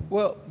knowing.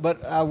 Well,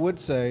 but I would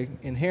say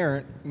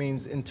inherent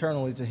means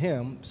internally to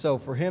him. So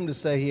for him to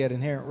say he had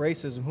inherent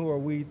racism, who are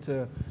we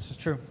to This is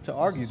true.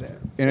 argue that?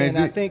 And I And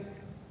I thi- think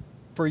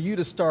for you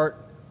to start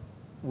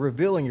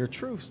revealing your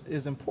truths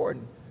is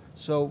important.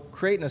 So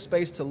creating a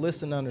space to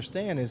listen and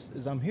understand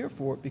is I'm here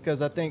for it,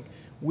 because I think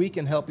we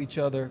can help each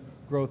other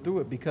grow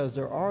through it, because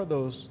there are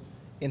those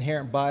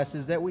inherent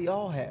biases that we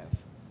all have.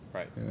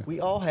 Right. Yeah.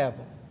 We all have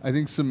them. I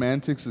think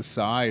semantics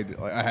aside,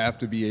 like, I have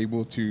to be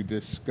able to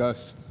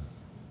discuss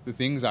the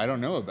things I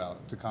don't know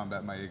about to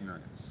combat my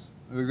ignorance.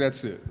 Like,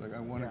 that's it. Like, I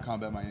want to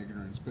combat my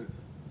ignorance, but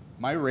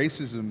my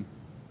racism,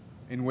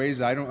 in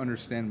ways I don't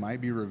understand,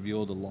 might be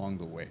revealed along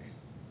the way,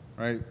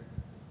 right?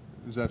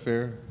 Is that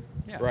fair?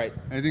 Yeah. Right.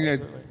 I think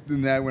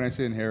Absolutely. that when I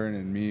say inherent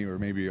in me, or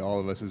maybe all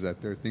of us, is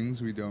that there are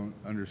things we don't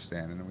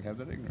understand, and we have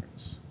that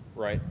ignorance.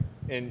 Right.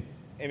 And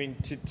I mean,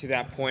 to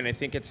that point, I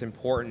think it's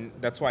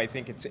important. That's why I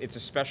think it's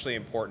especially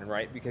important,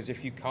 right? Because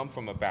if you come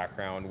from a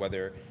background,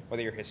 whether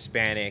you're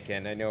Hispanic,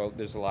 and I know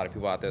there's a lot of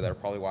people out there that are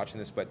probably watching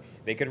this, but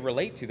they could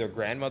relate to their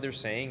grandmother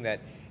saying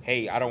that,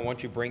 hey, I don't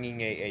want you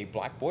bringing a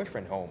black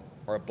boyfriend home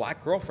or a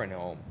black girlfriend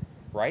home,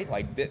 right?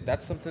 Like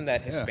that's something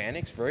that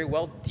Hispanics very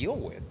well deal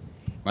with.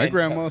 My And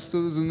grandma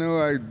still doesn't know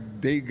I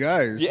date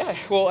guys. yeah,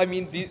 well, I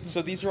mean,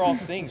 so these are all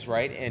things,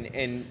 right?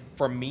 And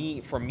for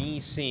me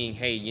seeing,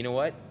 hey, you know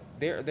what?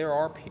 There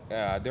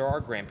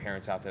are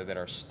grandparents out there that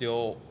are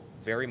still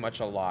very much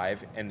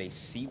alive, and they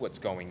see what's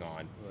going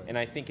on. Right. And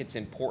I think it's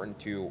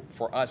important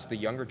for us, the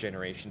younger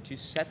generation, to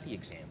set the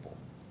example,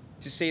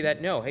 to say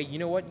that no, hey, you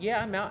know what?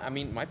 Yeah, I'm out. I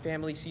mean, my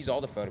family sees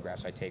all the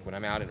photographs I take when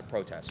I'm out at a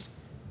protest.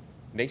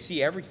 They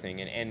see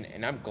everything,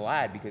 and I'm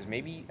glad, because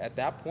maybe at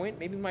that point,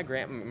 maybe my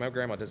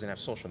grandma doesn't have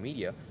social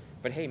media,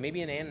 but hey,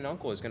 maybe an aunt and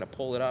uncle is going to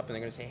pull it up, and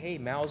they're going to say, hey,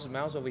 Mal's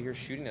over here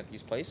shooting at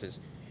these places,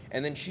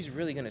 and then she's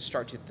really going to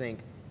start to think,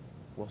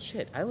 well,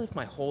 shit, I lived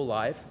my whole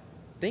life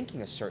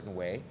thinking a certain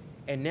way,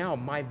 and now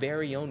my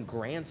very own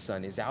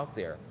grandson is out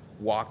there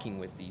walking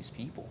with these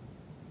people,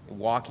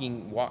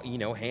 walking,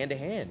 hand to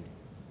hand,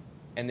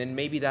 and then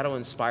maybe that'll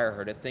inspire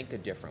her to think a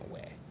different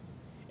way.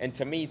 And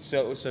to me,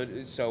 so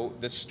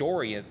the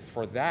story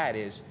for that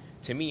is,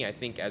 to me, I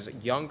think as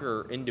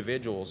younger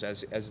individuals,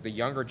 as the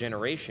younger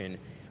generation,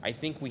 I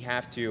think we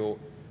have to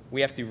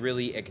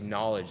really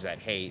acknowledge that,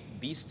 hey,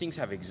 these things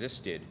have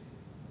existed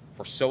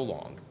for so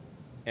long.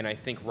 And I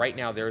think right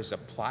now there is a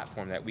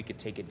platform that we could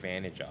take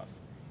advantage of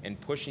in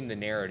pushing the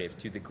narrative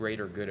to the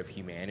greater good of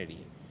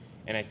humanity.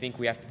 And I think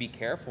we have to be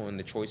careful in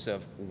the choice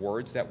of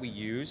words that we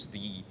use,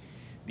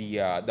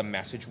 the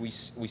message we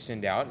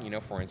send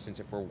out. For instance,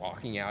 if we're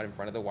walking out in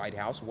front of the White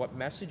House, what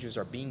messages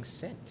are being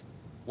sent?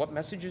 What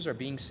messages are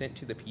being sent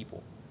to the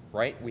people,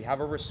 right? We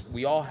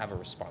all have a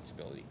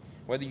responsibility.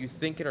 Whether you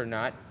think it or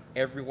not,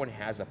 everyone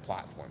has a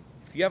platform.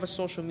 If you have a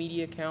social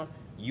media account,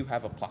 you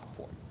have a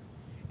platform.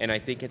 And I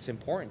think it's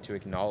important to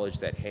acknowledge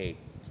that, hey,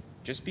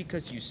 just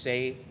because you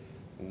say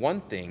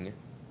one thing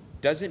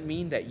doesn't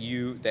mean that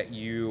you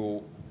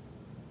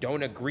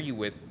don't agree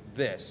with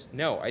this.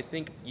 No, I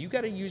think you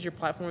got to use your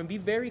platform and be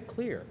very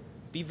clear.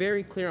 Be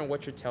very clear on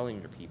what you're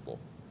telling your people.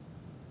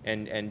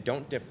 And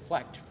don't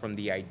deflect from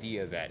the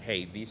idea that,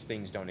 hey, these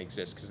things don't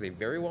exist, because they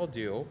very well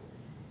do.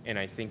 And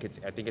I think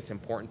it's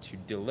important to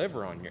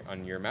deliver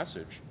on your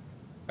message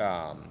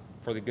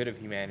for the good of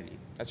humanity.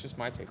 That's just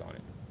my take on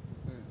it.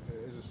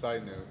 As a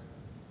side note,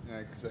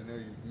 because I know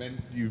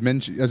you've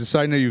mentioned. As a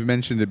side note, you've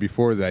mentioned it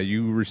before that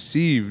you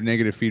receive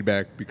negative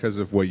feedback because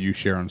of what you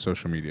share on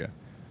social media.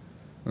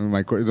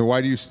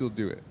 Why do you still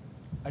do it?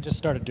 I just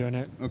started doing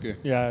it. Okay.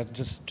 Yeah, I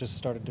just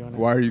started doing it.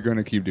 Why are you going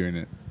to keep doing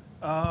it?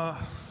 I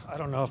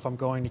don't know if I'm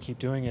going to keep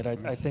doing it.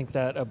 I think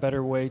that a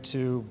better way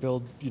to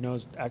build,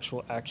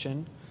 actual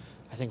action.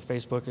 I think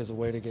Facebook is a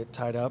way to get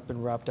tied up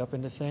and wrapped up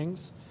into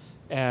things.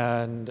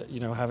 And,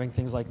 having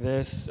things like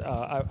this,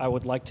 I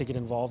would like to get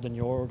involved in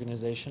your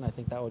organization. I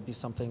think that would be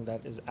something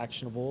that is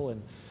actionable,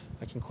 and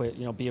I can quit,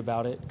 be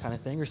about it kind of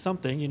thing, or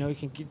something. You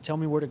can tell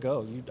me where to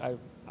go.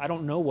 I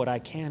don't know what I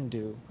can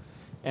do.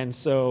 And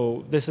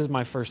so this is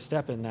my first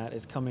step in that,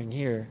 is coming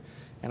here,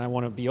 and I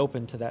want to be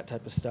open to that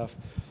type of stuff.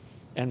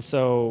 And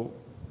so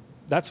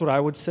that's what I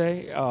would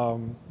say. I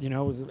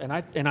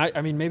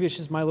mean, maybe it's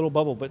just my little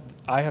bubble, but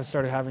I have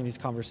started having these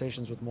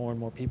conversations with more and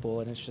more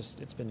people, and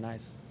it's been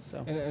nice.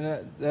 So.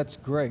 And that's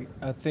great.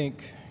 I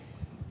think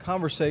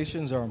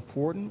conversations are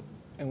important,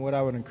 and what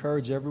I would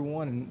encourage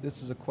everyone, and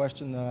this is a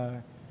question that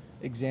I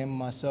examine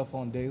myself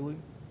on daily,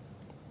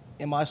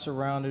 am I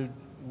surrounded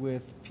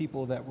with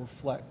people that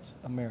reflect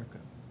America?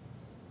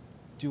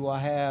 Do I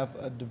have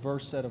a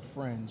diverse set of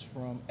friends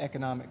from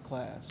economic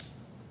class,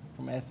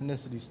 from an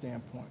ethnicity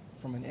standpoint,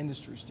 from an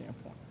industry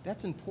standpoint?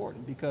 That's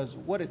important, because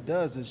what it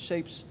does is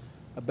shapes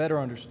a better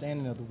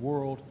understanding of the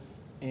world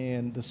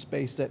and the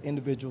space that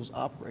individuals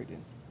operate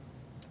in.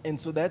 And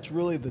so that's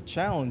really the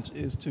challenge,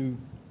 is to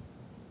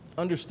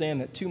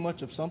understand that too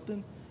much of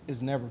something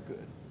is never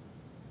good.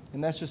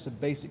 And that's just a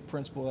basic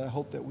principle that I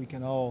hope that we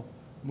can all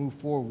move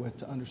forward with,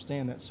 to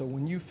understand that. So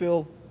when you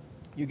feel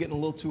you're getting a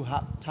little too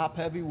top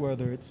heavy,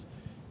 whether it's,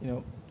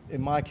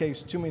 in my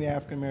case, too many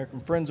African American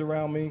friends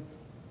around me,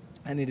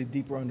 I need a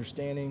deeper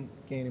understanding,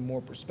 gaining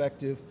more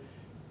perspective,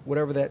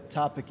 whatever that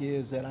topic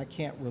is that I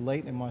can't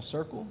relate in my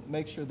circle,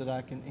 make sure that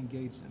I can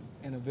engage them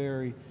in a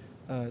very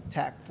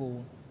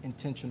tactful,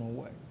 intentional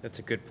way. That's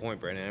a good point,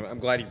 Brandon. I'm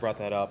glad you brought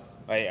that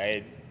up.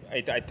 I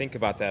think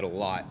about that a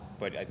lot,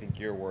 but I think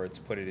your words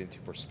put it into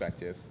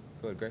perspective.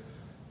 Go ahead, Greg.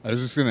 I was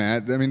just going to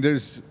add, I mean,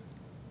 there's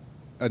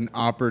an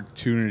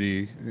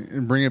opportunity,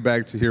 and bring it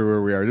back to here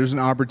where we are. There's an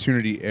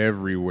opportunity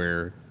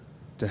everywhere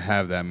to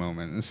have that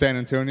moment. In San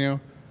Antonio,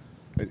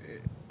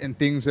 and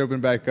things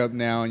open back up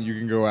now and you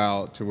can go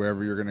out to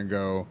wherever you're going to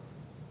go,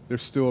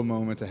 there's still a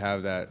moment to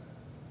have that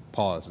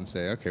pause and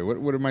say, okay,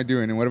 what am I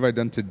doing and what have I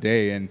done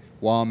today? And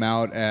while I'm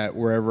out at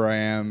wherever I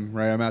am,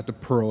 right, I'm at the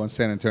Pearl in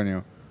San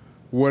Antonio,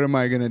 what am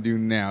I going to do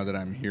now that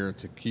I'm here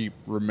to keep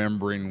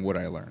remembering what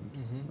I learned,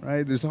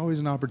 right? There's always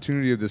an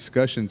opportunity of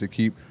discussion to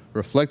keep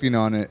reflecting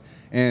on it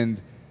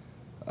and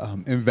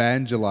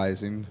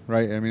evangelizing,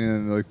 right? I mean,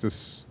 and like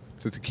this,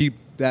 to keep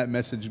that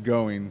message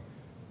going,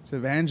 to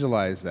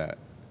evangelize that.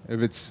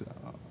 If it's,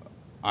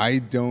 I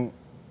don't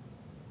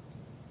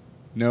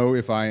know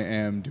if I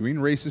am doing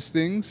racist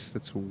things,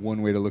 that's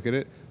one way to look at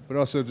it, but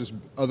also just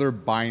other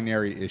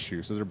binary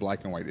issues, other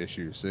black and white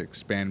issues that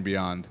expand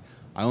beyond,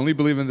 I only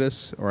believe in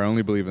this or I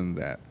only believe in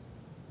that.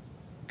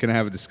 Can I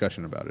have a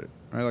discussion about it?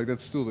 Right? Like,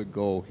 that's still the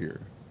goal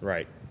here.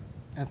 Right.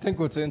 I think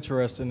what's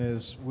interesting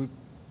is we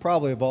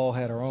probably have all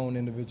had our own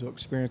individual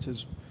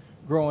experiences.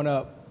 Growing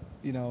up,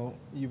 you know,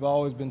 you've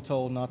always been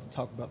told not to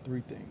talk about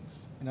three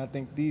things. And I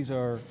think these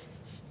are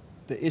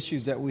the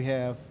issues that we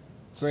have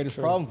greatest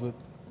problems with: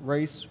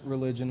 race,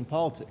 religion, and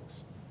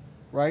politics,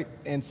 right?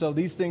 And so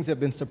these things have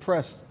been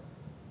suppressed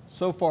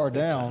so far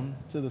down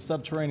to the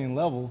subterranean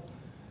level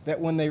that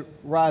when they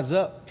rise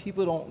up,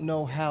 people don't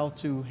know how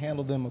to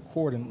handle them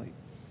accordingly.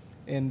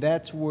 And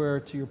that's where,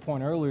 to your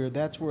point earlier,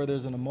 that's where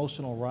there's an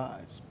emotional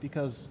rise,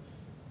 because,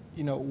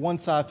 you know, one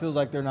side feels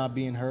like they're not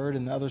being heard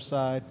and the other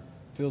side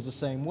feels the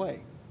same way.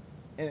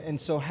 And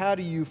so how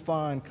do you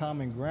find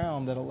common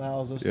ground that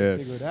allows us to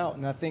figure it out?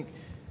 And I think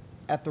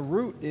at the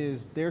root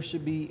is there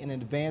should be an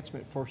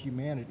advancement for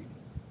humanity.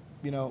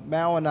 You know,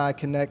 Mal and I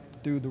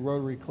connect through the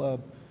Rotary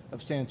Club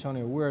of San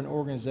Antonio. We're an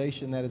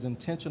organization that is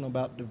intentional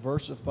about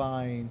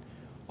diversifying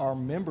our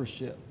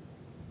membership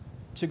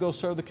to go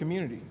serve the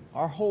community.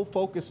 Our whole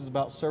focus is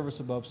about service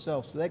above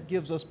self. So that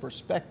gives us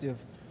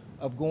perspective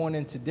of going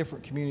into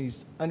different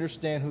communities,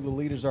 understand who the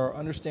leaders are,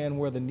 understand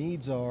where the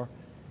needs are,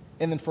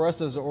 and then for us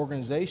as an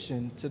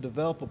organization to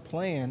develop a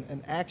plan,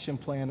 an action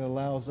plan that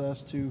allows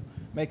us to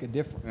make a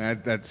difference.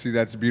 And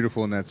that's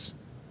beautiful, and that's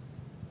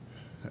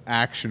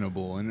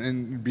actionable.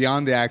 And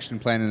beyond the action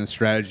plan and the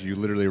strategy, you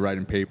literally write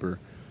in paper.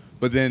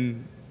 But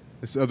then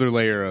this other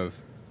layer of,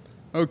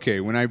 okay,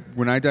 when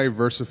I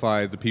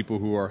diversify the people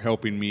who are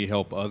helping me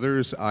help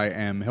others, I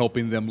am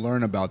helping them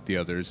learn about the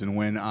others. And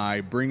when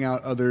I bring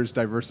out others,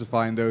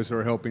 diversifying those who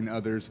are helping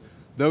others,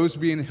 those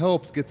being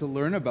helped get to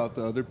learn about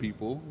the other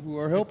people who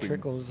are helping. It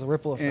trickles, a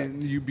ripple effect.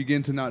 And you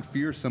begin to not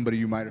fear somebody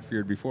you might have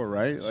feared before,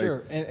 right?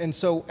 Sure. And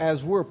so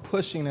as we're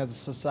pushing as a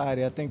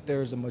society, I think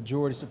there's a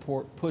majority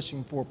support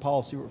pushing for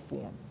policy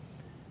reform.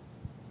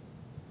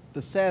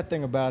 The sad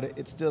thing about it,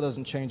 it still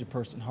doesn't change a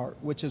person's heart,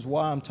 which is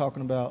why I'm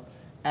talking about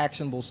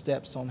actionable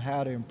steps on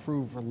how to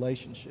improve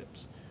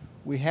relationships.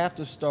 We have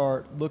to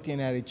start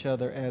looking at each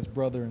other as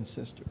brother and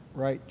sister,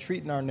 right?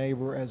 Treating our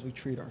neighbor as we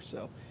treat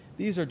ourselves.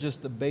 These are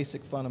just the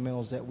basic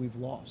fundamentals that we've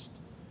lost.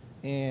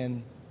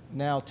 And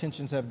now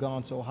tensions have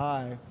gone so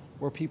high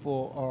where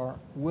people are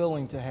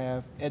willing to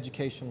have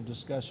educational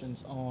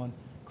discussions on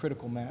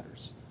critical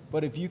matters.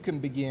 But if you can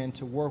begin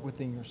to work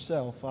within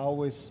yourself, I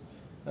always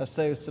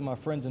say this to my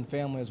friends and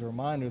family as a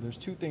reminder, there's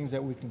two things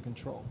that we can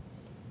control.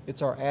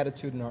 It's our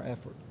attitude and our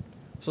effort.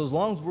 So as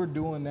long as we're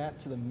doing that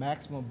to the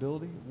maximum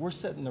ability, we're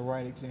setting the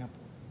right example.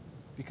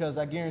 Because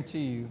I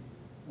guarantee you,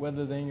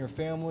 whether they're in your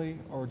family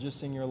or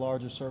just in your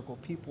larger circle,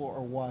 people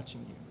are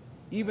watching you.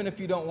 Even if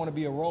you don't want to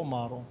be a role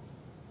model,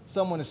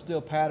 someone is still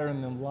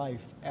patterning their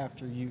life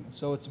after you.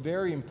 So it's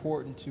very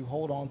important to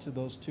hold on to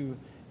those two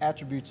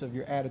attributes of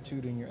your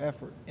attitude and your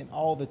effort in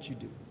all that you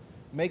do.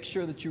 Make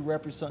sure that you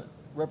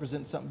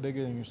represent something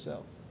bigger than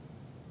yourself.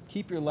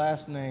 Keep your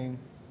last name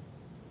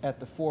at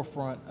the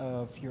forefront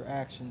of your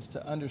actions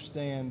to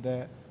understand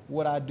that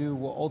what I do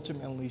will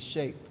ultimately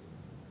shape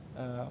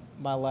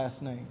my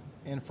last name.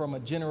 And from a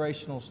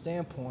generational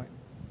standpoint,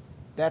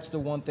 that's the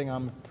one thing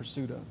I'm in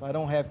pursuit of. I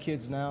don't have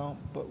kids now,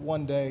 but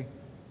one day,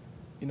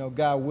 you know,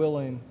 God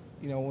willing,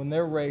 you know, when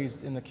they're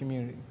raised in the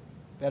community,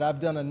 that I've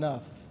done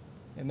enough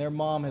and their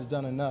mom has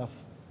done enough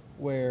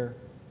where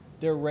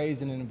they're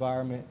raised in an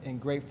environment and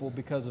grateful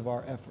because of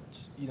our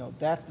efforts. You know,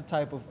 that's the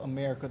type of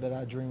America that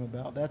I dream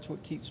about. That's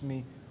what keeps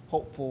me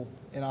hopeful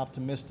and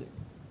optimistic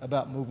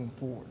about moving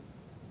forward.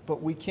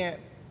 But we can't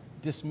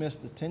dismiss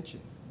the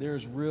tension.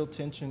 There's real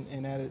tension,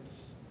 and at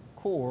its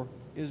core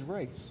is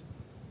race.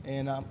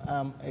 And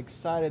I'm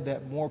excited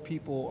that more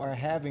people are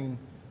having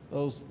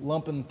those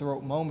lump in the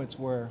throat moments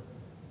where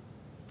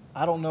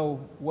I don't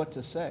know what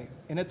to say,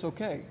 and it's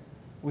okay.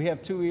 We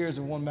have 2 ears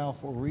and 1 mouth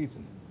for a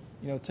reason.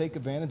 You know, take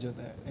advantage of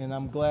that. And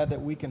I'm glad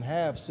that we can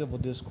have civil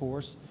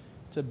discourse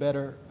to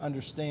better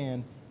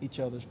understand each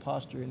other's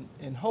posture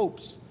in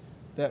hopes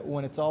that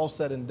when it's all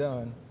said and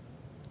done,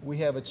 we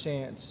have a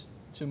chance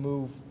to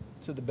move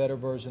to the better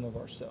version of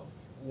ourselves.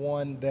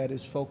 One that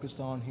is focused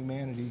on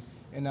humanity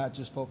and not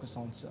just focused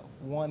on self.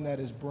 One that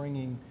is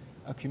bringing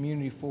a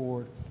community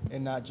forward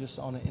and not just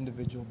on an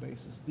individual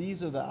basis.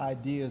 These are the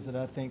ideas that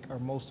I think are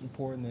most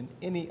important than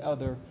any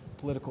other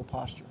political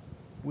posture.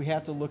 We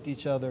have to look at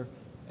each other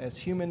as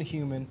human to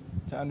human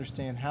to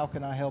understand how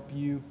can I help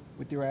you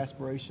with your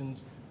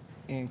aspirations?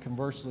 And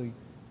conversely,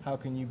 how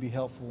can you be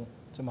helpful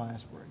to my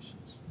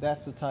aspirations?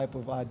 That's the type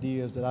of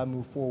ideas that I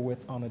move forward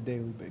with on a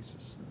daily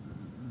basis.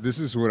 This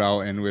is what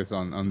I'll end with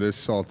on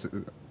this.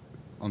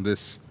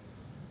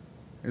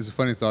 It's a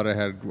funny thought I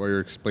had while you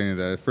were explaining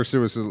that. At first, it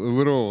was a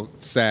little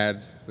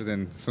sad, but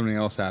then something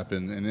else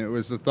happened, and it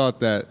was the thought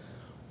that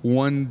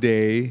one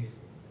day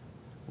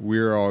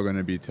we're all going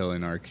to be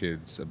telling our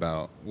kids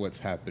about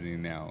what's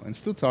happening now, and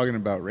still talking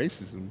about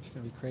racism. It's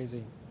going to be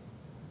crazy.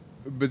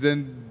 But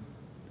then,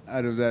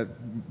 out of that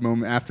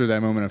moment, after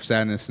that moment of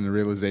sadness and the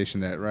realization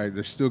that, right,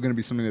 there's still going to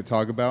be something to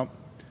talk about,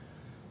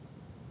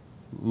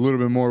 a little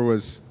bit more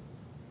was,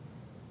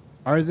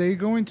 are they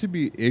going to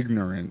be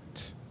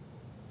ignorant?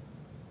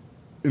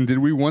 And did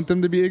we want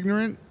them to be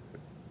ignorant?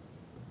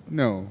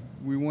 No.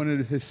 We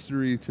wanted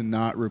history to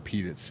not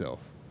repeat itself.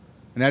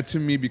 And that, to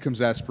me,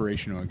 becomes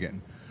aspirational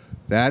again.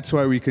 That's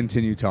why we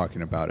continue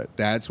talking about it.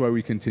 That's why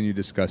we continue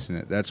discussing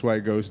it. That's why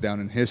it goes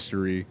down in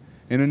history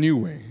in a new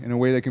way, in a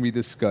way that can be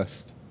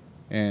discussed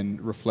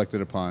and reflected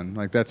upon.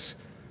 Like, that's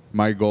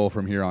my goal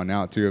from here on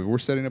out, too. If we're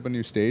setting up a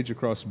new stage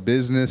across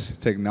business,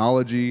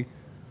 technology,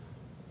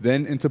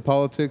 then into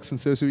politics and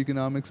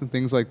socioeconomics and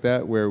things like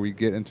that, where we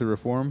get into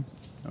reform,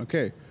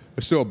 okay,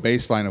 there's still a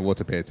baseline of what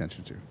to pay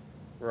attention to.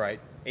 Right.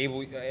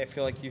 Abel, I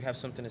feel like you have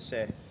something to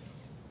say.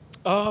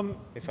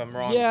 If I'm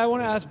wrong. Yeah, I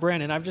want to ask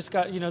Brandon. I've just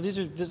got,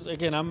 this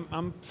again.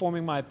 I'm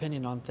forming my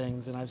opinion on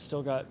things, and I've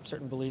still got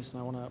certain beliefs,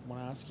 and I want to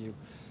ask you.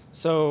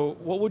 So,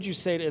 what would you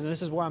say? And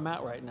this is where I'm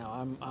at right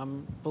now.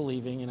 I'm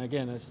believing, and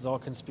again, this is all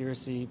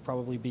conspiracy,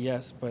 probably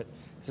BS, but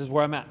this is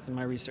where I'm at in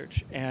my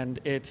research, and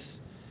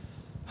it's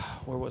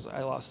where was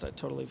I? I lost it. I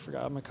totally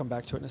forgot. I'm gonna come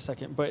back to it in a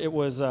second, but it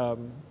was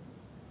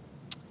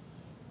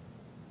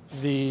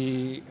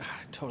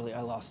totally.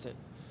 I lost it.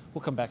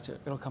 We'll come back to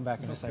it. It'll come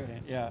back in a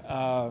second. Yeah.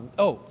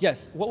 Oh,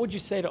 yes. What would you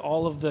say to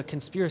all of the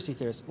conspiracy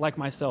theorists, like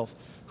myself,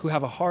 who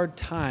have a hard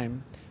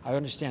time? I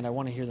understand. I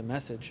want to hear the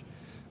message,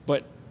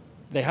 but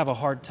they have a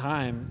hard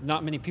time.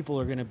 Not many people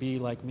are going to be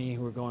like me,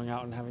 who are going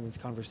out and having these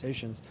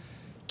conversations,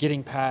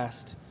 getting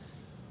past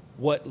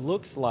what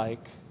looks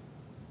like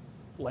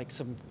a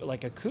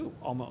coup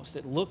almost.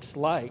 It looks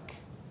like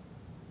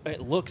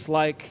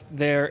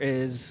there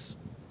is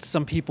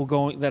some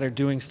people that are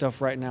doing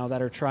stuff right now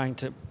that are trying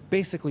to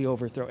basically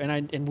overthrow.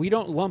 And we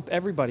don't lump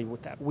everybody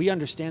with that. We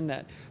understand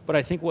that. But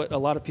I think what a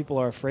lot of people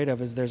are afraid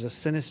of is there's a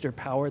sinister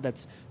power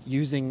that's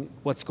using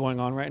what's going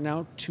on right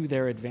now to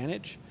their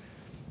advantage.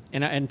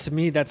 And to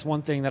me, that's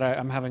one thing that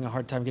I'm having a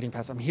hard time getting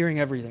past. I'm hearing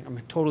everything. I'm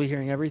totally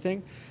hearing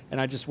everything. And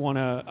I just want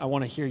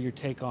to hear your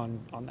take on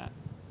that.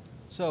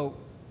 So,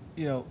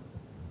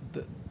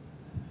 the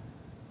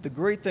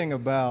great thing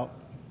about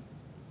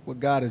what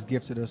God has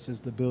gifted us is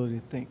the ability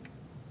to think,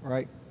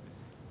 right?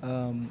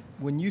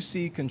 When you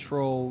see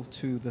control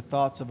to the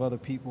thoughts of other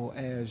people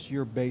as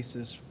your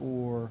basis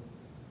for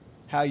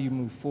how you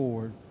move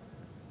forward,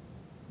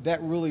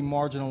 that really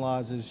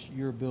marginalizes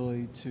your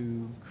ability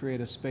to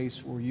create a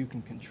space where you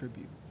can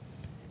contribute.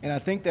 And I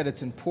think that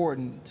it's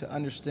important to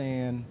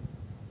understand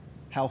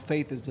how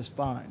faith is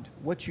defined.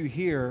 What you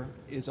hear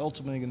is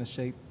ultimately going to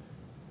shape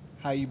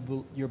how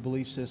your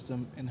belief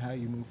system and how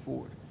you move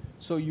forward.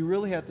 So you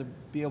really have to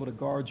be able to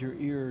guard your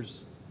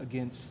ears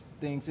against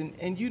things, and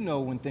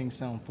when things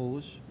sound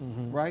foolish,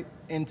 right?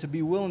 And to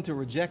be willing to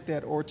reject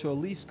that, or to at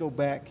least go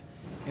back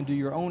and do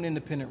your own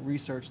independent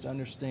research to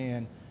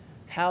understand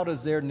how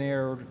does their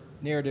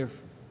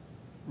narrative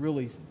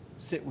really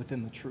sit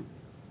within the truth.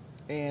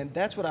 And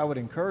that's what I would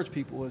encourage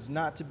people, is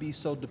not to be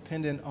so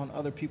dependent on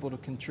other people to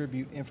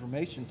contribute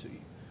information to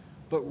you,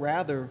 but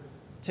rather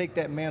take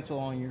that mantle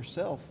on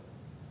yourself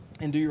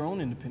and do your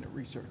own independent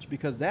research,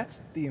 because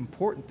that's the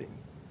important thing.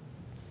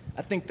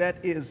 I think that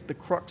is the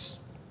crux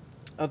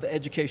of the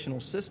educational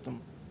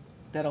system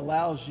that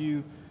allows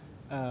you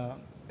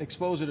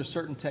exposure to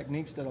certain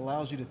techniques, that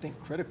allows you to think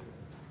critically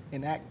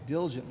and act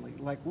diligently.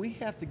 Like, we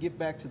have to get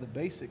back to the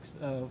basics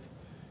of,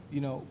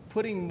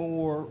 putting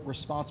more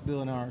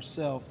responsibility on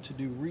ourselves to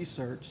do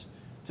research,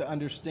 to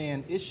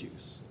understand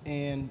issues,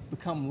 and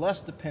become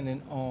less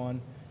dependent on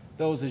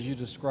those, as you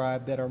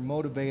described, that are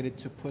motivated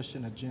to push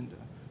an agenda,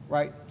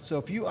 right? So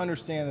if you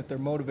understand that they're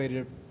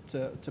motivated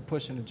to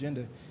push an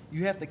agenda,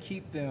 you have to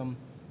keep them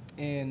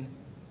in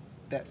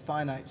that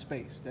finite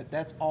space,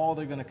 that's all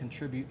they're going to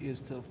contribute, is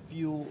to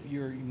fuel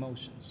your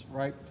emotions,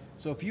 right?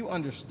 So if you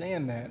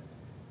understand that,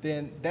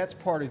 then that's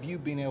part of you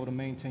being able to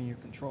maintain your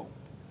control.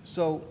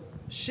 So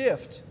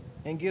shift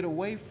and get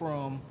away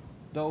from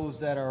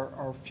those that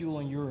are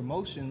fueling your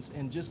emotions,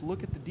 and just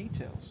look at the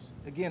details.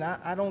 Again,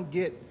 I don't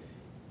get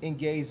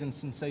engaged in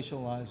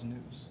sensationalized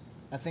news.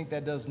 I think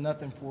that does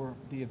nothing for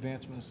the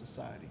advancement of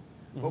society.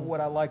 But what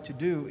I like to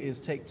do is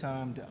take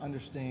time to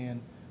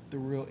understand the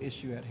real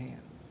issue at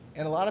hand.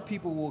 And a lot of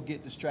people will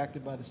get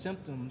distracted by the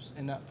symptoms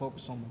and not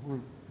focus on the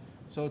root.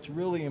 So it's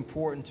really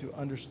important to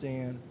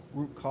understand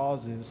root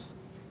causes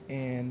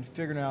and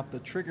figuring out the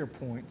trigger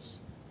points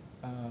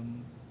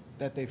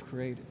that they've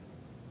created.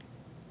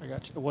 I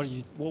got you.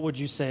 What would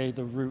you say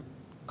the root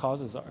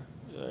causes are?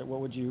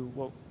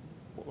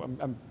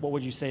 what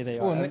would you say they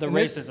are? Well, The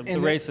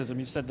racism,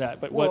 you've said that,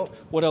 but Well,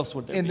 what else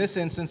would there in be? this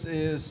instance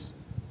is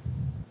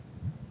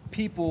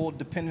people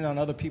depending on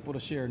other people to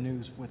share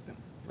news with them.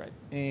 Right.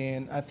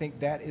 And I think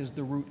that is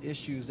the root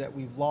issues that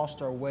we've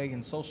lost our way,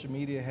 and social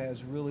media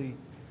has really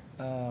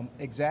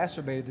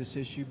exacerbated this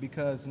issue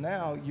because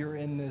now you're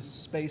in this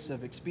space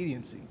of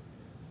expediency.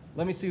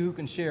 Let me see who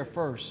can share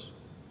first.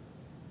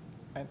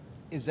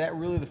 Is that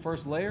really the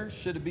first layer?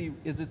 Should it be,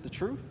 is it the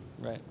truth?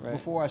 Right.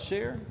 Before I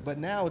share? But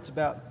now it's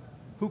about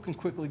who can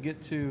quickly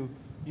get to,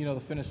 the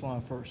finish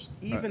line first,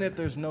 even if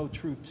there's no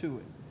truth to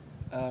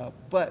it.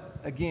 But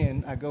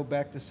again, I go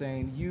back to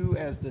saying you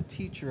as the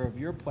teacher of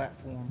your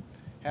platform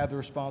have the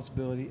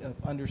responsibility of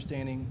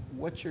understanding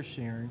what you're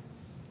sharing.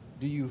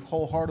 Do you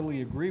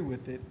wholeheartedly agree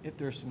with it? If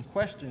there's some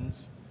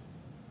questions,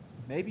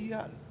 maybe you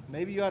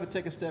ought to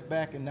take a step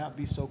back and not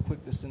be so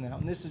quick to send out.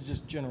 And this is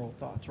just general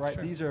thoughts, right?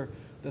 Sure. These are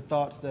the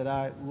thoughts that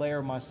I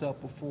layer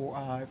myself before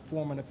I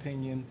form an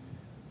opinion,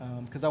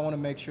 because I want to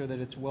make sure that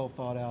it's well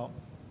thought out,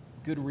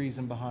 good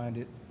reason behind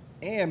it,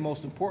 and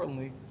most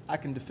importantly, I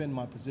can defend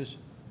my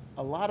position.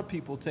 A lot of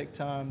people take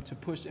time to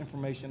push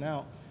information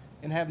out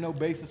and have no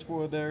basis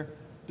for their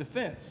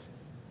defense.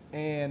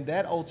 And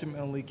that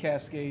ultimately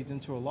cascades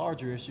into a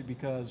larger issue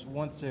because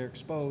once they're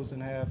exposed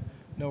and have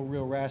no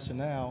real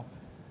rationale,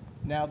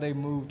 now they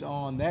moved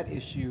on that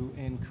issue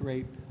and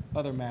create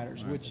other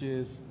matters, Right. which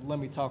is, let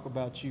me talk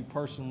about you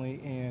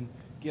personally and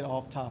get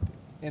off topic.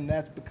 And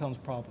that becomes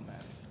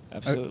problematic.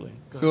 Absolutely.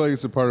 I feel like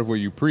it's a part of what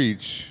you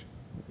preach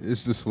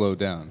is to slow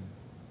down,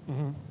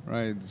 Mm-hmm.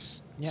 right?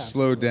 Yeah,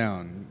 Slow absolutely.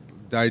 down,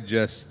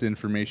 digest the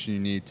information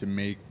you need to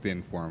make the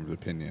informed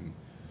opinion.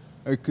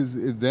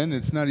 Because then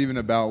it's not even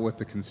about what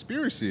the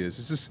conspiracy is.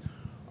 It's just,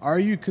 are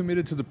you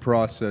committed to the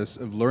process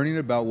of learning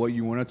about what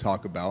you want to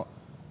talk about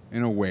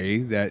in a way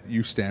that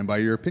you stand by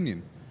your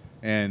opinion?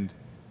 And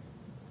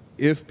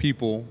if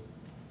people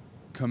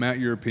come at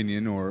your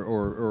opinion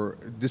or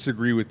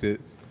disagree with it,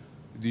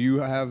 do you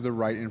have the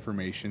right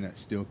information that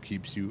still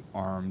keeps you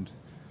armed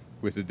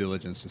with the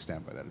diligence to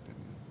stand by that opinion?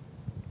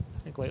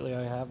 I think lately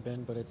I have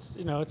been, but it's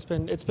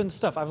it's been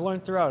stuff I've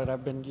learned throughout it.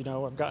 I've been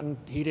I've gotten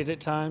heated at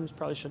times,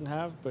 probably shouldn't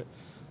have, but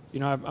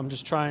I'm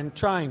just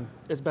trying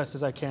as best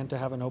as I can to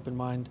have an open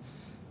mind.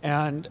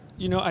 And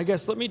I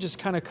guess let me just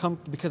kind of come,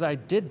 because I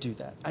did do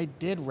that. I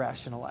did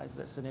rationalize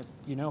this, and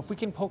if we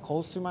can poke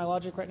holes through my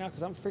logic right now,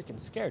 because I'm freaking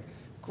scared,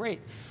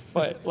 great.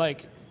 But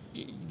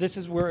this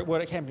is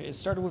what it came to. It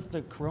started with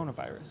the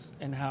coronavirus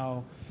and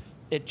how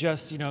it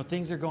just,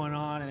 things are going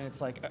on, and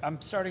it's like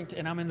I'm starting to,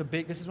 and I'm in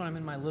this is when I'm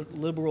in my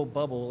liberal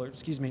bubble, or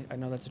excuse me, I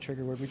know that's a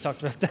trigger word. We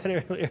talked about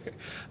that earlier.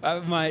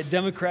 My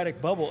Democratic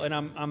bubble, and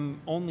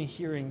I'm only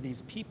hearing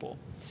these people.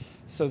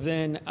 So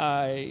then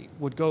I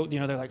would go,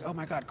 they're like, oh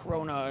my God,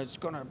 Corona, it's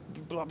gonna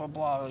blah blah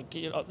blah.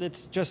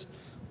 It's just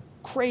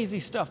crazy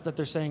stuff that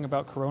they're saying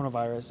about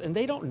coronavirus, and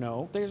they don't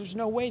know. There's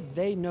no way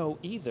they know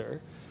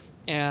either.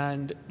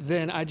 And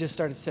then I just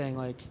started saying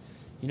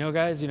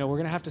guys, we're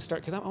going to have to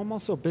start, because I'm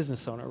also a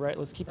business owner, right?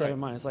 Let's keep that Right. in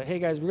mind. It's like, hey,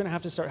 guys, we're going to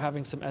have to start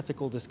having some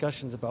ethical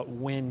discussions about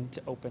when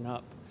to open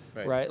up,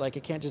 right? Like,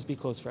 it can't just be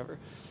closed forever.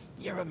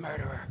 You're a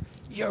murderer.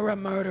 You're a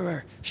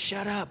murderer.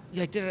 Shut up.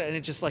 And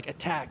it just,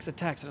 attacks.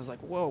 And I was like,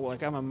 whoa,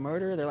 I'm a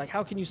murderer? They're like,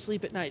 how can you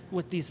sleep at night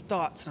with these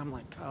thoughts? And I'm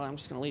like, oh, I'm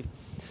just going to leave.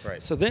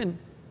 Right. So then,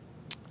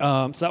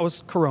 so that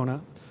was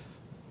Corona.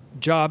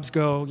 Jobs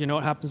go,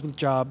 what happens with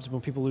jobs when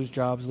people lose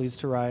jobs leads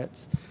to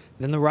riots.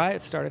 Then the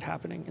riots started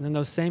happening, and then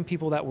those same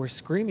people that were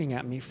screaming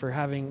at me for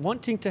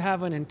wanting to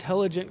have an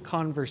intelligent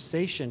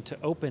conversation to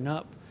open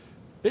up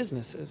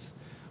businesses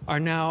are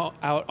now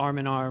out arm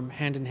in arm,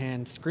 hand in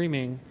hand,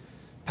 screaming,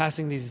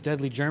 passing these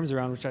deadly germs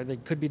around, which they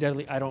could be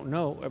deadly. I don't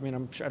know. I mean,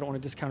 I'm sure I don't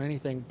want to discount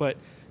anything, but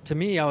to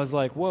me, I was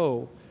like,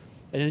 whoa.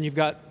 And then you've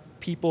got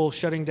people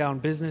shutting down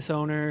business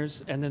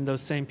owners, and then those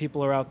same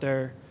people are out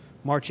there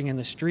marching in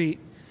the street.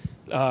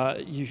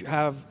 You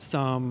have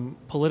some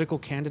political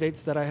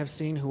candidates that I have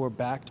seen who are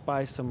backed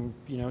by some,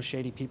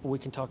 shady people. We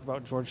can talk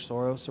about George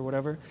Soros or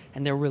whatever,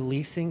 and they're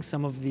releasing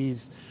some of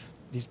these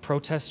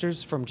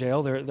protesters from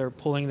jail. They're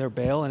pulling their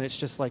bail, and it's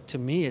just to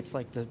me, it's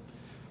like the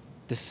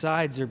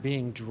sides are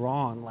being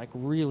drawn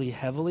really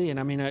heavily. And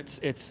I mean,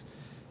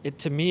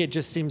 to me, it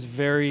just seems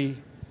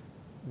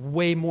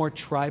way more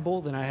tribal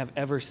than I have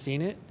ever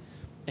seen it.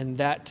 And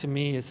that, to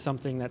me, is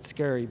something that's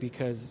scary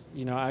because,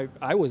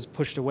 I was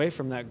pushed away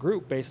from that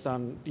group based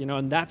on,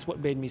 and that's what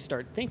made me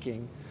start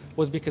thinking,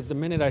 was because the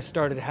minute I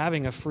started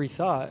having a free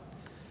thought,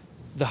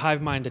 the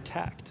hive mind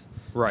attacked.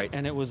 Right.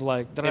 And it was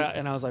like,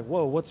 and I was like,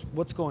 whoa,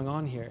 what's going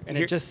on here? And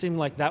it just seemed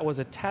like that was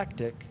a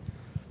tactic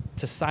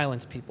to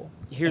silence people.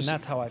 And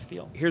that's how I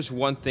feel. Here's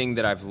one thing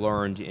that I've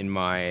learned in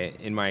my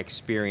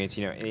experience,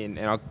 and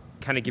I'll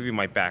kind of give you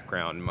my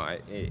background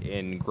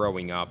in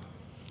growing up.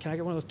 Can I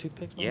get one of those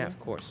toothpicks? by the Yeah, way? of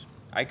course.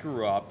 I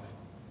grew up,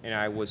 and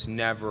I was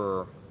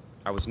never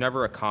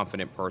a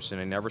confident person.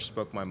 I never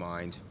spoke my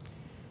mind.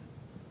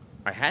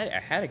 I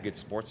had a good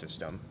sports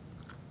system,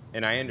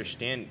 and I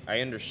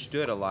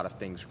understood a lot of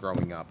things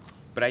growing up,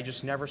 but I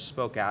just never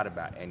spoke out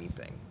about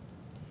anything.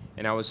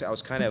 And I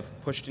was kind of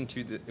pushed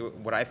into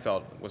what I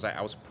felt was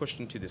I was pushed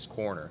into this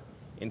corner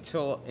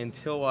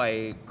until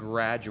I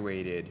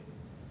graduated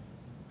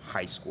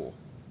high school,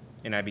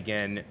 and I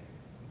began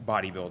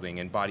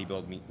bodybuilding, and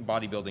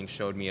bodybuilding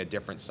showed me a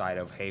different side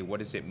of, hey, what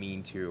does it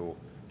mean to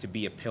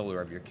be a pillar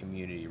of your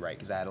community, right?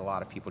 Because I had a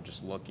lot of people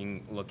just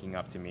looking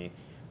up to me,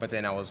 but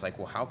then I was like,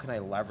 well, how can I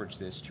leverage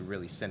this to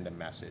really send a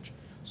message?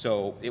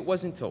 So it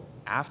wasn't until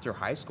after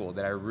high school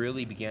that I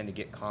really began to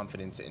get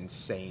confidence in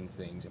saying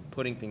things and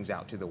putting things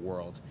out to the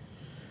world.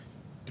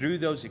 Through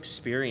those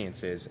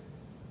experiences,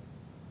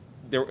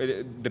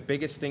 the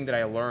biggest thing that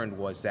I learned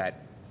was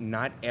that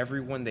not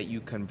everyone that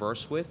you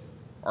converse with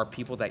are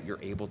people that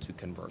you're able to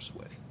converse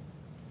with.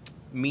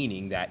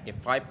 Meaning that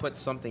if I put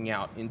something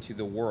out into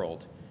the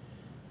world,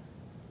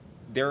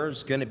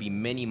 there's going to be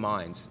many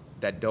minds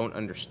that don't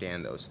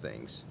understand those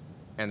things.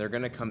 And they're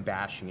going to come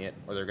bashing it,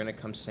 or they're going to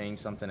come saying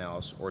something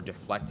else, or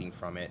deflecting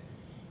from it.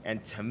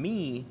 And to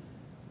me,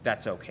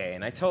 that's okay.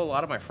 And I tell a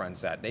lot of my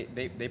friends that.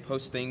 They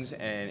post things,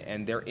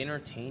 and they're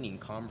entertaining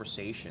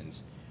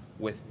conversations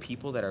with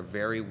people that are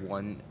very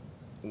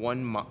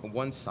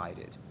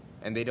one-sided.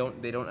 And they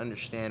don't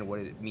understand what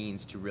it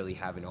means to really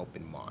have an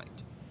open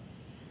mind.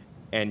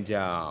 And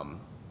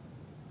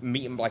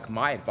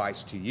my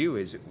advice to you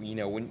is,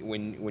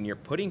 when you're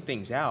putting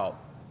things out,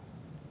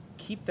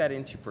 keep that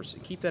in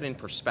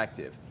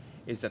perspective.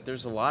 Is that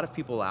there's a lot of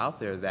people out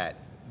there that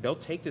they'll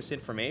take this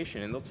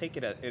information and they'll take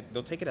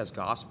it as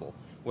gospel,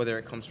 whether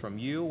it comes from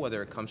you,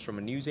 whether it comes from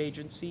a news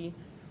agency,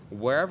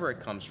 wherever it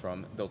comes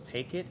from, they'll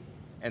take it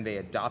and they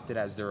adopt it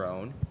as their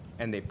own,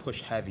 and they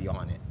push heavy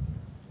on it,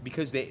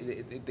 because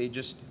they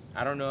just,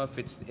 I don't know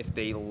if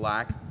they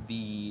lack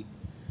the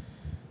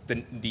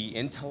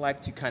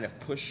intellect to kind of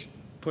push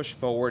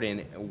forward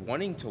in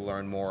wanting to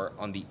learn more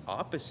on the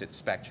opposite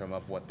spectrum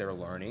of what they're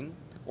learning,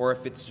 or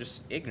if it's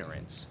just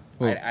ignorance.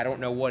 Well, I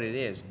don't know what it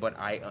is, but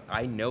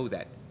I know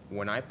that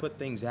when I put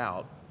things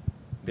out,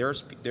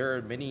 there's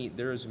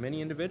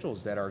many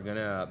individuals that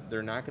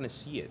they're not gonna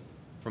see it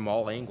from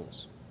all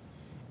angles.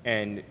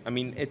 And I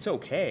mean, it's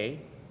okay,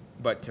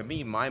 but to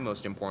me, my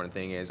most important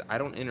thing is I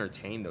don't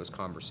entertain those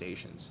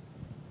conversations.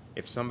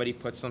 If somebody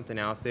puts something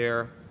out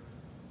there,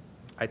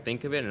 I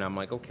think of it and I'm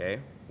like,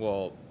 okay,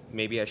 well,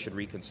 maybe I should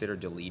reconsider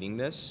deleting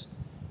this,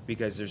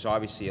 because there's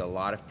obviously a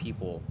lot of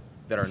people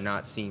that are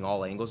not seeing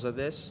all angles of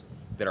this,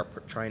 that are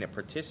trying to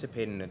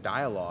participate in a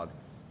dialogue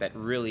that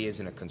really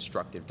isn't a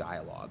constructive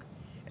dialogue.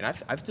 And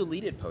I've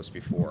deleted posts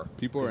before.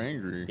 people are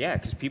angry. Yeah,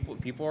 because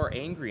people are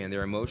angry and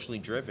they're emotionally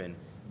driven.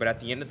 But at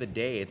the end of the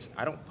day,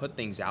 I don't put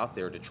things out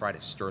there to try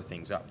to stir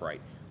things up, right?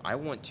 I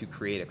want to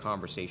create a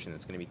conversation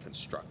that's going to be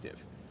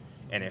constructive.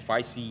 And if I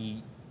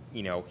see,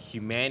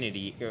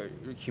 humanity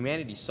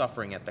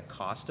suffering at the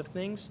cost of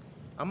things,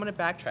 I'm going to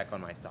backtrack on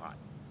my thought.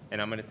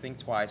 And I'm going to think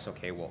twice,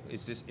 okay, well,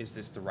 is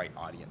this the right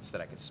audience that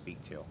I could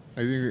speak to?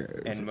 I think,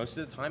 And most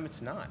of the time,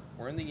 it's not.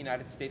 We're in the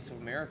United States of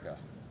America.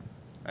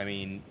 I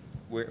mean,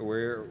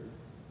 we're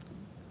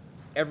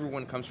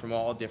everyone comes from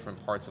all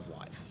different parts of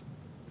life.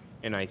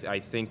 And I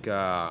think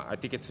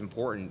it's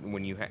important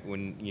when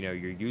you're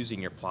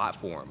using your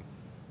platform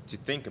to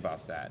think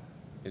about that.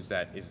 Is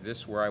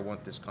this where I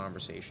want this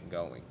conversation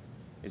going?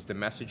 Is the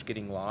message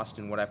getting lost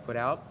in what I put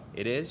out?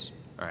 It is?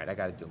 All right, I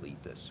got to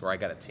delete this, or I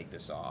got to take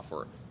this off,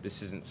 or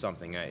this isn't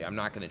something I'm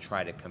not going to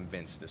try to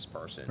convince this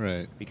person,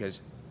 right?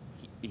 Because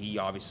he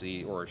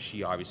obviously, or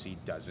she obviously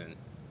doesn't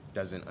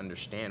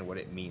understand what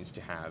it means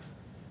to have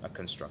a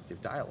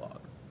constructive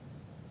dialogue.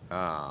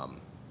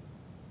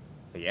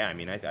 But yeah, I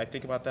mean, I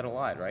think about that a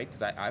lot, right?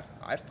 Because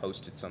I've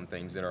posted some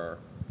things that are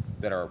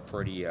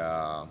pretty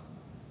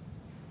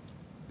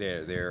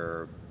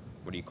they're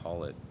what do you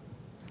call it?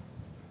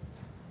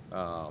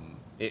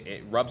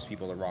 It rubs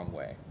people the wrong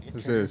way.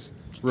 This is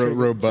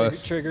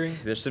robust. Triggering.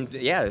 There's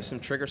some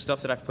trigger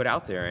stuff that I've put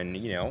out there, and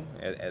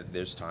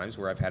there's times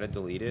where I've had to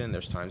delete it, and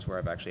there's times where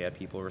I've actually had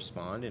people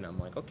respond, and I'm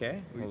like,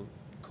 okay, well,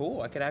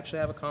 cool, I could actually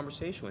have a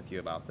conversation with you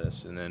about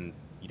this, and then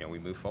we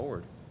move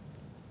forward.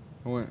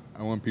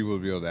 I want people to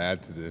be able to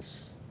add to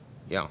this.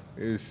 Yeah.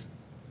 Is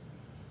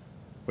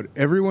what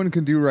everyone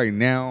can do right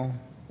now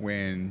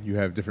when you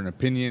have different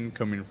opinion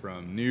coming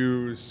from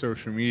news,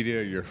 social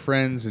media, your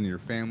friends and your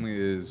family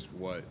is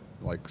what,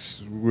 like,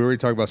 we already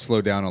talked about slow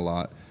down a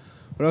lot,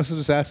 but also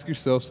just ask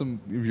yourself some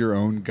of your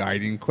own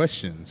guiding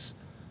questions.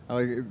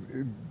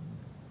 Am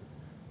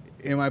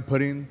I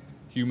putting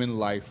human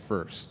life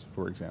first,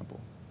 for example?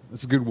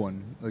 That's a good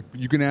one. Like,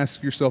 you can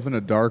ask yourself in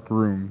a dark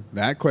room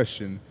that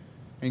question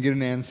and get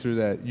an answer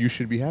that you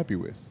should be happy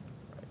with.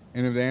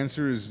 And if the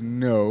answer is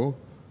no,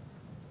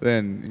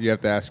 then you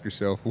have to ask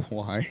yourself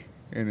why,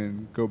 and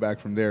then go back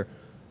from there.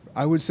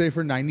 I would say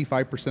for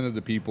 95% of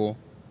the people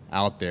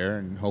out there,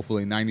 and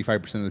hopefully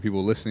 95% of the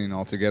people listening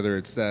altogether,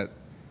 it's that,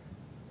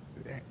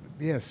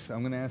 yes, I'm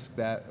going to ask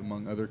that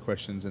among other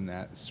questions in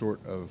that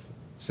sort of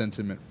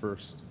sentiment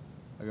first.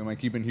 Like, am I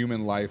keeping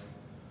human life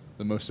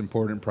the most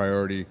important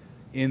priority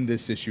in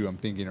this issue I'm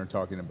thinking or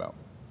talking about?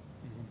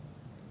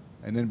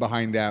 And then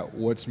behind that,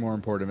 what's more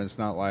important? If it's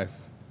not life,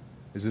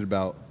 is it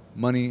about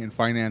money and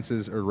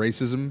finances or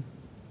racism?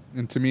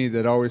 And to me,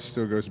 that always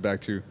still goes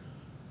back to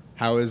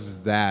how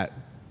is that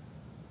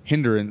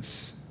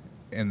hindrance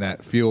in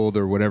that field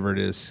or whatever it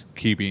is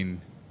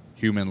keeping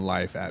human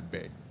life at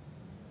bay?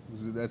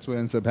 That's what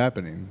ends up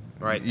happening.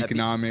 Right.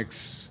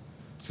 Economics,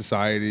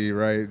 society,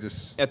 right?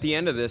 Just At the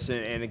end of this,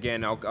 and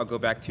again, I'll go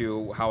back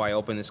to how I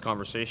opened this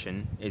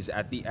conversation, is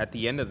at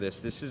the end of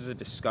this is a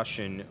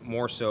discussion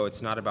more so.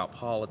 It's not about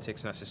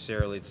politics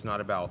necessarily. It's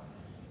not about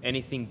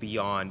anything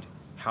beyond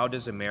how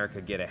does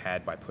America get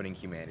ahead by putting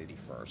humanity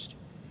first.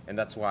 And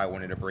that's why I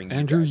wanted to bring you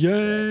Andrew guys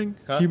Yang,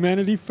 Huh?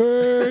 humanity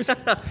first.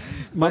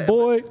 My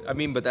boy. I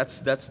mean, but that's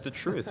the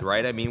truth,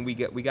 right? I mean, we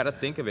got to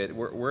think of it.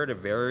 We're at a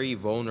very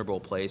vulnerable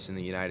place in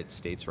the United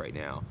States right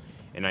now,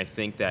 and I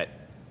think that,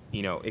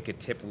 you know, it could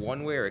tip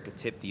one way or it could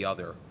tip the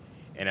other.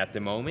 And at the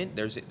moment,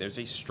 there's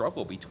a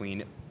struggle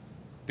between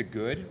the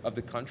good of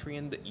the country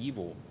and the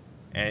evil,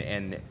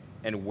 and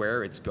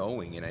where it's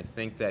going. And I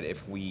think that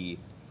if we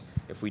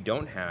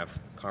don't have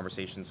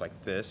conversations like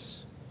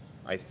this,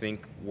 I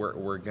think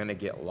we're gonna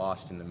get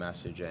lost in the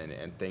message,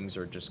 and things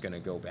are just gonna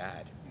go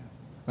bad.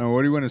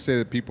 what do you want to say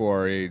to people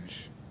our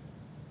age?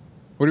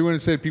 What do you want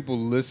to say to people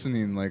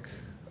listening like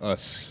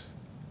us?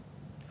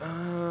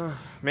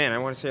 Man, I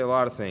want to say a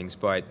lot of things,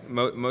 but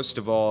most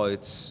of all,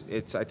 it's.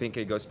 I think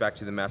it goes back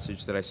to the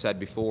message that I said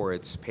before.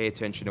 It's pay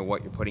attention to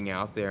what you're putting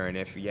out there, and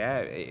if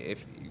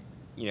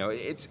you know,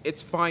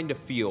 it's fine to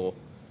feel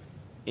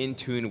in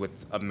tune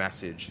with a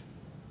message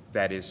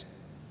that is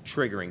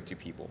triggering to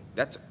people.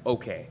 That's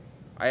okay.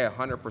 I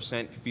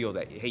 100% feel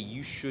that, hey,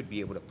 you should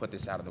be able to put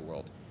this out of the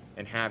world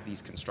and have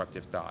these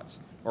constructive thoughts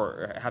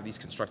or have these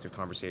constructive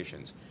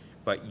conversations.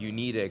 But you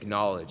need to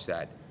acknowledge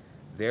that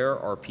there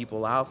are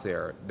people out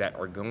there that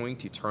are going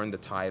to turn the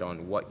tide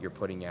on what you're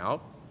putting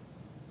out.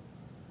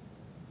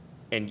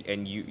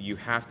 And you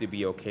have to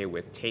be okay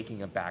with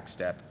taking a back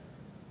step,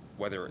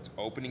 whether it's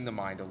opening the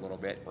mind a little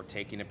bit or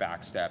taking a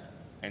back step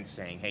and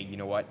saying, hey, you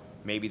know what?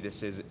 Maybe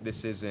this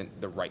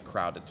isn't the right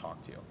crowd to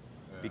talk to,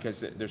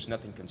 because there's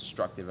nothing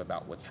constructive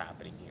about what's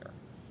happening here.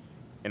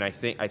 And I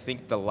think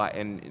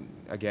and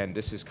again,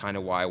 this is kind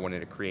of why I wanted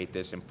to create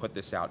this and put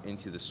this out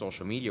into the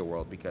social media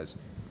world, because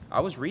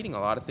I was reading a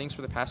lot of things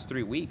for the past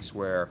 3 weeks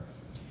where,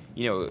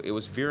 you know, it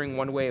was veering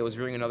one way, it was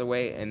veering another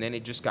way, and then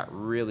it just got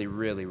really,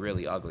 really,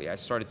 really ugly. I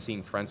started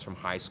seeing friends from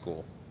high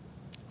school,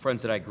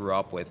 friends that I grew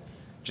up with,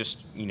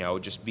 just, you know,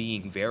 just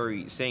saying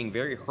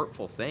very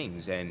hurtful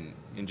things and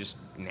just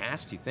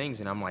nasty things.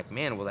 And I'm like,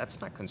 man, well,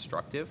 that's not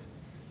constructive.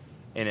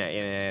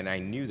 And I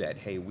knew that,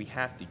 hey, we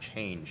have to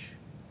change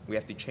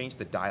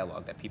the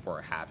dialogue that people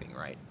are having,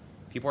 right?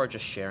 People are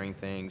just sharing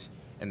things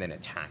and then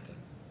attacking.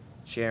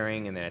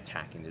 Sharing and then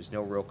attacking. There's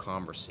no real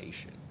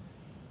conversation.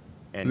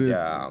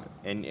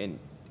 And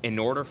in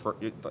order for,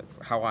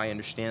 how I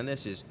understand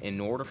this is,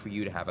 in order for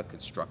you to have a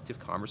constructive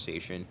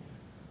conversation,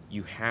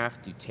 you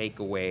have to take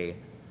away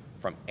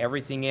from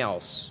everything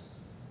else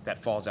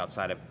that falls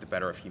outside of the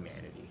better of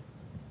humanity.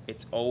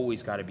 It's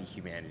always got to be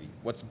humanity.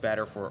 What's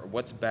better for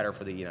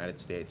the United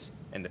States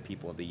and the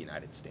people of the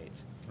United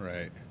States.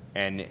 Right.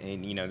 And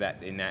you know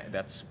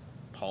that's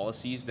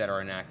policies that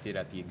are enacted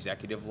at the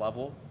executive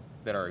level,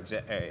 that are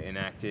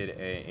enacted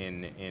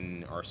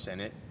in our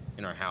Senate,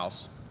 in our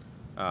House,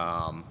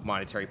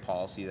 monetary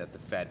policy that the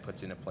Fed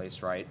puts into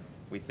place, right?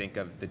 We think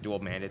of the dual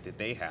mandate that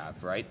they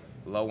have, right?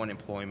 Low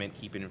unemployment,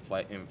 keeping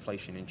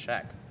inflation in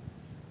check.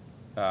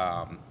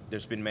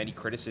 There's been many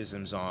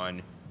criticisms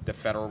on the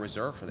Federal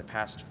Reserve for the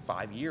past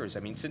 5 years. I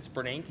mean, since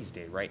Bernanke's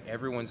day, right?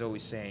 Everyone's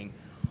always saying,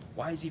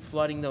 why is he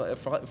flooding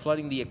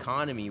the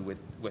economy with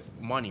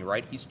money,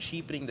 right? He's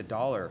cheapening the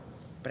dollar.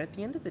 But at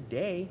the end of the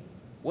day,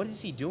 what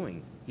is he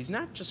doing? He's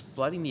not just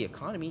flooding the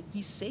economy,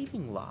 he's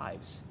saving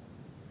lives.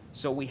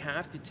 So we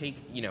have to take,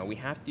 you know, we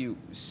have to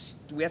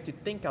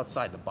think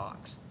outside the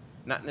box,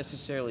 not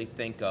necessarily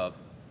think of,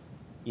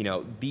 you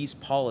know, these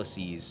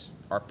policies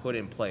are put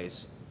in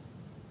place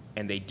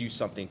and they do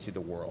something to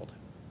the world.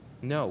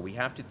 No, we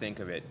have to think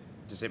of it,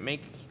 does it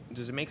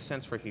make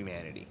sense for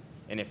humanity?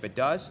 And if it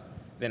does,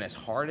 then as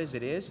hard as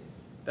it is,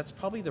 that's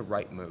probably the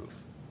right move.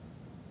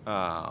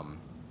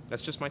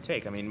 That's just my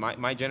take. I mean,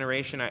 my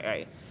generation,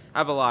 I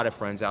have a lot of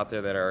friends out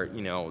there that are,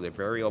 you know, they're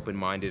very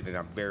open-minded, and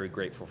I'm very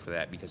grateful for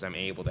that because I'm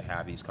able to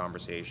have these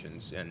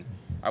conversations. And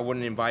I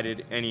wouldn't have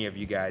invited any of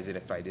you guys in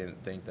if I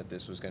didn't think that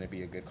this was going to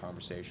be a good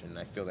conversation, and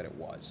I feel that it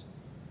was.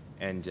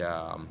 And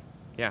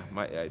yeah,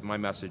 my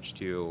message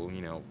to,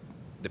 you know,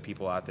 the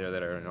people out there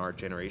that are in our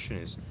generation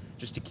is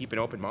just to keep an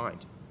open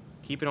mind.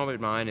 Keep an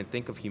open mind and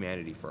think of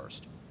humanity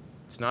first.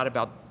 It's not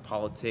about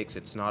politics.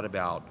 It's not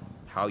about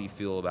how you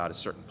feel about a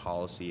certain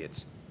policy.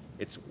 It's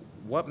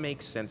what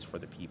makes sense for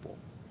the people,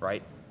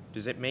 right?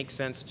 Does it make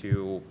sense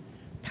to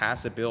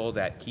pass a bill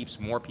that keeps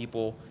more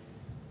people,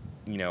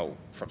 you know,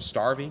 from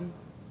starving,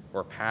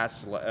 or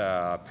pass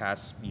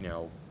you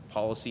know,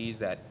 policies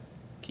that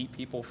keep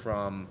people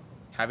from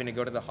having to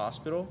go to the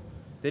hospital?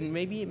 Then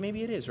maybe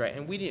it is, right?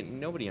 And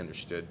nobody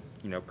understood,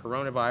 you know,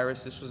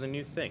 coronavirus. This was a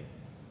new thing,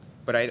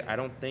 but I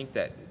don't think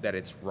that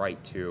it's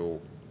right to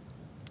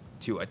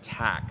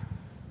attack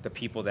the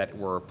people that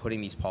were putting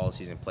these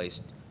policies in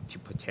place to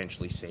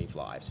potentially save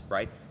lives,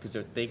 right? Because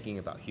they're thinking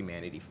about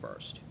humanity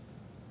first.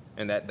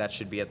 And that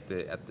should be at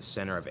the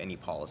center of any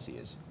policy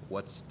is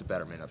what's the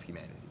betterment of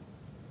humanity.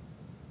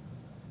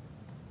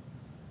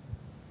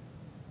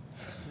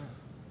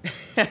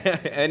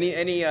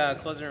 Any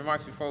closing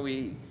remarks before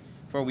we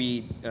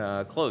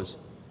close?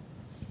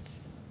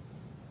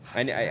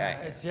 I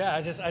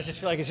just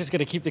feel like it's just going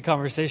to keep the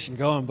conversation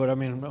going. But I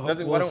mean, why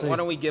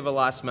don't we give a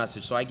last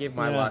message? So I gave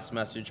my Yeah. last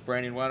message,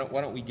 Brandon. Why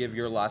don't we give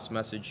your last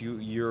message?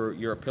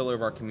 You're a pillar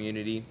of our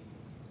community,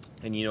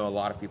 and you know a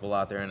lot of people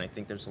out there, and I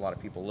think there's a lot of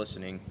people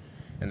listening,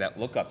 and that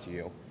look up to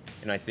you.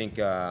 And I think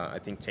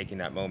taking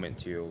that moment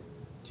to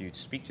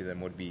speak to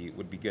them would be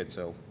good.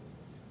 So.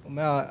 Well,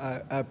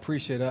 Mal, I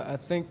appreciate it. I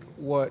think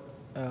what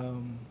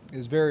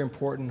is very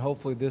important,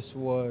 hopefully this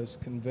was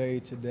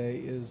conveyed today,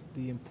 is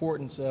the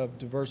importance of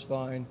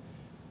diversifying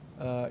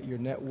your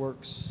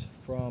networks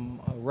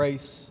from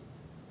race,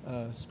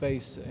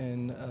 space,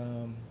 and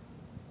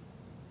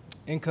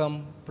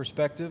income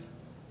perspective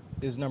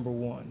is number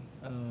one.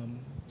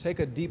 Take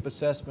a deep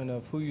assessment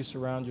of who you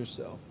surround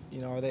yourself.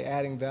 You know, are they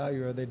adding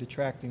value or are they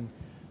detracting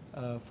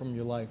from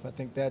your life? I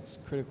think that's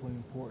critically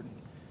important.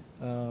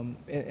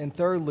 And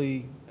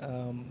thirdly,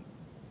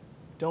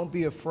 don't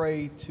be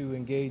afraid to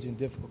engage in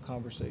difficult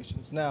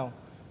conversations. Now,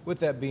 with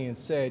that being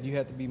said, you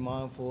have to be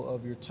mindful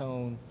of your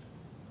tone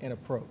and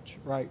approach,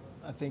 right?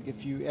 I think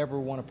if you ever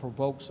want to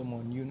provoke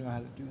someone, you know how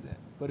to do that.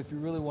 But if you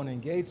really want to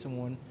engage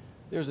someone,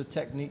 there's a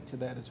technique to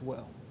that as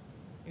well.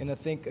 And I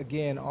think,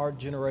 again, our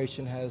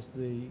generation has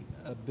the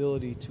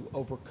ability to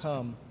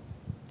overcome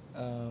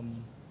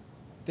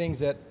things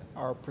that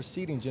our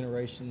preceding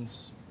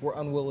generations were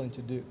unwilling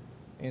to do.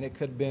 And it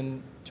could have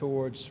been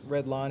towards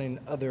redlining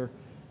other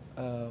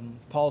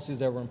policies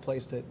that were in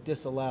place that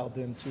disallowed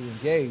them to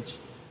engage.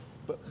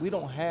 But we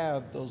don't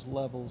have those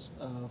levels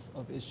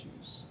of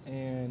issues.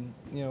 And,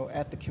 you know,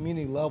 at the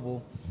community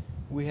level,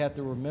 we have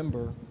to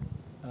remember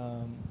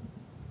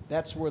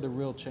that's where the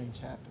real change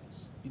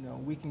happens. You know,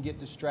 we can get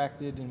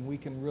distracted and we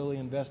can really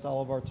invest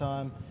all of our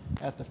time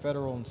at the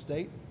federal and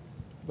state.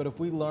 But if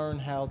we learn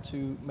how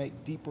to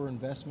make deeper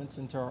investments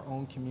into our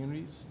own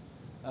communities,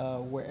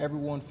 where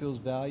everyone feels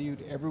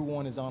valued,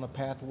 everyone is on a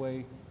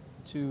pathway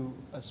to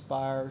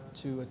aspire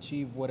to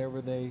achieve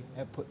whatever they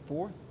have put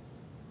forth,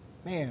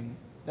 man,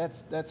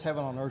 that's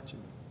heaven on earth to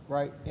me,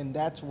 right? And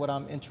that's what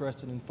I'm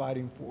interested in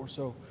fighting for.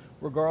 So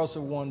regardless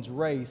of one's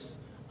race,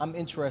 I'm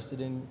interested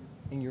in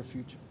your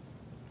future.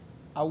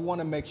 I want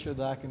to make sure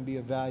that I can be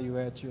a value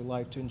add to your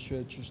life to ensure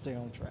that you stay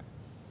on track.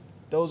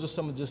 Those are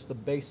some of just the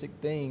basic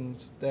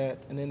things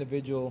that an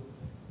individual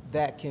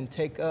that can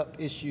take up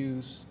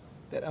issues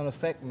that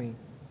unaffect me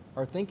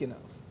are thinking of.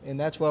 And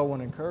that's what I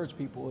want to encourage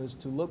people is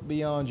to look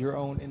beyond your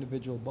own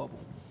individual bubble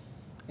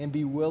and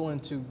be willing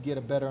to get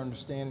a better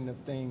understanding of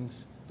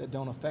things that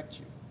don't affect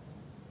you.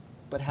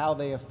 But how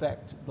they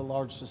affect the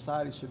large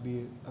society should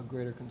be a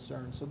greater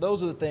concern. So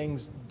those are the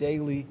things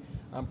daily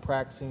I'm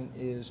practicing,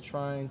 is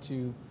trying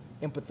to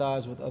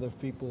empathize with other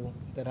people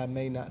that I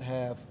may not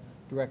have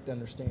direct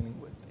understanding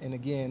with. And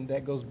again,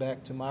 that goes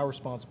back to my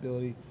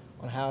responsibility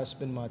on how I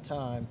spend my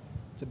time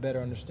to better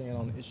understand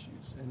on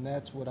issues. And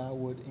that's what I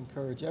would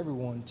encourage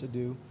everyone to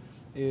do,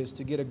 is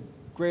to get a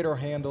greater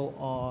handle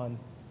on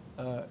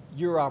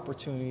your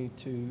opportunity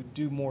to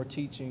do more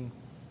teaching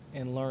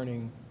and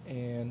learning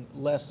and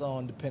less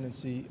on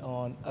dependency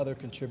on other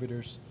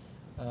contributors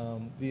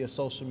via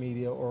social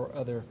media or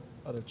other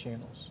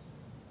channels.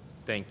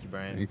 Thank you,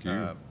 Brian. Thank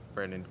you.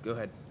 Brandon, go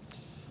ahead.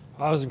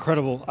 That was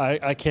incredible.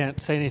 I can't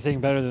say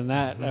anything better than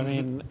that. I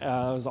mean, it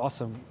was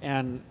awesome.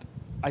 And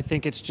I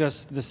think it's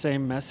just the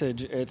same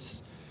message.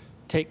 It's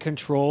take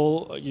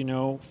control, you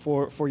know,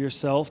 for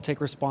yourself,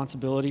 take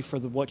responsibility for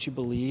what you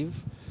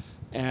believe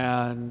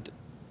and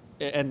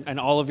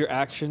all of your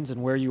actions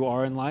and where you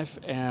are in life,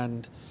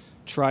 and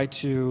try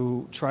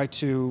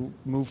to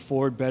move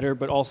forward better,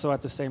 but also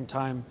at the same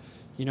time,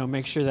 you know,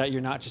 make sure that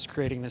you're not just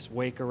creating this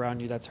wake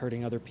around you that's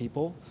hurting other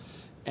people.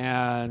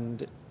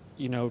 And,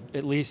 you know,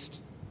 at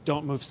least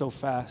don't move so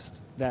fast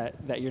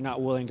that you're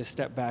not willing to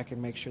step back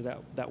and make sure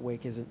that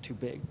wake isn't too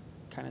big,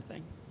 kind of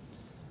thing.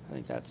 I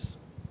think that's...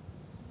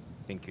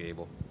 Thank you,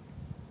 Abel.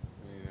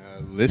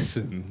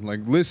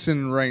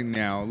 Listen right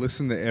now.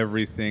 Listen to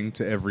everything,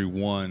 to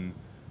everyone.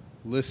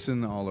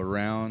 Listen all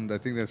around. I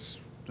think that's,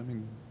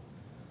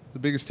 the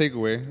biggest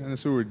takeaway, and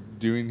that's what we're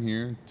doing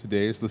here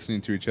today, is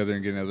listening to each other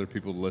and getting other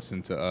people to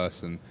listen to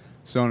us, and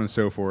so on and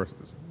so forth.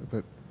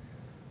 But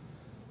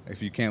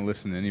if you can't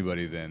listen to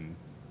anybody, then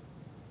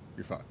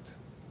you're fucked.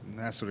 And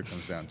that's what it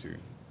comes down to.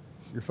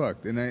 You're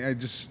fucked. And I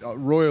just,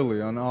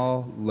 royally, on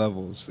all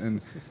levels.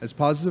 And as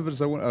positive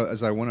as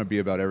I want to be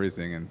about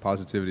everything, and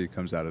positivity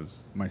comes out of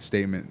my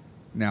statement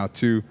now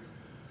too,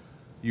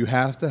 you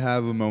have to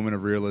have a moment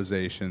of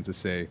realization to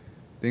say,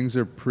 things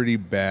are pretty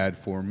bad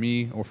for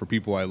me, or for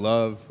people I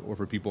love, or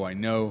for people I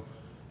know.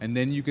 And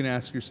then you can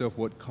ask yourself,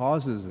 what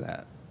causes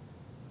that?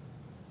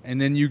 And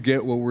then you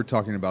get what we're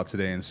talking about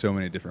today in so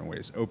many different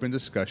ways. Open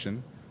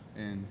discussion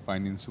and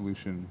finding a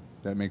solution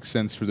that makes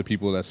sense for the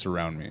people that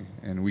surround me.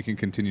 And we can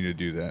continue to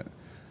do that.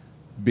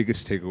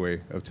 biggest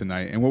takeaway of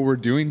tonight and what we're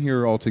doing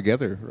here all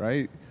together,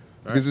 right?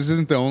 Because this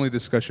isn't the only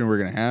discussion we're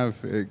going to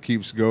have. It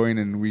keeps going,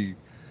 and we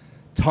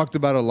talked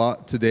about a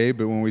lot today,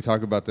 but when we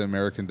talk about the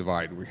American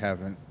divide, we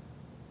haven't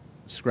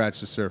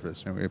scratched the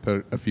surface, and we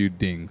put a few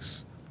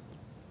dings.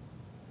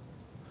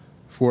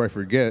 Before I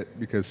forget,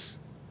 because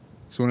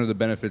it's one of the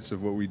benefits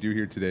of what we do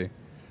here today,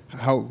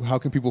 how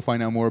can people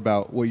find out more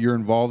about what you're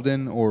involved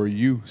in, or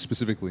you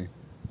specifically,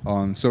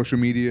 on social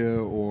media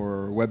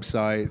or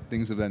website,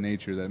 things of that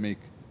nature that make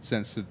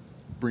sense to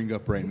bring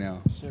up right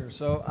now? Sure.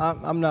 So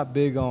I'm not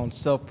big on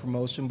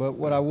self-promotion, but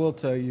what I will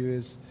tell you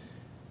is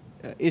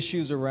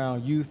issues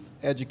around youth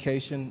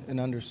education and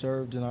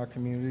underserved in our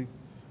community,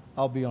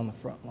 I'll be on the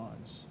front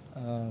lines.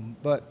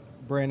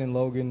 But Brandon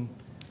Logan,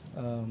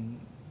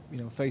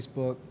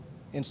 Facebook,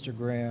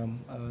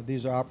 Instagram,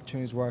 these are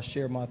opportunities where I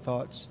share my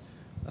thoughts,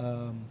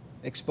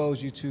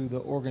 expose you to the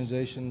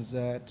organizations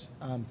that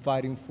I'm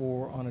fighting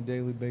for on a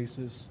daily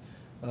basis,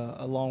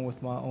 along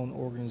with my own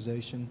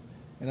organization.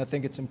 And I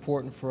think it's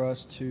important for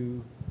us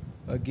to,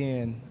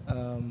 again,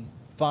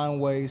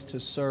 find ways to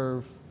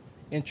serve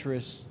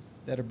interests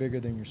that are bigger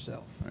than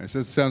yourself. All right, so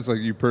it sounds like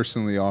you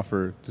personally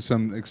offer, to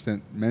some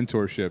extent,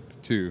 mentorship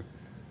too.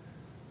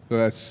 So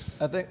that's.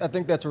 I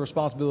think that's a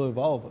responsibility of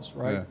all of us,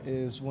 right? Yeah.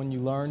 Is when you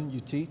learn, you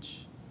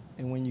teach,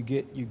 and when you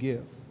get, you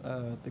give.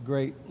 The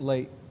great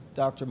late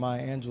Dr.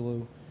 Maya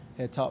Angelou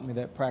had taught me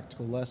that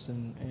practical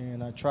lesson,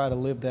 and I try to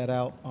live that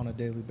out on a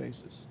daily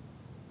basis.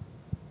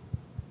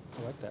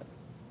 I like that.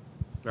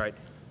 Right.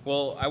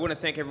 Well, I want to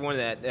thank everyone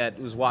that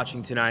was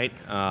watching tonight.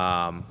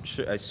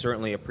 I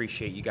certainly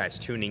appreciate you guys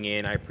tuning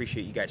in. I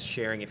appreciate you guys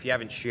sharing. If you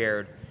haven't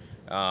shared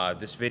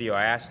this video,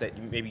 I ask that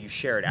maybe you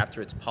share it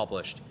after it's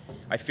published.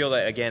 I feel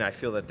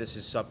that this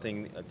is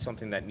something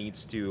that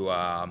needs to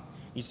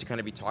kind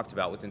of be talked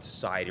about within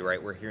society,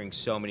 right? We're hearing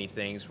so many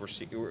things.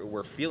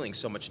 We're feeling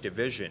so much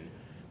division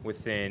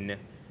within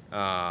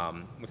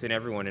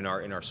everyone in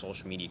our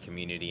social media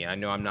community. I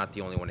know I'm not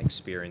the only one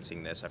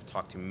experiencing this. I've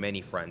talked to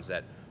many friends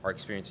that are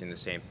experiencing the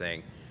same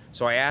thing.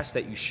 So I ask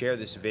that you share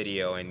this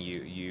video and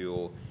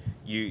you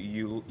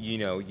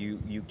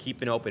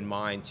keep an open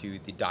mind to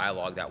the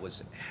dialogue that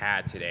was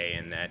had today,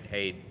 and that,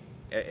 hey,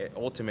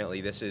 ultimately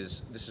this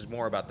is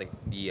more about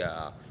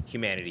the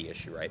humanity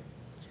issue, right?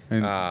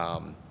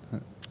 And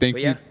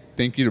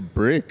thank you to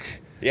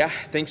Brick. Yeah,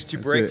 thanks to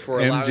Brick for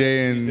allowing us to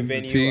use the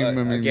venue. Team,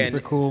 Again,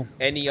 super cool.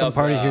 Any Come of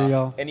party here,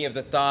 y'all. any of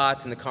the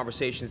thoughts and the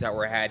conversations that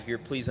were had here,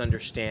 please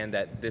understand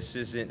that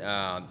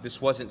this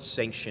wasn't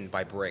sanctioned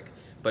by Brick,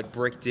 but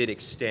Brick did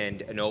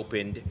extend an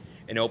open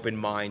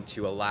mind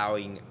to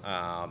allowing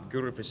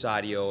Guru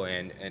Prasadio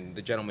and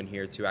the gentleman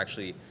here to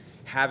actually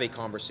have a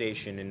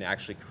conversation and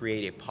actually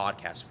create a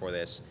podcast for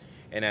this,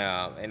 and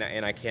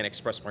I can't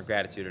express my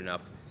gratitude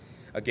enough.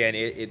 Again,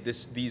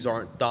 these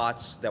aren't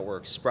thoughts that were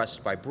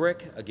expressed by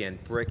Brick. Again,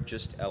 Brick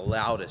just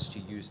allowed us to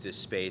use this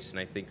space, and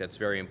I think that's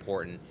very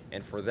important.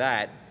 And for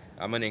that,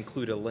 I'm going to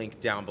include a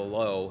link down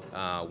below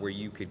where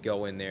you could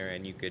go in there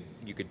and you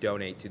could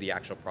donate to the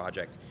actual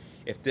project.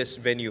 If this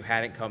venue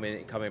hadn't come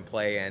in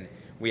play, and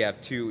we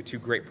have two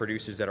great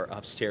producers that are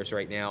upstairs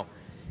right now,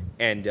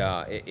 and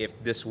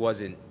if this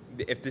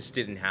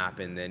didn't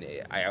happen, then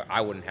I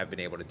wouldn't have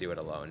been able to do it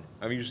alone.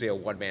 I'm usually a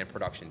one-man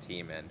production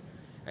team,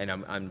 and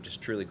I'm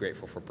just truly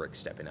grateful for Brick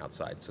stepping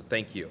outside. So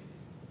thank you.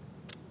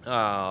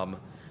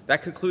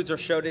 That concludes our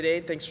show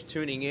today. Thanks for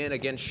tuning in.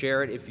 Again,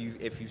 share it if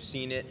you've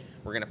seen it.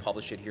 We're going to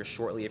publish it here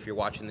shortly. If you're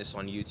watching this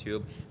on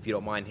YouTube, if you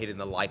don't mind hitting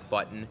the like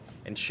button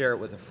and share it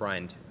with a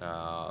friend.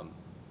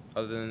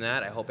 Other than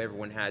that, I hope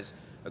everyone has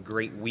a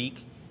great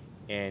week,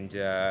 and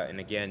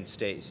again,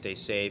 stay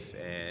safe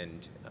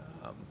and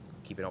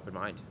keep an open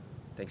mind.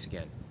 Thanks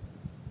again.